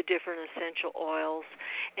studied the different essential oils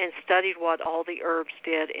and studied what all the herbs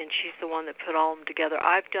did, and she's the one that put all of them together.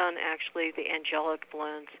 I've done, actually, the angelic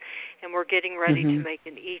blends, and we're getting ready to make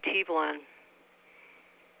an ET blend.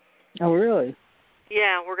 Oh, really?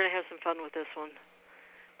 Yeah, we're going to have some fun with this one.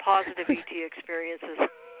 Positive ET experiences.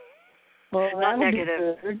 Well, not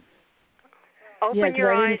negative. Open your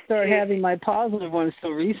I eyes didn't start to having my positive ones so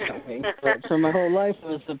recently, but for my whole life it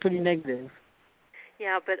was pretty negative.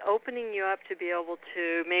 Yeah, but opening you up to be able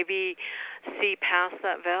to maybe see past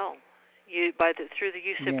that veil, through the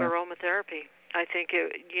use of aromatherapy. I think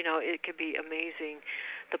it could be amazing,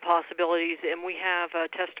 the possibilities, and we have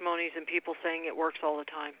testimonies and people saying it works all the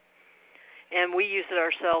time, and we use it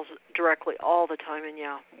ourselves directly all the time. And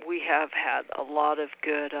we have had a lot of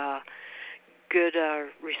good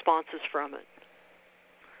responses from it.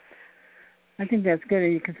 I think that's good.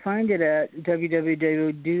 And you can find it at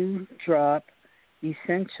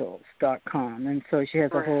www.dewdropessentials.com. And so she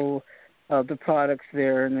has a whole of the products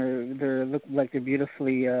there, and they look like they're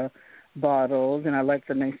beautifully bottled. And I like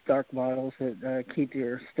the nice dark bottles that keep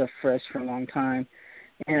your stuff fresh for a long time.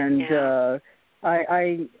 And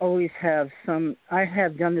I always have I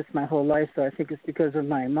have done this my whole life, so I think it's because of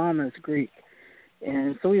my mom is Greek.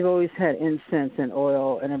 And so we've always had incense and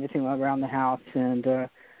oil and everything around the house, and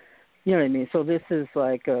you know what I mean? So this is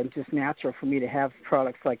like just natural for me to have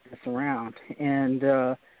products like this around. And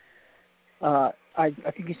I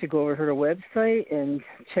think you should go over to her website and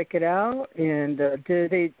check it out. And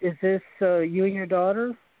is this you and your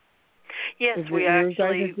daughter? Yes, we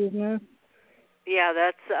actually. Yeah,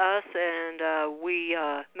 that's us, and we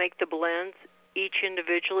make the blends each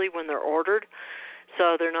individually when they're ordered,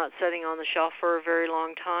 so they're not sitting on the shelf for a very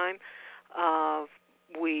long time.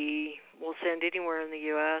 We will send anywhere in the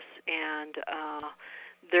U.S., and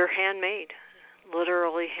they're handmade,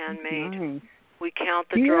 literally handmade. Nice. We count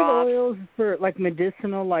the drops. Do you drops. have oils for, like,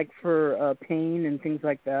 medicinal, like for pain and things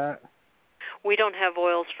like that? We don't have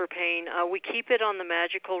oils for pain. We keep it on the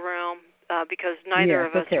magical realm because neither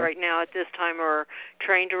of us right now at this time are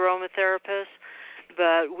trained aromatherapists.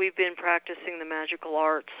 But we've been practicing the magical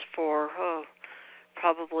arts for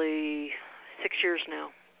probably 6 years now.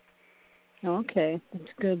 Okay,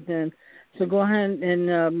 that's good then. So go ahead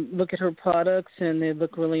and look at her products, and they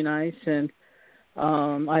look really nice. And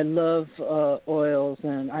I love oils,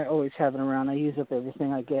 and I always have it around. I use up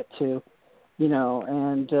everything I get to,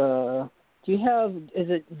 And do you have? Is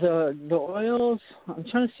it the oils? I'm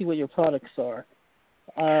trying to see what your products are.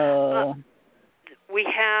 We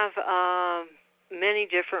have many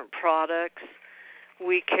different products.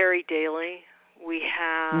 We carry daily. We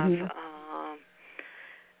have,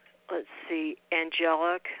 let's see,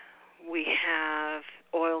 angelic. We have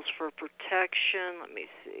oils for protection. Let me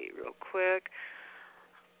see real quick.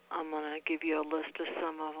 I'm going to give you a list of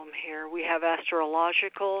some of them here. We have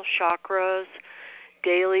astrological, chakras,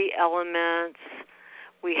 daily elements.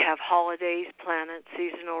 We have holidays, planets,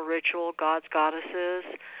 seasonal ritual, gods, goddesses.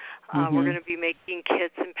 We're going to be making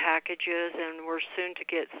kits and packages, and we're soon to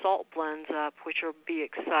get salt blends up, which will be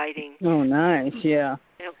exciting. Oh, nice, yeah.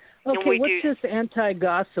 Okay, what's this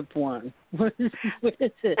anti-gossip one? What is it? What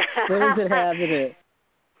does it have in it?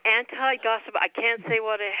 Anti-gossip, I can't say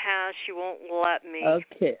what it has. She won't let me.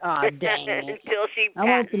 Okay, dang it. Until she I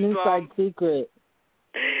want the inside secret.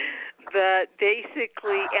 But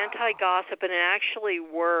basically, anti-gossip, and it actually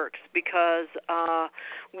works because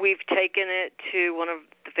we've taken it to one of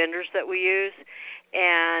the vendors that we use,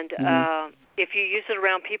 and if you use it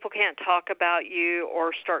around, people can't talk about you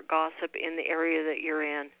or start gossip in the area that you're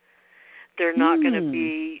in. They're not going to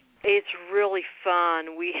be. It's really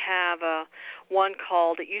fun. We have one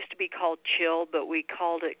called, it used to be called Chill, but we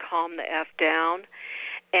called it Calm the F Down.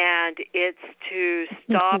 And it's to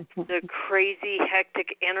stop the crazy,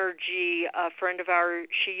 hectic energy. A friend of ours,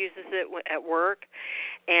 she uses it at work,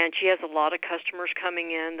 and she has a lot of customers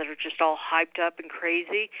coming in that are just all hyped up and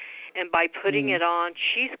crazy. And by putting it on,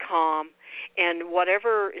 she's calm, and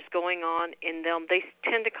whatever is going on in them, they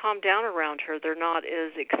tend to calm down around her. They're not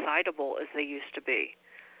as excitable as they used to be.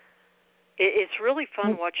 It's really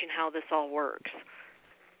fun watching how this all works.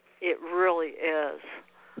 It really is.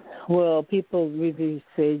 Well, people with these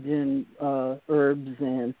sage and herbs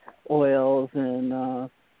and oils and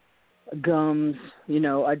gums,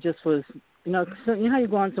 I just was, so you know how you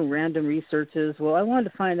go on some random researches? Well, I wanted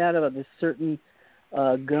to find out about this certain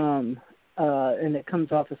gum, and it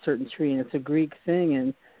comes off a certain tree, and it's a Greek thing,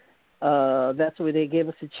 and that's what they gave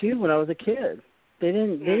us to chew when I was a kid. They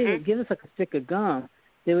didn't give us like a stick of gum.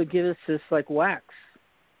 They would give us this like wax.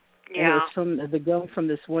 Yeah. And it's from the gum from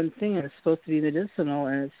this one thing, and it's supposed to be medicinal,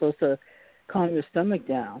 and it's supposed to calm your stomach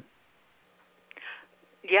down.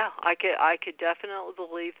 Yeah, I could definitely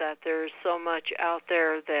believe that. There's so much out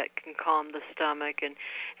there that can calm the stomach and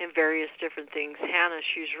various different things. Hannah,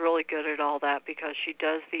 she's really good at all that because she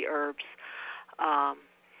does the herbs.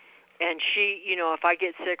 And she, if I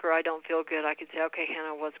get sick or I don't feel good, I can say, okay,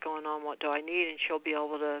 Hannah, what's going on? What do I need? And she'll be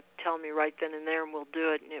able to tell me right then and there, and we'll do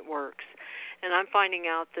it, and it works. And I'm finding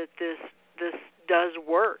out that this does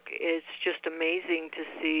work. It's just amazing to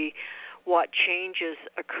see what changes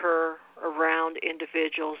occur around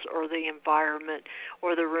individuals or the environment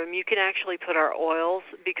or the room. You can actually put our oils,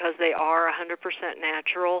 because they are 100%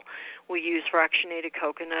 natural. We use fractionated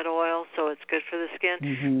coconut oil, so it's good for the skin.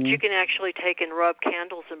 But you can actually take and rub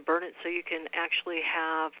candles and burn it so you can actually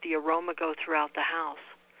have the aroma go throughout the house.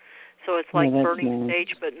 So it's like burning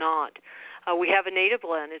sage, but not. We have a native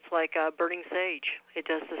blend. It's like burning sage. It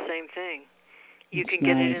does the same thing. You can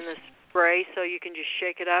get it in the spray, so you can just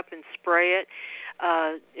shake it up and spray it,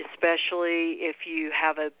 especially if you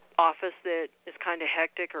have an office that is kind of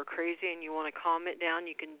hectic or crazy and you want to calm it down,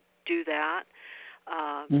 you can do that.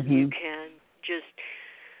 You can just,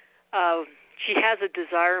 she has a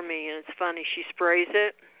Desire Me, and it's funny. She sprays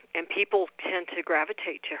it, and people tend to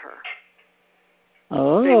gravitate to her.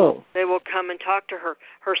 Oh. They will come and talk to her.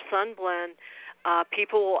 Her Sun Blend,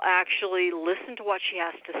 people will actually listen to what she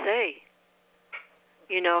has to say.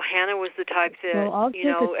 Hannah was the type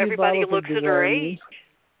that, everybody looks at her age.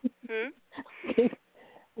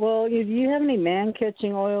 Well, do you have any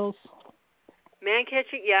man-catching oils?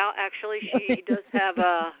 Man-catching? Yeah, actually, she does have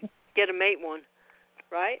a Get a Mate one,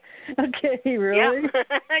 right? Okay, really?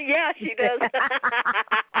 Yeah, yeah, she does.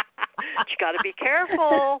 You got to be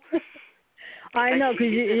careful. I know,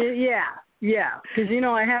 because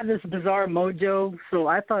I have this bizarre mojo, so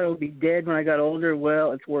I thought it would be dead when I got older.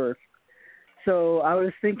 Well, it's worse. So I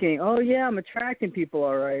was thinking, oh, yeah, I'm attracting people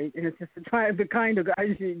all right, and it's just the kind of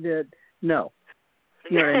guys that, no.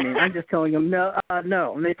 You know what I mean? I'm just telling them, no.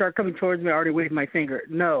 And they start coming towards me, I already waved my finger.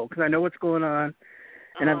 No, because I know what's going on,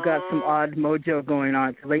 and I've got some odd mojo going on.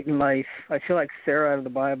 It's late in life. I feel like Sarah out of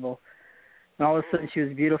the Bible. And all of a sudden she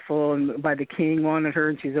was beautiful, and by the king wanted her,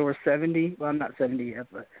 and she's over 70. Well, I'm not 70 yet,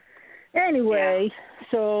 but anyway,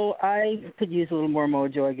 so I could use a little more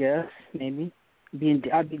mojo, I guess, maybe.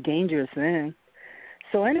 I'd be dangerous then.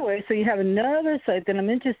 So anyway, so you have another site that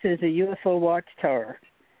I'm interested in, the UFO Watchtower.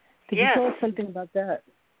 Could you tell us something about that?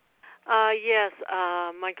 Yes,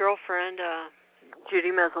 my girlfriend,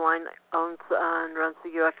 Judy Mezzeline, owns and runs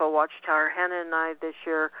the UFO Watchtower. Hannah and I this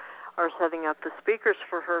year are setting up the speakers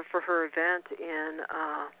for her event in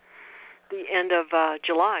the end of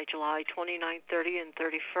July 29th, 30th, and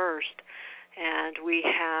 31st. And we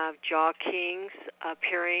have Jaw Kings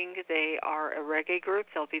appearing. They are a reggae group.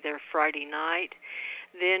 They'll be there Friday night.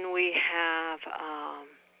 Then we have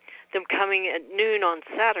them coming at noon on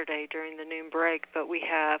Saturday during the noon break. But we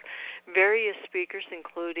have various speakers,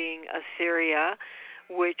 including Etheria,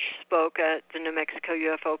 which spoke at the New Mexico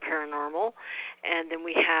UFO Paranormal. And then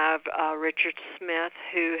we have Richard Smith,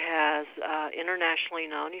 who has internationally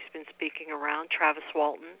known. He's been speaking around. Travis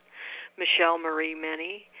Walton, Michelle Marie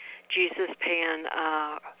Minnie, Jesus Pan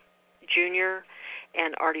Jr.,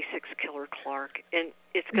 and Artie Six Killer Clark. And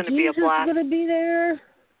it's going to be a blast. Jesus is going to be there?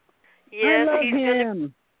 Yes, I love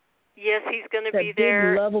him. He's going to be that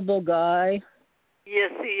there. Big, lovable guy.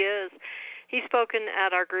 Yes, he is. He's spoken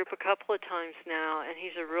at our group a couple of times now, and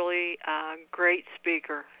he's a really great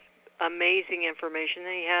speaker. Amazing information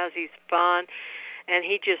that he has. He's fun, and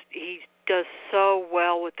he does so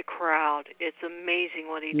well with the crowd. It's amazing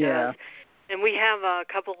what he does. And we have a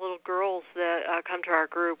couple little girls that come to our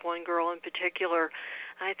group. One girl in particular,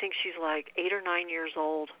 I think she's like 8 or 9 years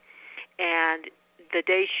old. And the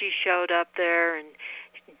day she showed up there, and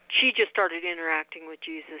she just started interacting with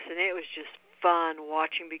Jesus, and it was just fun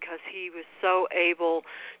watching because he was so able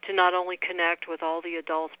to not only connect with all the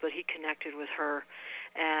adults, but he connected with her.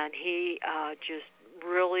 And he just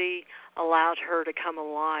really allowed her to come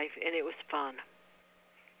alive, and it was fun.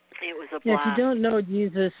 It was a blast. Yeah, if you don't know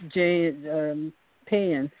Jesus J.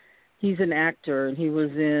 Payan, he's an actor, and he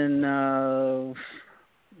was in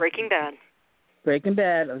Breaking Bad. Breaking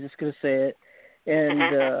Bad, I was just going to say it. And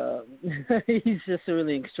he's just a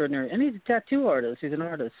really extraordinary, and he's a tattoo artist. He's an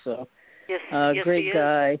artist, so yes, great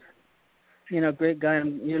guy. Great guy.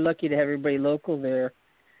 And you're lucky to have everybody local there,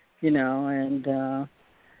 and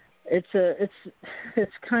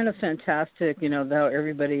it's kind of fantastic, how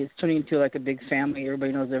everybody is turning into like a big family.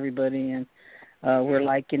 Everybody knows everybody, and we're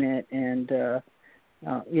liking it. And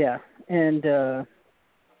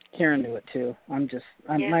Karen knew it too.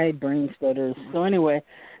 My brain stutters. So anyway,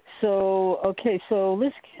 so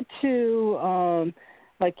let's get to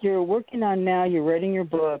like you're working on now. You're writing your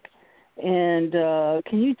book, and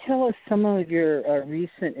can you tell us some of your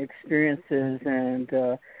recent experiences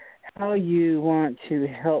and how you want to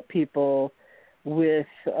help people with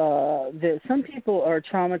that some people are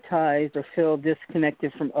traumatized or feel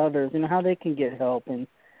disconnected from others, and how they can get help and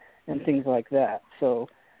things like that. So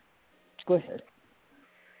go ahead.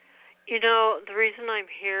 The reason I'm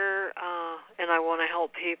here and I want to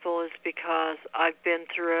help people is because I've been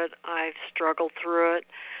through it. I've struggled through it.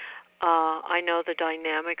 I know the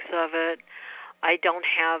dynamics of it. I don't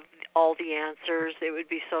have all the answers. It would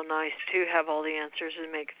be so nice to have all the answers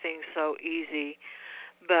and make things so easy.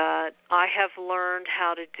 But I have learned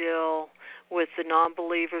how to deal with the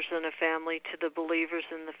non-believers in a family to the believers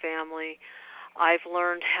in the family. I've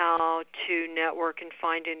learned how to network and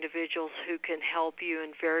find individuals who can help you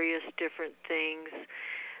in various different things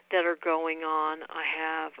that are going on. I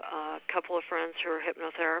have a couple of friends who are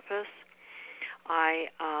hypnotherapists. I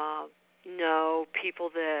know people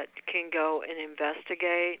that can go and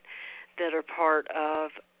investigate, that are part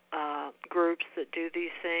of groups that do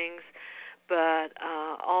these things, but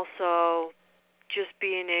also just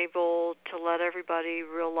being able to let everybody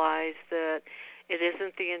realize that it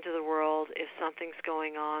isn't the end of the world if something's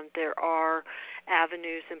going on. There are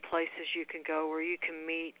avenues and places you can go where you can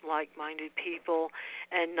meet like-minded people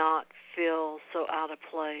and not feel so out of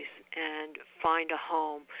place, and find a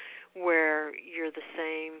home where you're the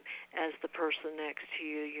same as the person next to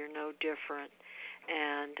you. You're no different,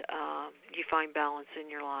 and you find balance in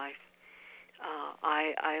your life.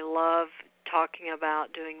 I love talking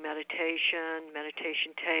about doing meditation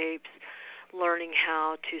tapes, learning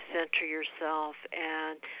how to center yourself,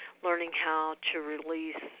 and learning how to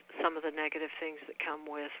release some of the negative things that come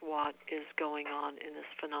with what is going on in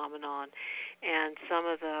this phenomenon, and some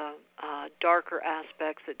of the darker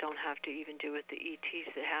aspects that don't have to even do with the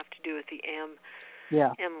ETs, that have to do with the M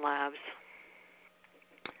labs.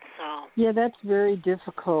 So. Yeah, that's very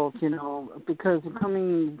difficult, because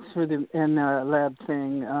coming through the M lab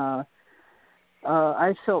thing,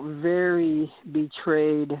 I felt very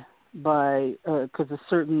betrayed by because a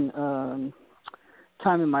certain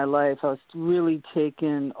time in my life, I was really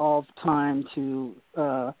taken all the time to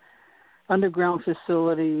underground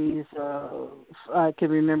facilities. I can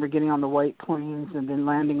remember getting on the White Plains and then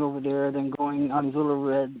landing over there, then going on these little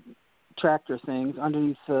red tractor things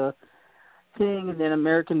underneath the thing, and then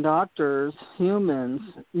American doctors, humans,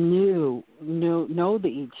 know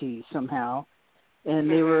the ET somehow, and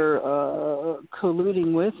they were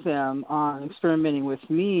colluding with them on experimenting with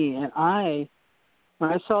me. And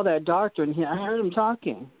when I saw that doctor, and I heard him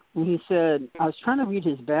talking, and he said, I was trying to read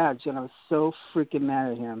his badge, and I was so freaking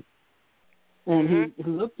mad at him. And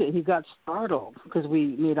he got startled because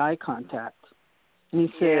we made eye contact. And he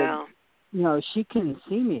said, she can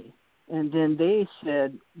see me. And then they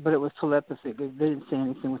said, but it was telepathy. They didn't say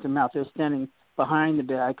anything with their mouth. They were standing behind the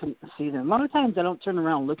bed. I couldn't see them. A lot of times I don't turn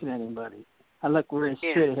around looking at anybody. I look very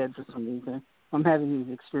straight ahead for some reason. I'm having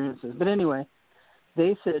these experiences. But anyway,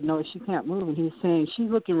 they said, no, she can't move. And he's saying,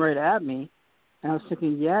 she's looking right at me. And I was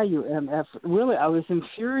thinking, yeah, you MF. Really, I was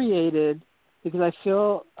infuriated because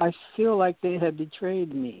I feel like they had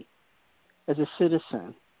betrayed me as a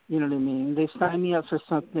citizen. You know what I mean? They signed me up for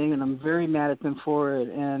something, and I'm very mad at them for it.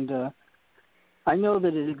 And I know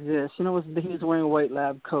that it exists. He was wearing a white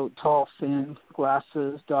lab coat, tall, thin,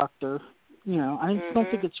 glasses, doctor. I just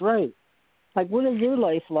don't think it's right. Like, what is your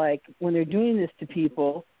life like when they're doing this to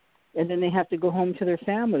people, and then they have to go home to their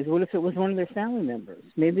families? What if it was one of their family members?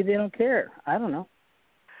 Maybe they don't care. I don't know.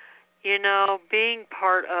 Being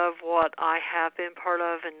part of what I have been part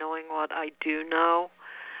of and knowing what I do know,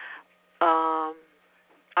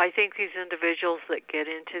 I think these individuals that get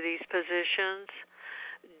into these positions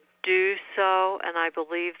do so, and I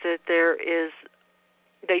believe that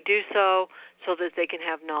they do so that they can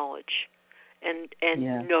have knowledge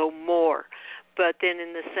and know more. But then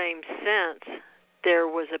in the same sense, there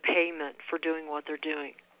was a payment for doing what they're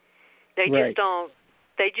doing. They just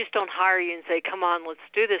don't hire you and say, come on, let's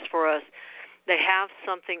do this for us. They have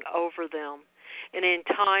something over them. And in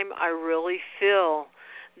time, I really feel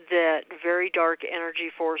that very dark energy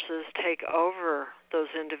forces take over those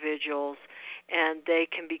individuals, and they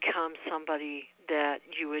can become somebody that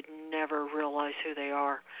you would never realize who they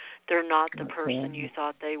are. They're not the person you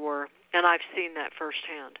thought they were. And I've seen that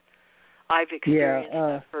firsthand. I've experienced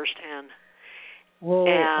that firsthand. Well,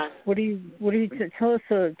 and what do you tell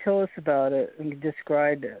us about it and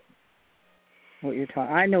describe it? What you're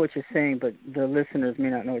talking? I know what you're saying, but the listeners may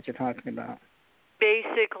not know what you're talking about.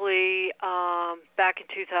 Basically, back in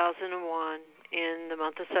 2001, in the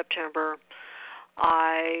month of September,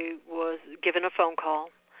 I was given a phone call.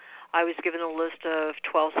 I was given a list of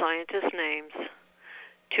 12 scientists' names.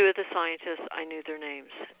 2 of the scientists, I knew their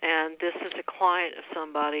names. And this is a client of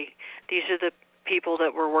somebody. These are the people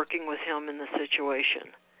that were working with him in the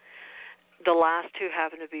situation. The last 2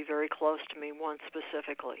 happened to be very close to me, one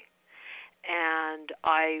specifically. And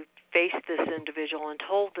I faced this individual and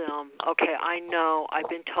told them, okay, I know I've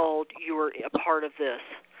been told you were a part of this.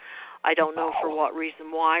 I don't know for what reason,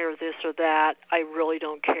 why or this or that. I really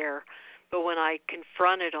don't care. But when I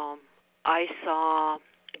confronted them, I saw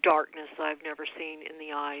darkness that I've never seen in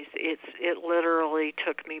the eyes. It literally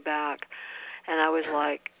took me back. And I was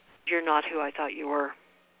like, you're not who I thought you were.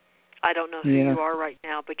 I don't know who you are right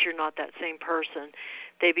now, but you're not that same person.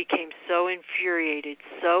 They became so infuriated,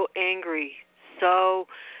 so angry, so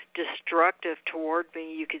destructive toward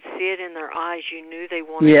me. You could see it in their eyes. You knew they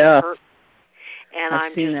wanted to hurt me. And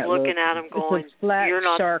I'm just looking at them going, it's a flat, you're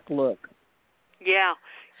not shark look. Yeah,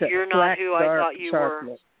 you're not who I thought you were.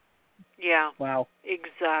 Look. Yeah. Wow.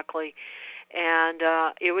 Exactly. And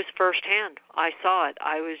it was firsthand. I saw it.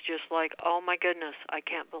 I was just like, oh, my goodness, I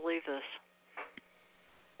can't believe this.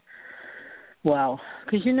 Wow.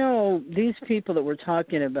 Because, these people that we're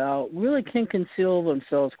talking about really can conceal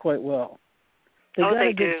themselves quite well. They've got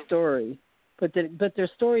a good story, but their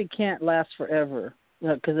story can't last forever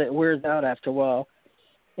because it wears out after a while.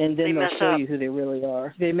 And then they'll show you who they really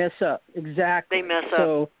are. They mess up. Exactly. They mess up.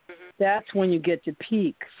 So that's when you get to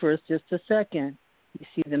peak for just a second. You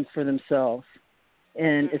see them for themselves.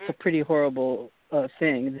 And it's a pretty horrible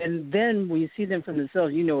thing. And then when you see them for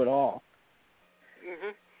themselves, you know it all.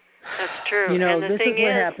 That's true. And this is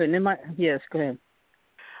what happened. Yes, go ahead.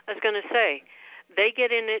 I was going to say, they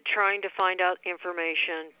get in it trying to find out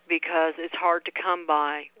information because it's hard to come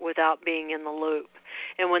by without being in the loop.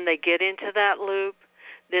 And when they get into that loop,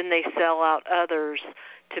 then they sell out others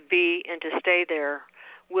to be and to stay there,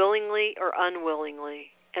 willingly or unwillingly.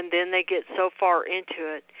 And then they get so far into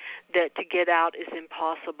it that to get out is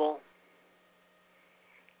impossible.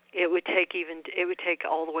 It would take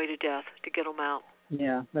all the way to death to get them out.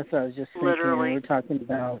 Yeah, that's what I was just thinking. Literally. We're talking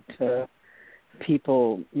about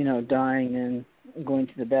people, dying in going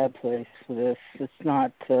to the bad place for this. It's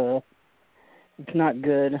not good.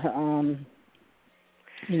 I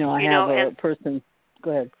have a person.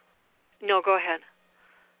 Go ahead. No, go ahead.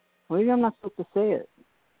 Well, maybe I'm not supposed to say it.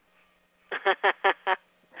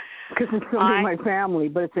 Because it's going to be my family,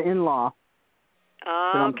 but it's an in-law that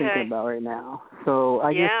I'm thinking about right now. So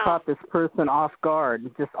I just caught this person off guard,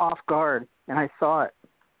 and I saw it.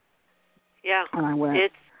 Yeah, and I went,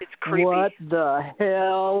 it's creepy. What the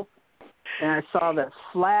hell? And I saw that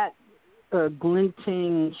flat,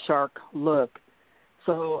 glinting shark look.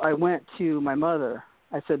 So I went to my mother.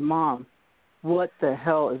 I said, Mom, what the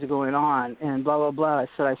hell is going on? And blah, blah, blah. I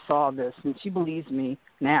said, I saw this. And she believes me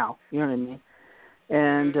now. You know what I mean?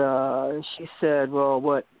 And she said, well,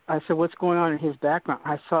 what? I said, what's going on in his background?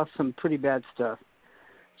 I saw some pretty bad stuff.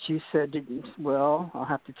 She said, well, I'll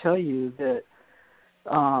have to tell you that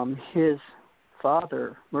his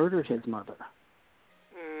father murdered his mother.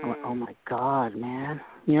 I went, oh, my God, man.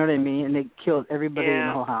 You know what I mean? And they killed everybody in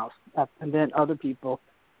the whole house. And then other people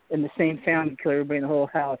in the same family killed everybody in the whole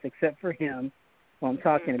house except for him, who I'm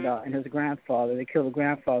talking about, and his grandfather. They killed the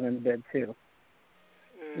grandfather in the bed, too,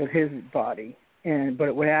 with his body.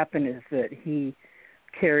 But what happened is that he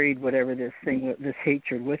carried whatever this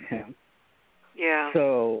hatred with him. Yeah.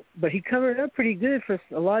 So, but he covered it up pretty good for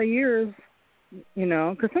a lot of years,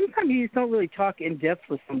 because sometimes you just don't really talk in depth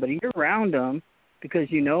with somebody. You're around them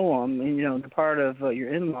because you know them and, they're part of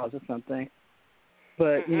your in-laws or something.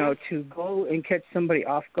 But, to go and catch somebody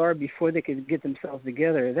off guard before they could get themselves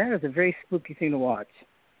together, that is a very spooky thing to watch.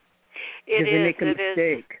 Because they make a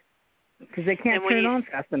mistake. Because they can't turn it on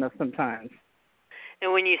fast enough sometimes.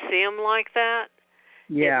 And when you see them like that,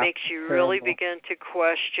 it makes you really begin to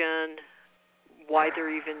question why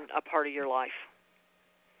they're even a part of your life.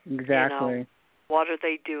 Exactly. What are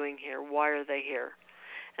they doing here? Why are they here?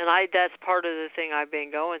 And that's part of the thing I've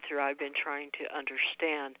been going through. I've been trying to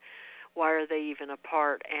understand why are they even a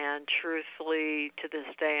part. And truthfully, to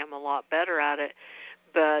this day, I'm a lot better at it.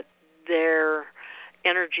 But their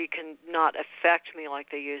energy can not affect me like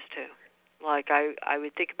they used to. Like I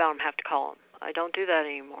would think about them, have to call them. I don't do that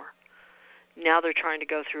anymore. Now they're trying to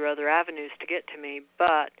go through other avenues to get to me,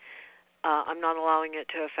 but I'm not allowing it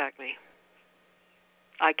to affect me.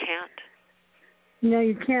 I can't. No,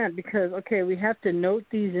 you can't because, we have to note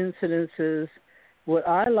these incidences. What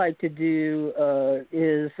I like to do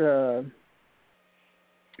is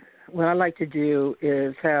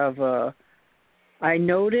have I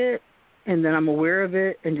note it, and then I'm aware of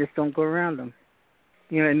it, and just don't go around them.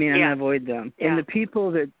 You know what I mean? And avoid them. Yeah. And the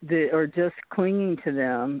people that are just clinging to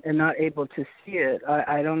them and not able to see it,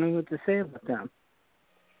 I don't know what to say about them.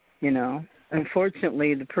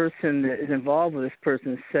 Unfortunately, the person that is involved with this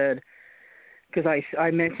person said, because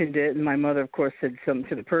I mentioned it, and my mother, of course, said something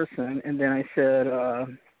to the person, and then I said,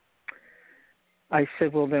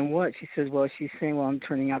 well, then what? She says, well, she's saying, well, I'm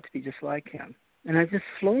turning out to be just like him. And it just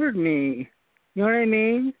floored me. You know what I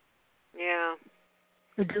mean? Yeah.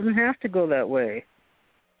 It doesn't have to go that way.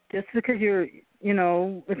 Just because you're,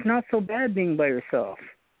 it's not so bad being by yourself.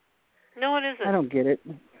 No, it isn't. I don't get it.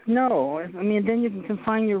 No. I mean, then you can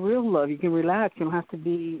find your real love. You can relax. You don't have to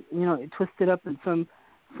be, twisted up in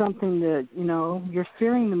something that, you're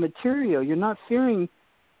fearing the material. You're not fearing,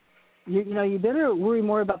 you better worry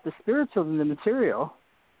more about the spiritual than the material.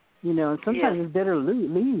 And sometimes it's better to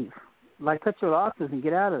leave. Like, cut your losses and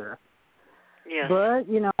get out of there. Yes. But,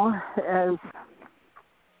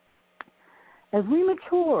 as we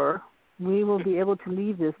mature, we will be able to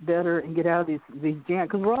leave this better and get out of these jams.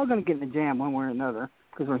 Because we're all going to get in the jam one way or another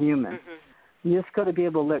because we're human. You just got to be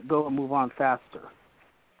able to let go and move on faster.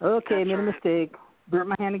 Okay, made a mistake. Burnt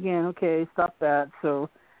my hand again. Okay, stop that. So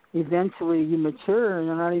eventually you mature and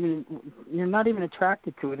you're not even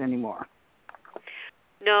attracted to it anymore.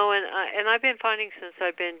 No, and I've been finding since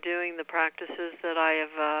I've been doing the practices that I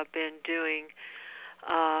have been doing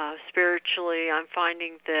spiritually, I'm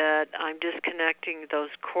finding that I'm disconnecting those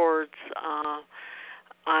cords.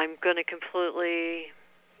 I'm going to completely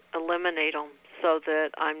eliminate them so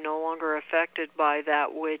that I'm no longer affected by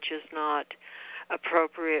that which is not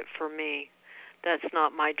appropriate for me. That's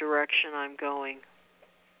not my direction I'm going.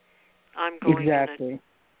 I'm going in a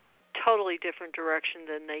totally different direction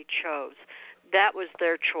than they chose. That was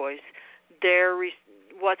their choice.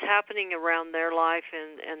 What's happening around their life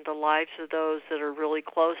and the lives of those that are really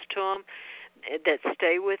close to them, that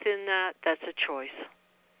stay within that's a choice.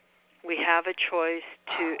 We have a choice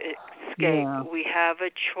to escape. Yeah. We have a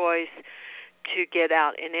choice to get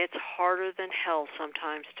out. And it's harder than hell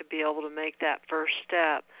sometimes to be able to make that first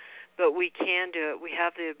step. But we can do it. We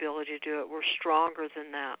have the ability to do it. We're stronger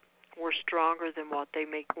than that. We're stronger than what they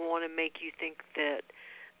want to make you think that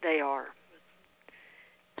they are.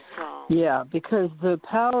 Yeah, because the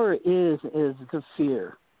power is the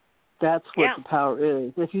fear. That's what the power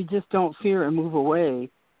is. If you just don't fear and move away,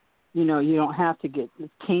 you don't have to get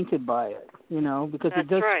tainted by it, because it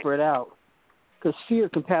does spread out. Because fear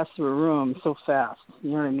can pass through a room so fast, you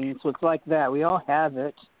know what I mean? So it's like that. We all have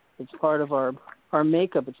it. It's part of our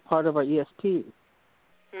makeup. It's part of our ESP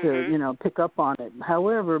to, pick up on it.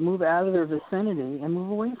 However, move out of their vicinity and move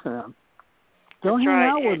away from them. Don't hang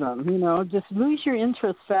out with them, just lose your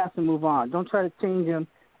interest fast and move on. Don't try to change them.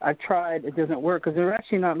 I've tried. It doesn't work because they're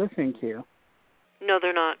actually not listening to you. No,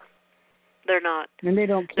 they're not. They're not. And they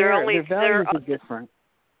don't care. Their values are different.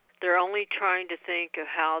 They're only trying to think of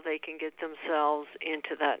how they can get themselves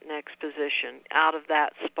into that next position, out of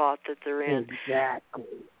that spot that they're in. Exactly.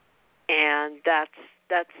 And that's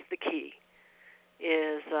the key,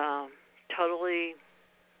 is totally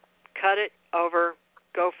cut it over,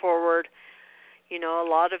 go forward. A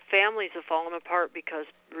lot of families have fallen apart because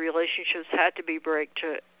relationships had to be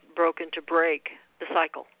broken to break the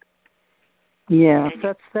cycle. Yeah,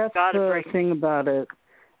 that's the thing about it,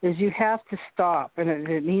 is you have to stop, and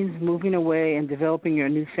it means moving away and developing your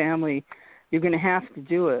new family. You're going to have to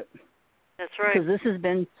do it. That's right. Because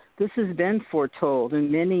this has been foretold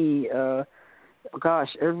in many,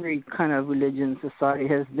 every kind of religion, society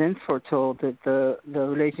has been foretold that the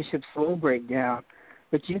relationships will break down.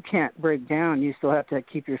 But you can't break down. You still have to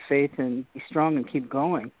keep your faith and be strong and keep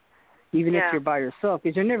going, even if you're by yourself,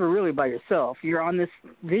 because you're never really by yourself. You're on this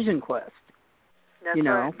vision quest. That's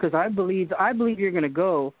because I believe you're going to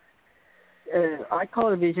go. I call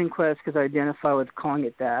it a vision quest because I identify with calling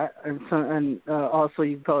it that, and also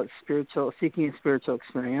you can call it seeking a spiritual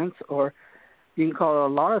experience, or you can call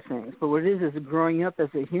it a lot of things. But what it is growing up as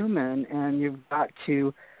a human, and you've got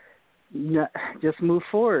to just move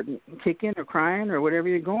forward, kicking or crying or whatever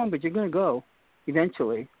you're going, but you're going to go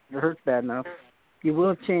eventually. If it hurts bad enough, you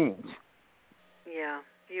will change. Yeah,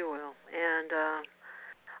 you will, and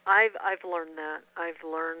I've learned that. I've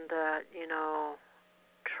learned that,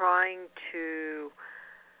 trying to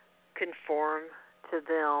conform to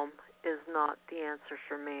them is not the answer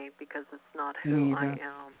for me, because it's not who I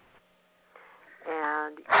am.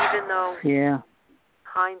 And even though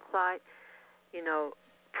hindsight,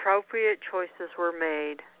 appropriate choices were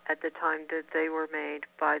made at the time that they were made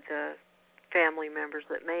by the family members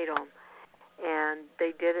that made them, and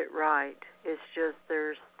they did it right. It's just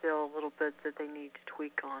there's still a little bit that they need to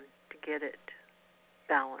tweak on to get it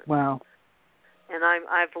balanced. Wow. And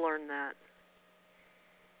I've learned that.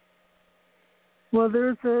 Well,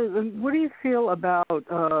 what do you feel about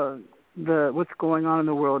what's going on in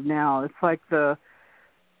the world now? It's like this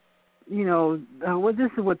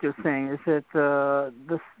is what they're saying, is that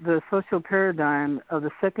the social paradigm of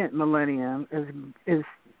the second millennium is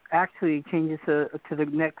actually changes to the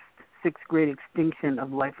next sixth great extinction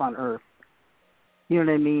of life on Earth. You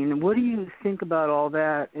know what I mean? What do you think about all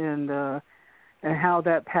that, and how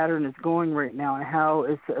that pattern is going right now, and how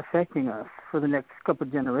it's affecting us for the next couple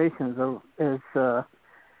of generations?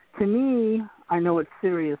 To me, I know it's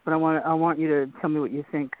serious, but I want you to tell me what you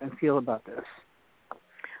think and feel about this.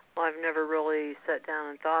 Well, I've never really sat down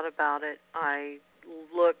and thought about it. I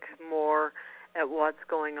look more at what's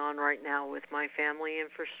going on right now with my family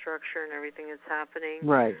infrastructure and everything that's happening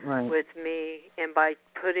with me, and by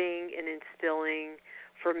putting and instilling,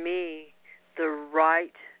 for me, the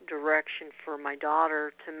right direction for my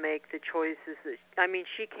daughter to make the choices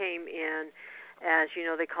she came in as,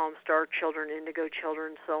 they call them star children, indigo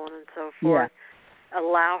children, so on and so forth. Yeah.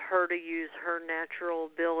 Allow her to use her natural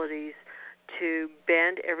abilities to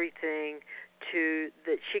bend everything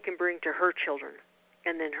that she can bring to her children,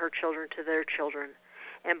 and then her children to their children.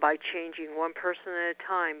 And by changing one person at a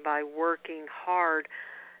time, by working hard,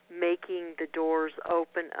 making the doors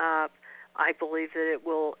open up, I believe that it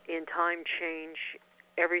will, in time, change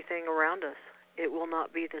everything around us. It will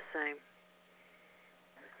not be the same.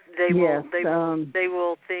 They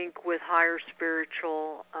will think with higher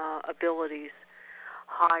spiritual abilities,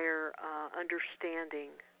 higher understanding,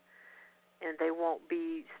 and they won't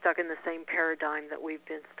be stuck in the same paradigm that we've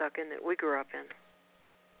been stuck in, that we grew up in.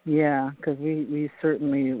 Yeah, because we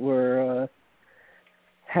certainly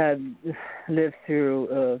had lived through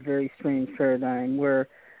a very strange paradigm where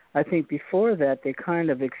I think before that they kind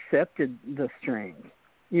of accepted the strange.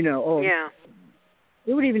 They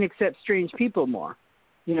would even accept strange people more.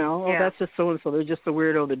 That's just so-and-so. They're just a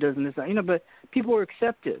weirdo that doesn't this. But people were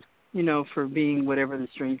accepted, for being whatever the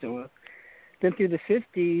strange was. Then through the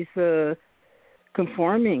 50s,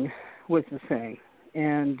 conforming was the thing.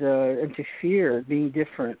 And to fear being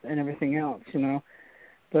different and everything else,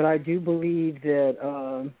 But I do believe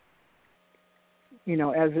that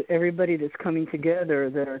as everybody that's coming together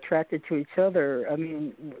that are attracted to each other, I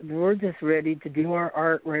mean, we're just ready to do our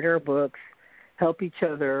art, write our books, help each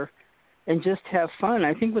other, and just have fun.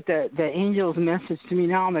 I think with the angel's message to me,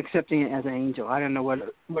 now I'm accepting it as an angel. I don't know what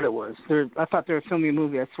it was. I thought they were filming a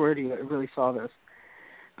movie. I swear to you, I really saw this.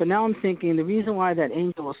 But now I'm thinking the reason why that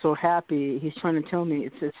angel was so happy, he's trying to tell me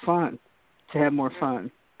it's fun to have more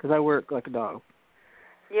fun because I work like a dog.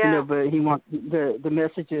 Yeah. But he wants the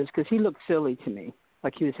messages because he looked silly to me,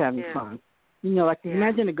 like he was having fun.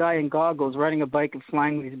 Imagine a guy in goggles riding a bike and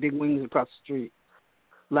flying with his big wings across the street,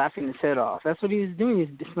 laughing his head off. That's what he was doing.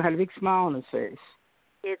 He had a big smile on his face.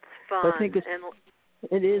 It's fun. So I think it is.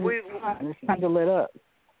 It's fun. It's time to let up.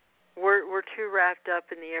 We're too wrapped up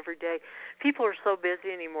in the everyday. People are so busy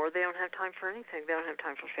anymore. They don't have time for anything. They don't have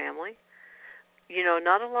time for family.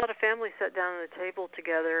 Not a lot of families sit down at a table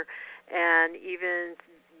together and even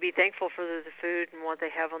be thankful for the food and what they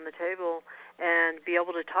have on the table and be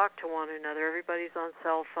able to talk to one another. Everybody's on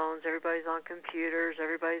cell phones. Everybody's on computers.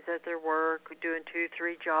 Everybody's at their work doing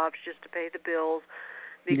 2-3 jobs just to pay the bills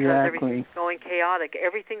because everything's going chaotic.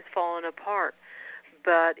 Everything's falling apart.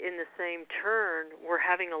 But in the same turn, we're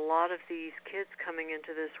having a lot of these kids coming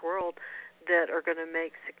into this world that are going to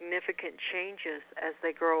make significant changes as they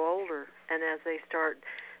grow older and as they start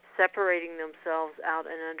separating themselves out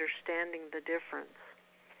and understanding the difference.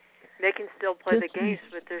 They can still play the games,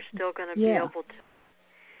 but they're still going to be able to,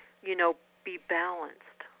 be balanced.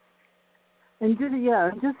 And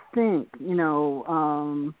just think,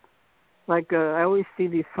 I always see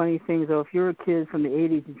these funny things. If you're a kid from the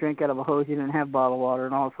 80s, you drank out of a hose, you didn't have bottled water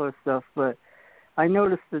and all sorts of stuff. But I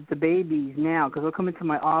noticed that the babies now, because they'll come into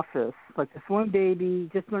my office, like this one baby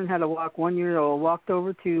just learned how to walk, 1-year-old, walked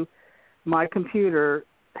over to my computer,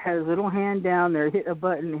 had his little hand down there, hit a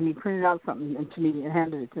button, and he printed out something to me and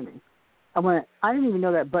handed it to me. I didn't even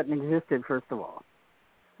know that button existed, first of all.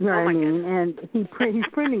 You know what I mean? And he's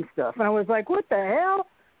printing stuff. And I was like, what the hell?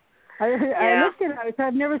 I looked at it. I said,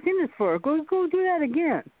 I've never seen this before. Go do that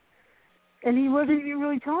again. And he wasn't even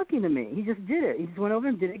really talking to me. He just did it. He just went over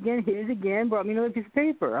and did it again, hit it again, brought me another piece of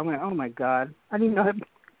paper. I went, oh, my God. I didn't know that.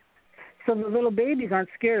 So the little babies aren't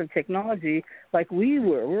scared of technology like we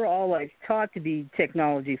were. We're all, taught to be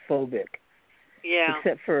technology phobic. Yeah.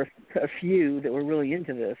 Except for a few that were really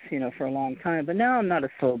into this, for a long time. But now I'm not as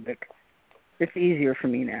phobic. It's easier for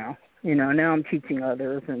me now. Now I'm teaching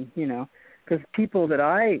others and, because people that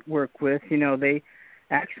I work with, they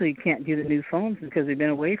actually can't do the new phones because they've been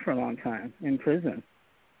away for a long time in prison.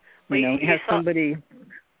 We have somebody...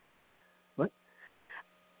 What?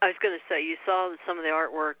 I was going to say, you saw some of the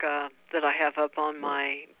artwork that I have up on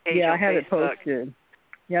my page on I have Facebook. It posted.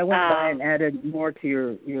 Yeah, I went by and added more to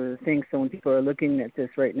your thing, so when people are looking at this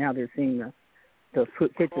right now, they're seeing the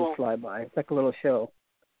pictures fly by. It's like a little show.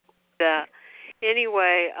 Yeah.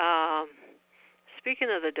 Anyway, speaking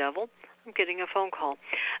of the devil, I'm getting a phone call.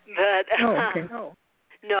 But okay.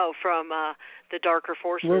 No, from the darker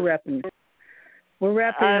forces. We're wrapping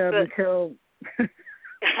up until...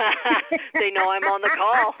 They know I'm on the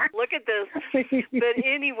call. Look at this. But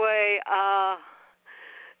anyway,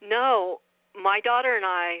 no, my daughter and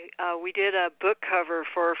I, we did a book cover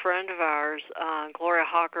for a friend of ours, Gloria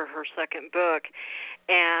Hawker, her second book,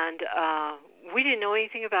 and we didn't know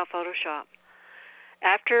anything about Photoshop.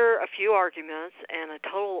 After a few arguments and a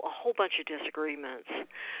whole bunch of disagreements,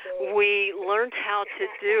 we learned how to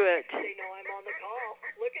do it. They know I'm on the call.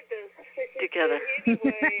 Look at this. Together.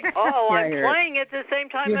 Anyway, I'm playing at the same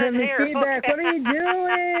time as here. Feedback. What are you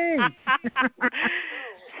doing?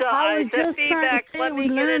 So I said feedback. Let me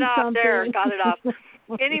get it off there. Got it off.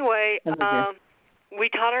 Anyway, we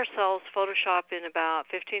taught ourselves Photoshop in about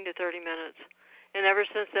 15 to 30 minutes, and ever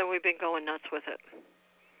since then we've been going nuts with it.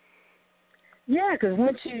 Yeah, because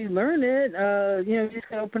once you learn it, you just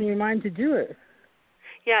got to open your mind to do it.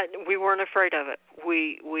 Yeah, we weren't afraid of it.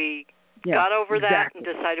 We got over that and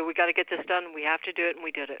decided we got to get this done. We have to do it, and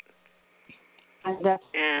we did it.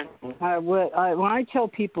 What I tell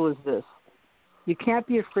people is this: you can't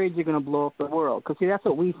be afraid you're going to blow up the world, because that's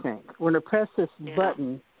what we think. We're going to press this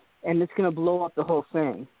button, and it's going to blow up the whole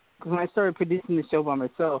thing. Because when I started producing the show by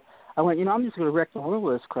myself, I went, I'm just going to wreck the world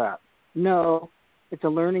with this crap. No. It's a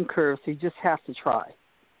learning curve, so you just have to try.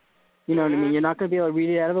 You know what I mean? You're not going to be able to read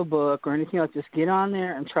it out of a book or anything else. Just get on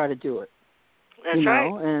there and try to do it. That's right.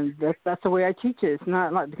 And that's the way I teach it. It's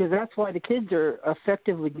not because that's why the kids are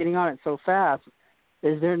effectively getting on it so fast,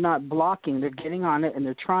 is they're not blocking. They're getting on it and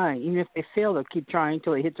they're trying. Even if they fail, they'll keep trying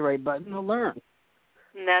until they hit the right button. They'll learn.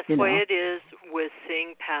 And that's the way it is with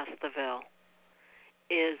seeing past the veil.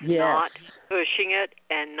 is Yes. not pushing it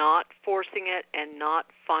and not forcing it and not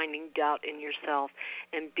finding doubt in yourself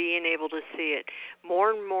and being able to see it.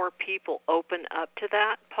 More and more people open up to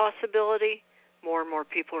that possibility, more and more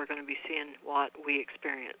people are going to be seeing what we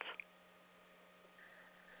experience.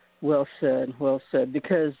 Well said,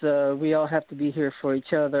 because we all have to be here for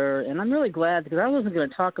each other. And I'm really glad, because I wasn't going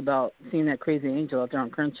to talk about seeing that crazy angel out there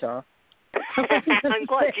on Crenshaw. I'm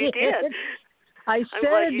glad you did. I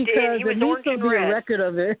said it because there needs to be a record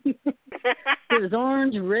of it. It was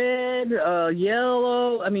orange, red,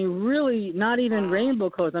 yellow. I mean, really not even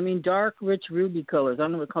rainbow colors. I mean, dark, rich ruby colors. I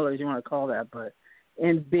don't know what colors you want to call that, but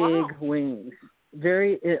and big wings.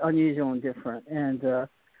 Very unusual and different. And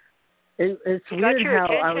it's weird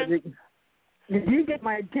how it did get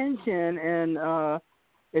my attention, and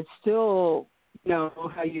it's still,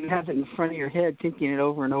 how you have it in front of your head, thinking it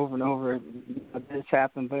over and over and over. This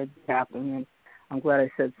happened, but it happened, and I'm glad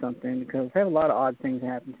I said something, because I have a lot of odd things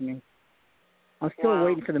happen to me. I'm still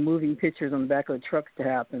waiting for the moving pictures on the back of the trucks to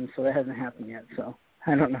happen, so that hasn't happened yet. So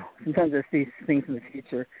I don't know. Sometimes I see things in the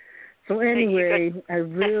future. So anyway, I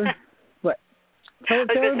really what? I was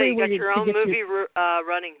going to say, you got your own movie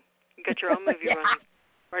running. You got your own movie running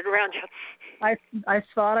right around you. I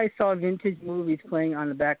thought I saw vintage movies playing on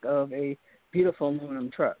the back of a beautiful aluminum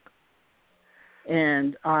truck,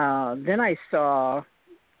 and then I saw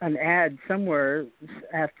an ad somewhere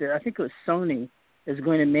after, I think it was Sony, is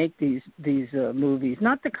going to make these movies.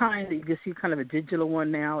 Not the kind that you can see, kind of a digital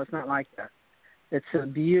one now. It's not like that. It's a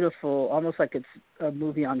beautiful, almost like it's a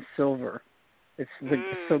movie on silver. It's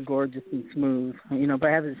so gorgeous and smooth, but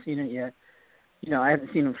I haven't seen it yet. I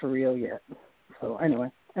haven't seen them for real yet. So anyway,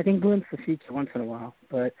 I can glimpse the future once in a while,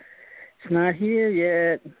 but it's not here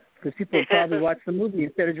yet, because people will probably watch the movie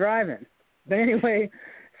instead of driving. But anyway,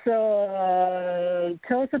 so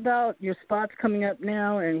tell us about your spots coming up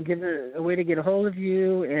now, and give it a way to get a hold of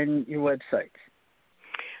you and your websites.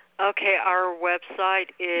 Okay, our website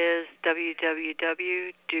is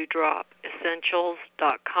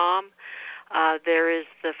www.dewdropessentials.com. There is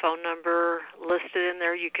the phone number listed in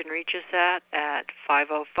there. You can reach us at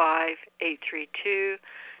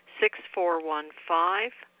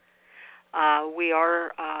 505-832-6415. We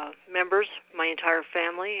are members, my entire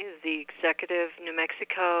family, the Executive New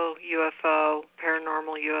Mexico UFO,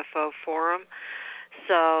 Paranormal UFO Forum.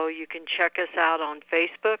 So you can check us out on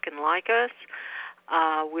Facebook and like us.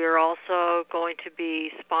 We're also going to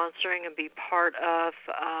be sponsoring and be part of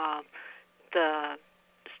the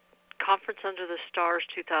Conference Under the Stars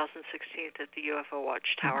 2016 at the UFO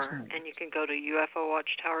Watchtower, and you can go to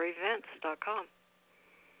UFOWatchtowerEvents.com.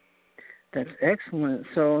 That's excellent.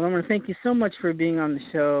 So I want to thank you so much for being on the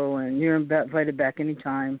show, and you're invited back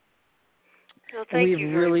anytime. Well, thank you.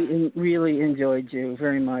 We've really enjoyed you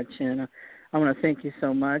very much, and I want to thank you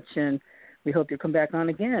so much, and we hope you'll come back on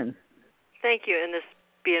again. Thank you, and this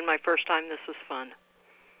being my first time, this was fun.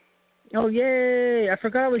 Oh, yay! I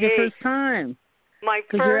forgot it was your first time. My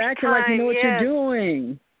first time, because you're acting like you know what you're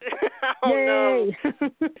doing. Yay!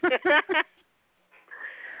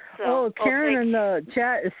 No. Karen in the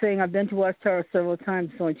chat is saying, I've been to Watchtower several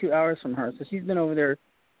times. It's only 2 hours from her. So she's been over there.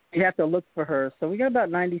 You have to look for her. So we got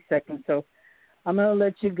about 90 seconds. So I'm going to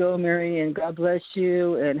let you go, Mary, and God bless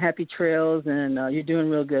you, and happy trails, and you're doing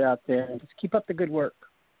real good out there. And just keep up the good work.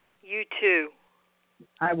 You too.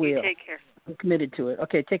 I will. You take care. I'm committed to it.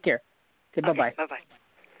 Okay, take care. Okay, bye-bye. Bye-bye.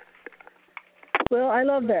 Well, I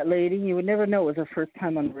love that lady. You would never know it was her first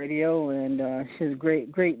time on the radio, and she's a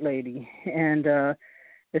great lady. And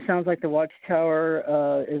it sounds like the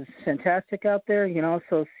Watchtower is fantastic out there. You can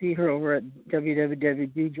also see her over at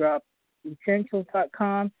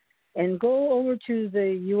www.dewdropessentials.com, and go over to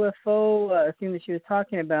the UFO thing that she was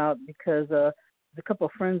talking about, because there's a couple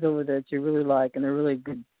of friends over there that you really like, and they're really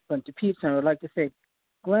good bunch of peeps. And I would like to say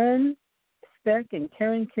Glenn Speck and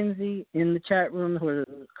Karen Kinsey in the chat room, who are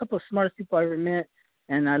a couple of smartest people I ever met,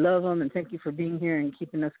 and I love them, and thank you for being here and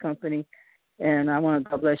keeping us company. And I want to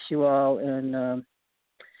God bless you all, and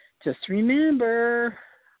just remember,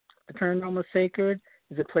 the Paranormal Sacred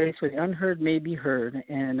is a place where the unheard may be heard.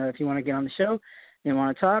 And if you want to get on the show and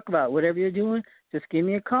want to talk about whatever you're doing, just give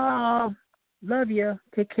me a call. Love you.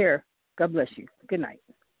 Take care. God bless you. Good night.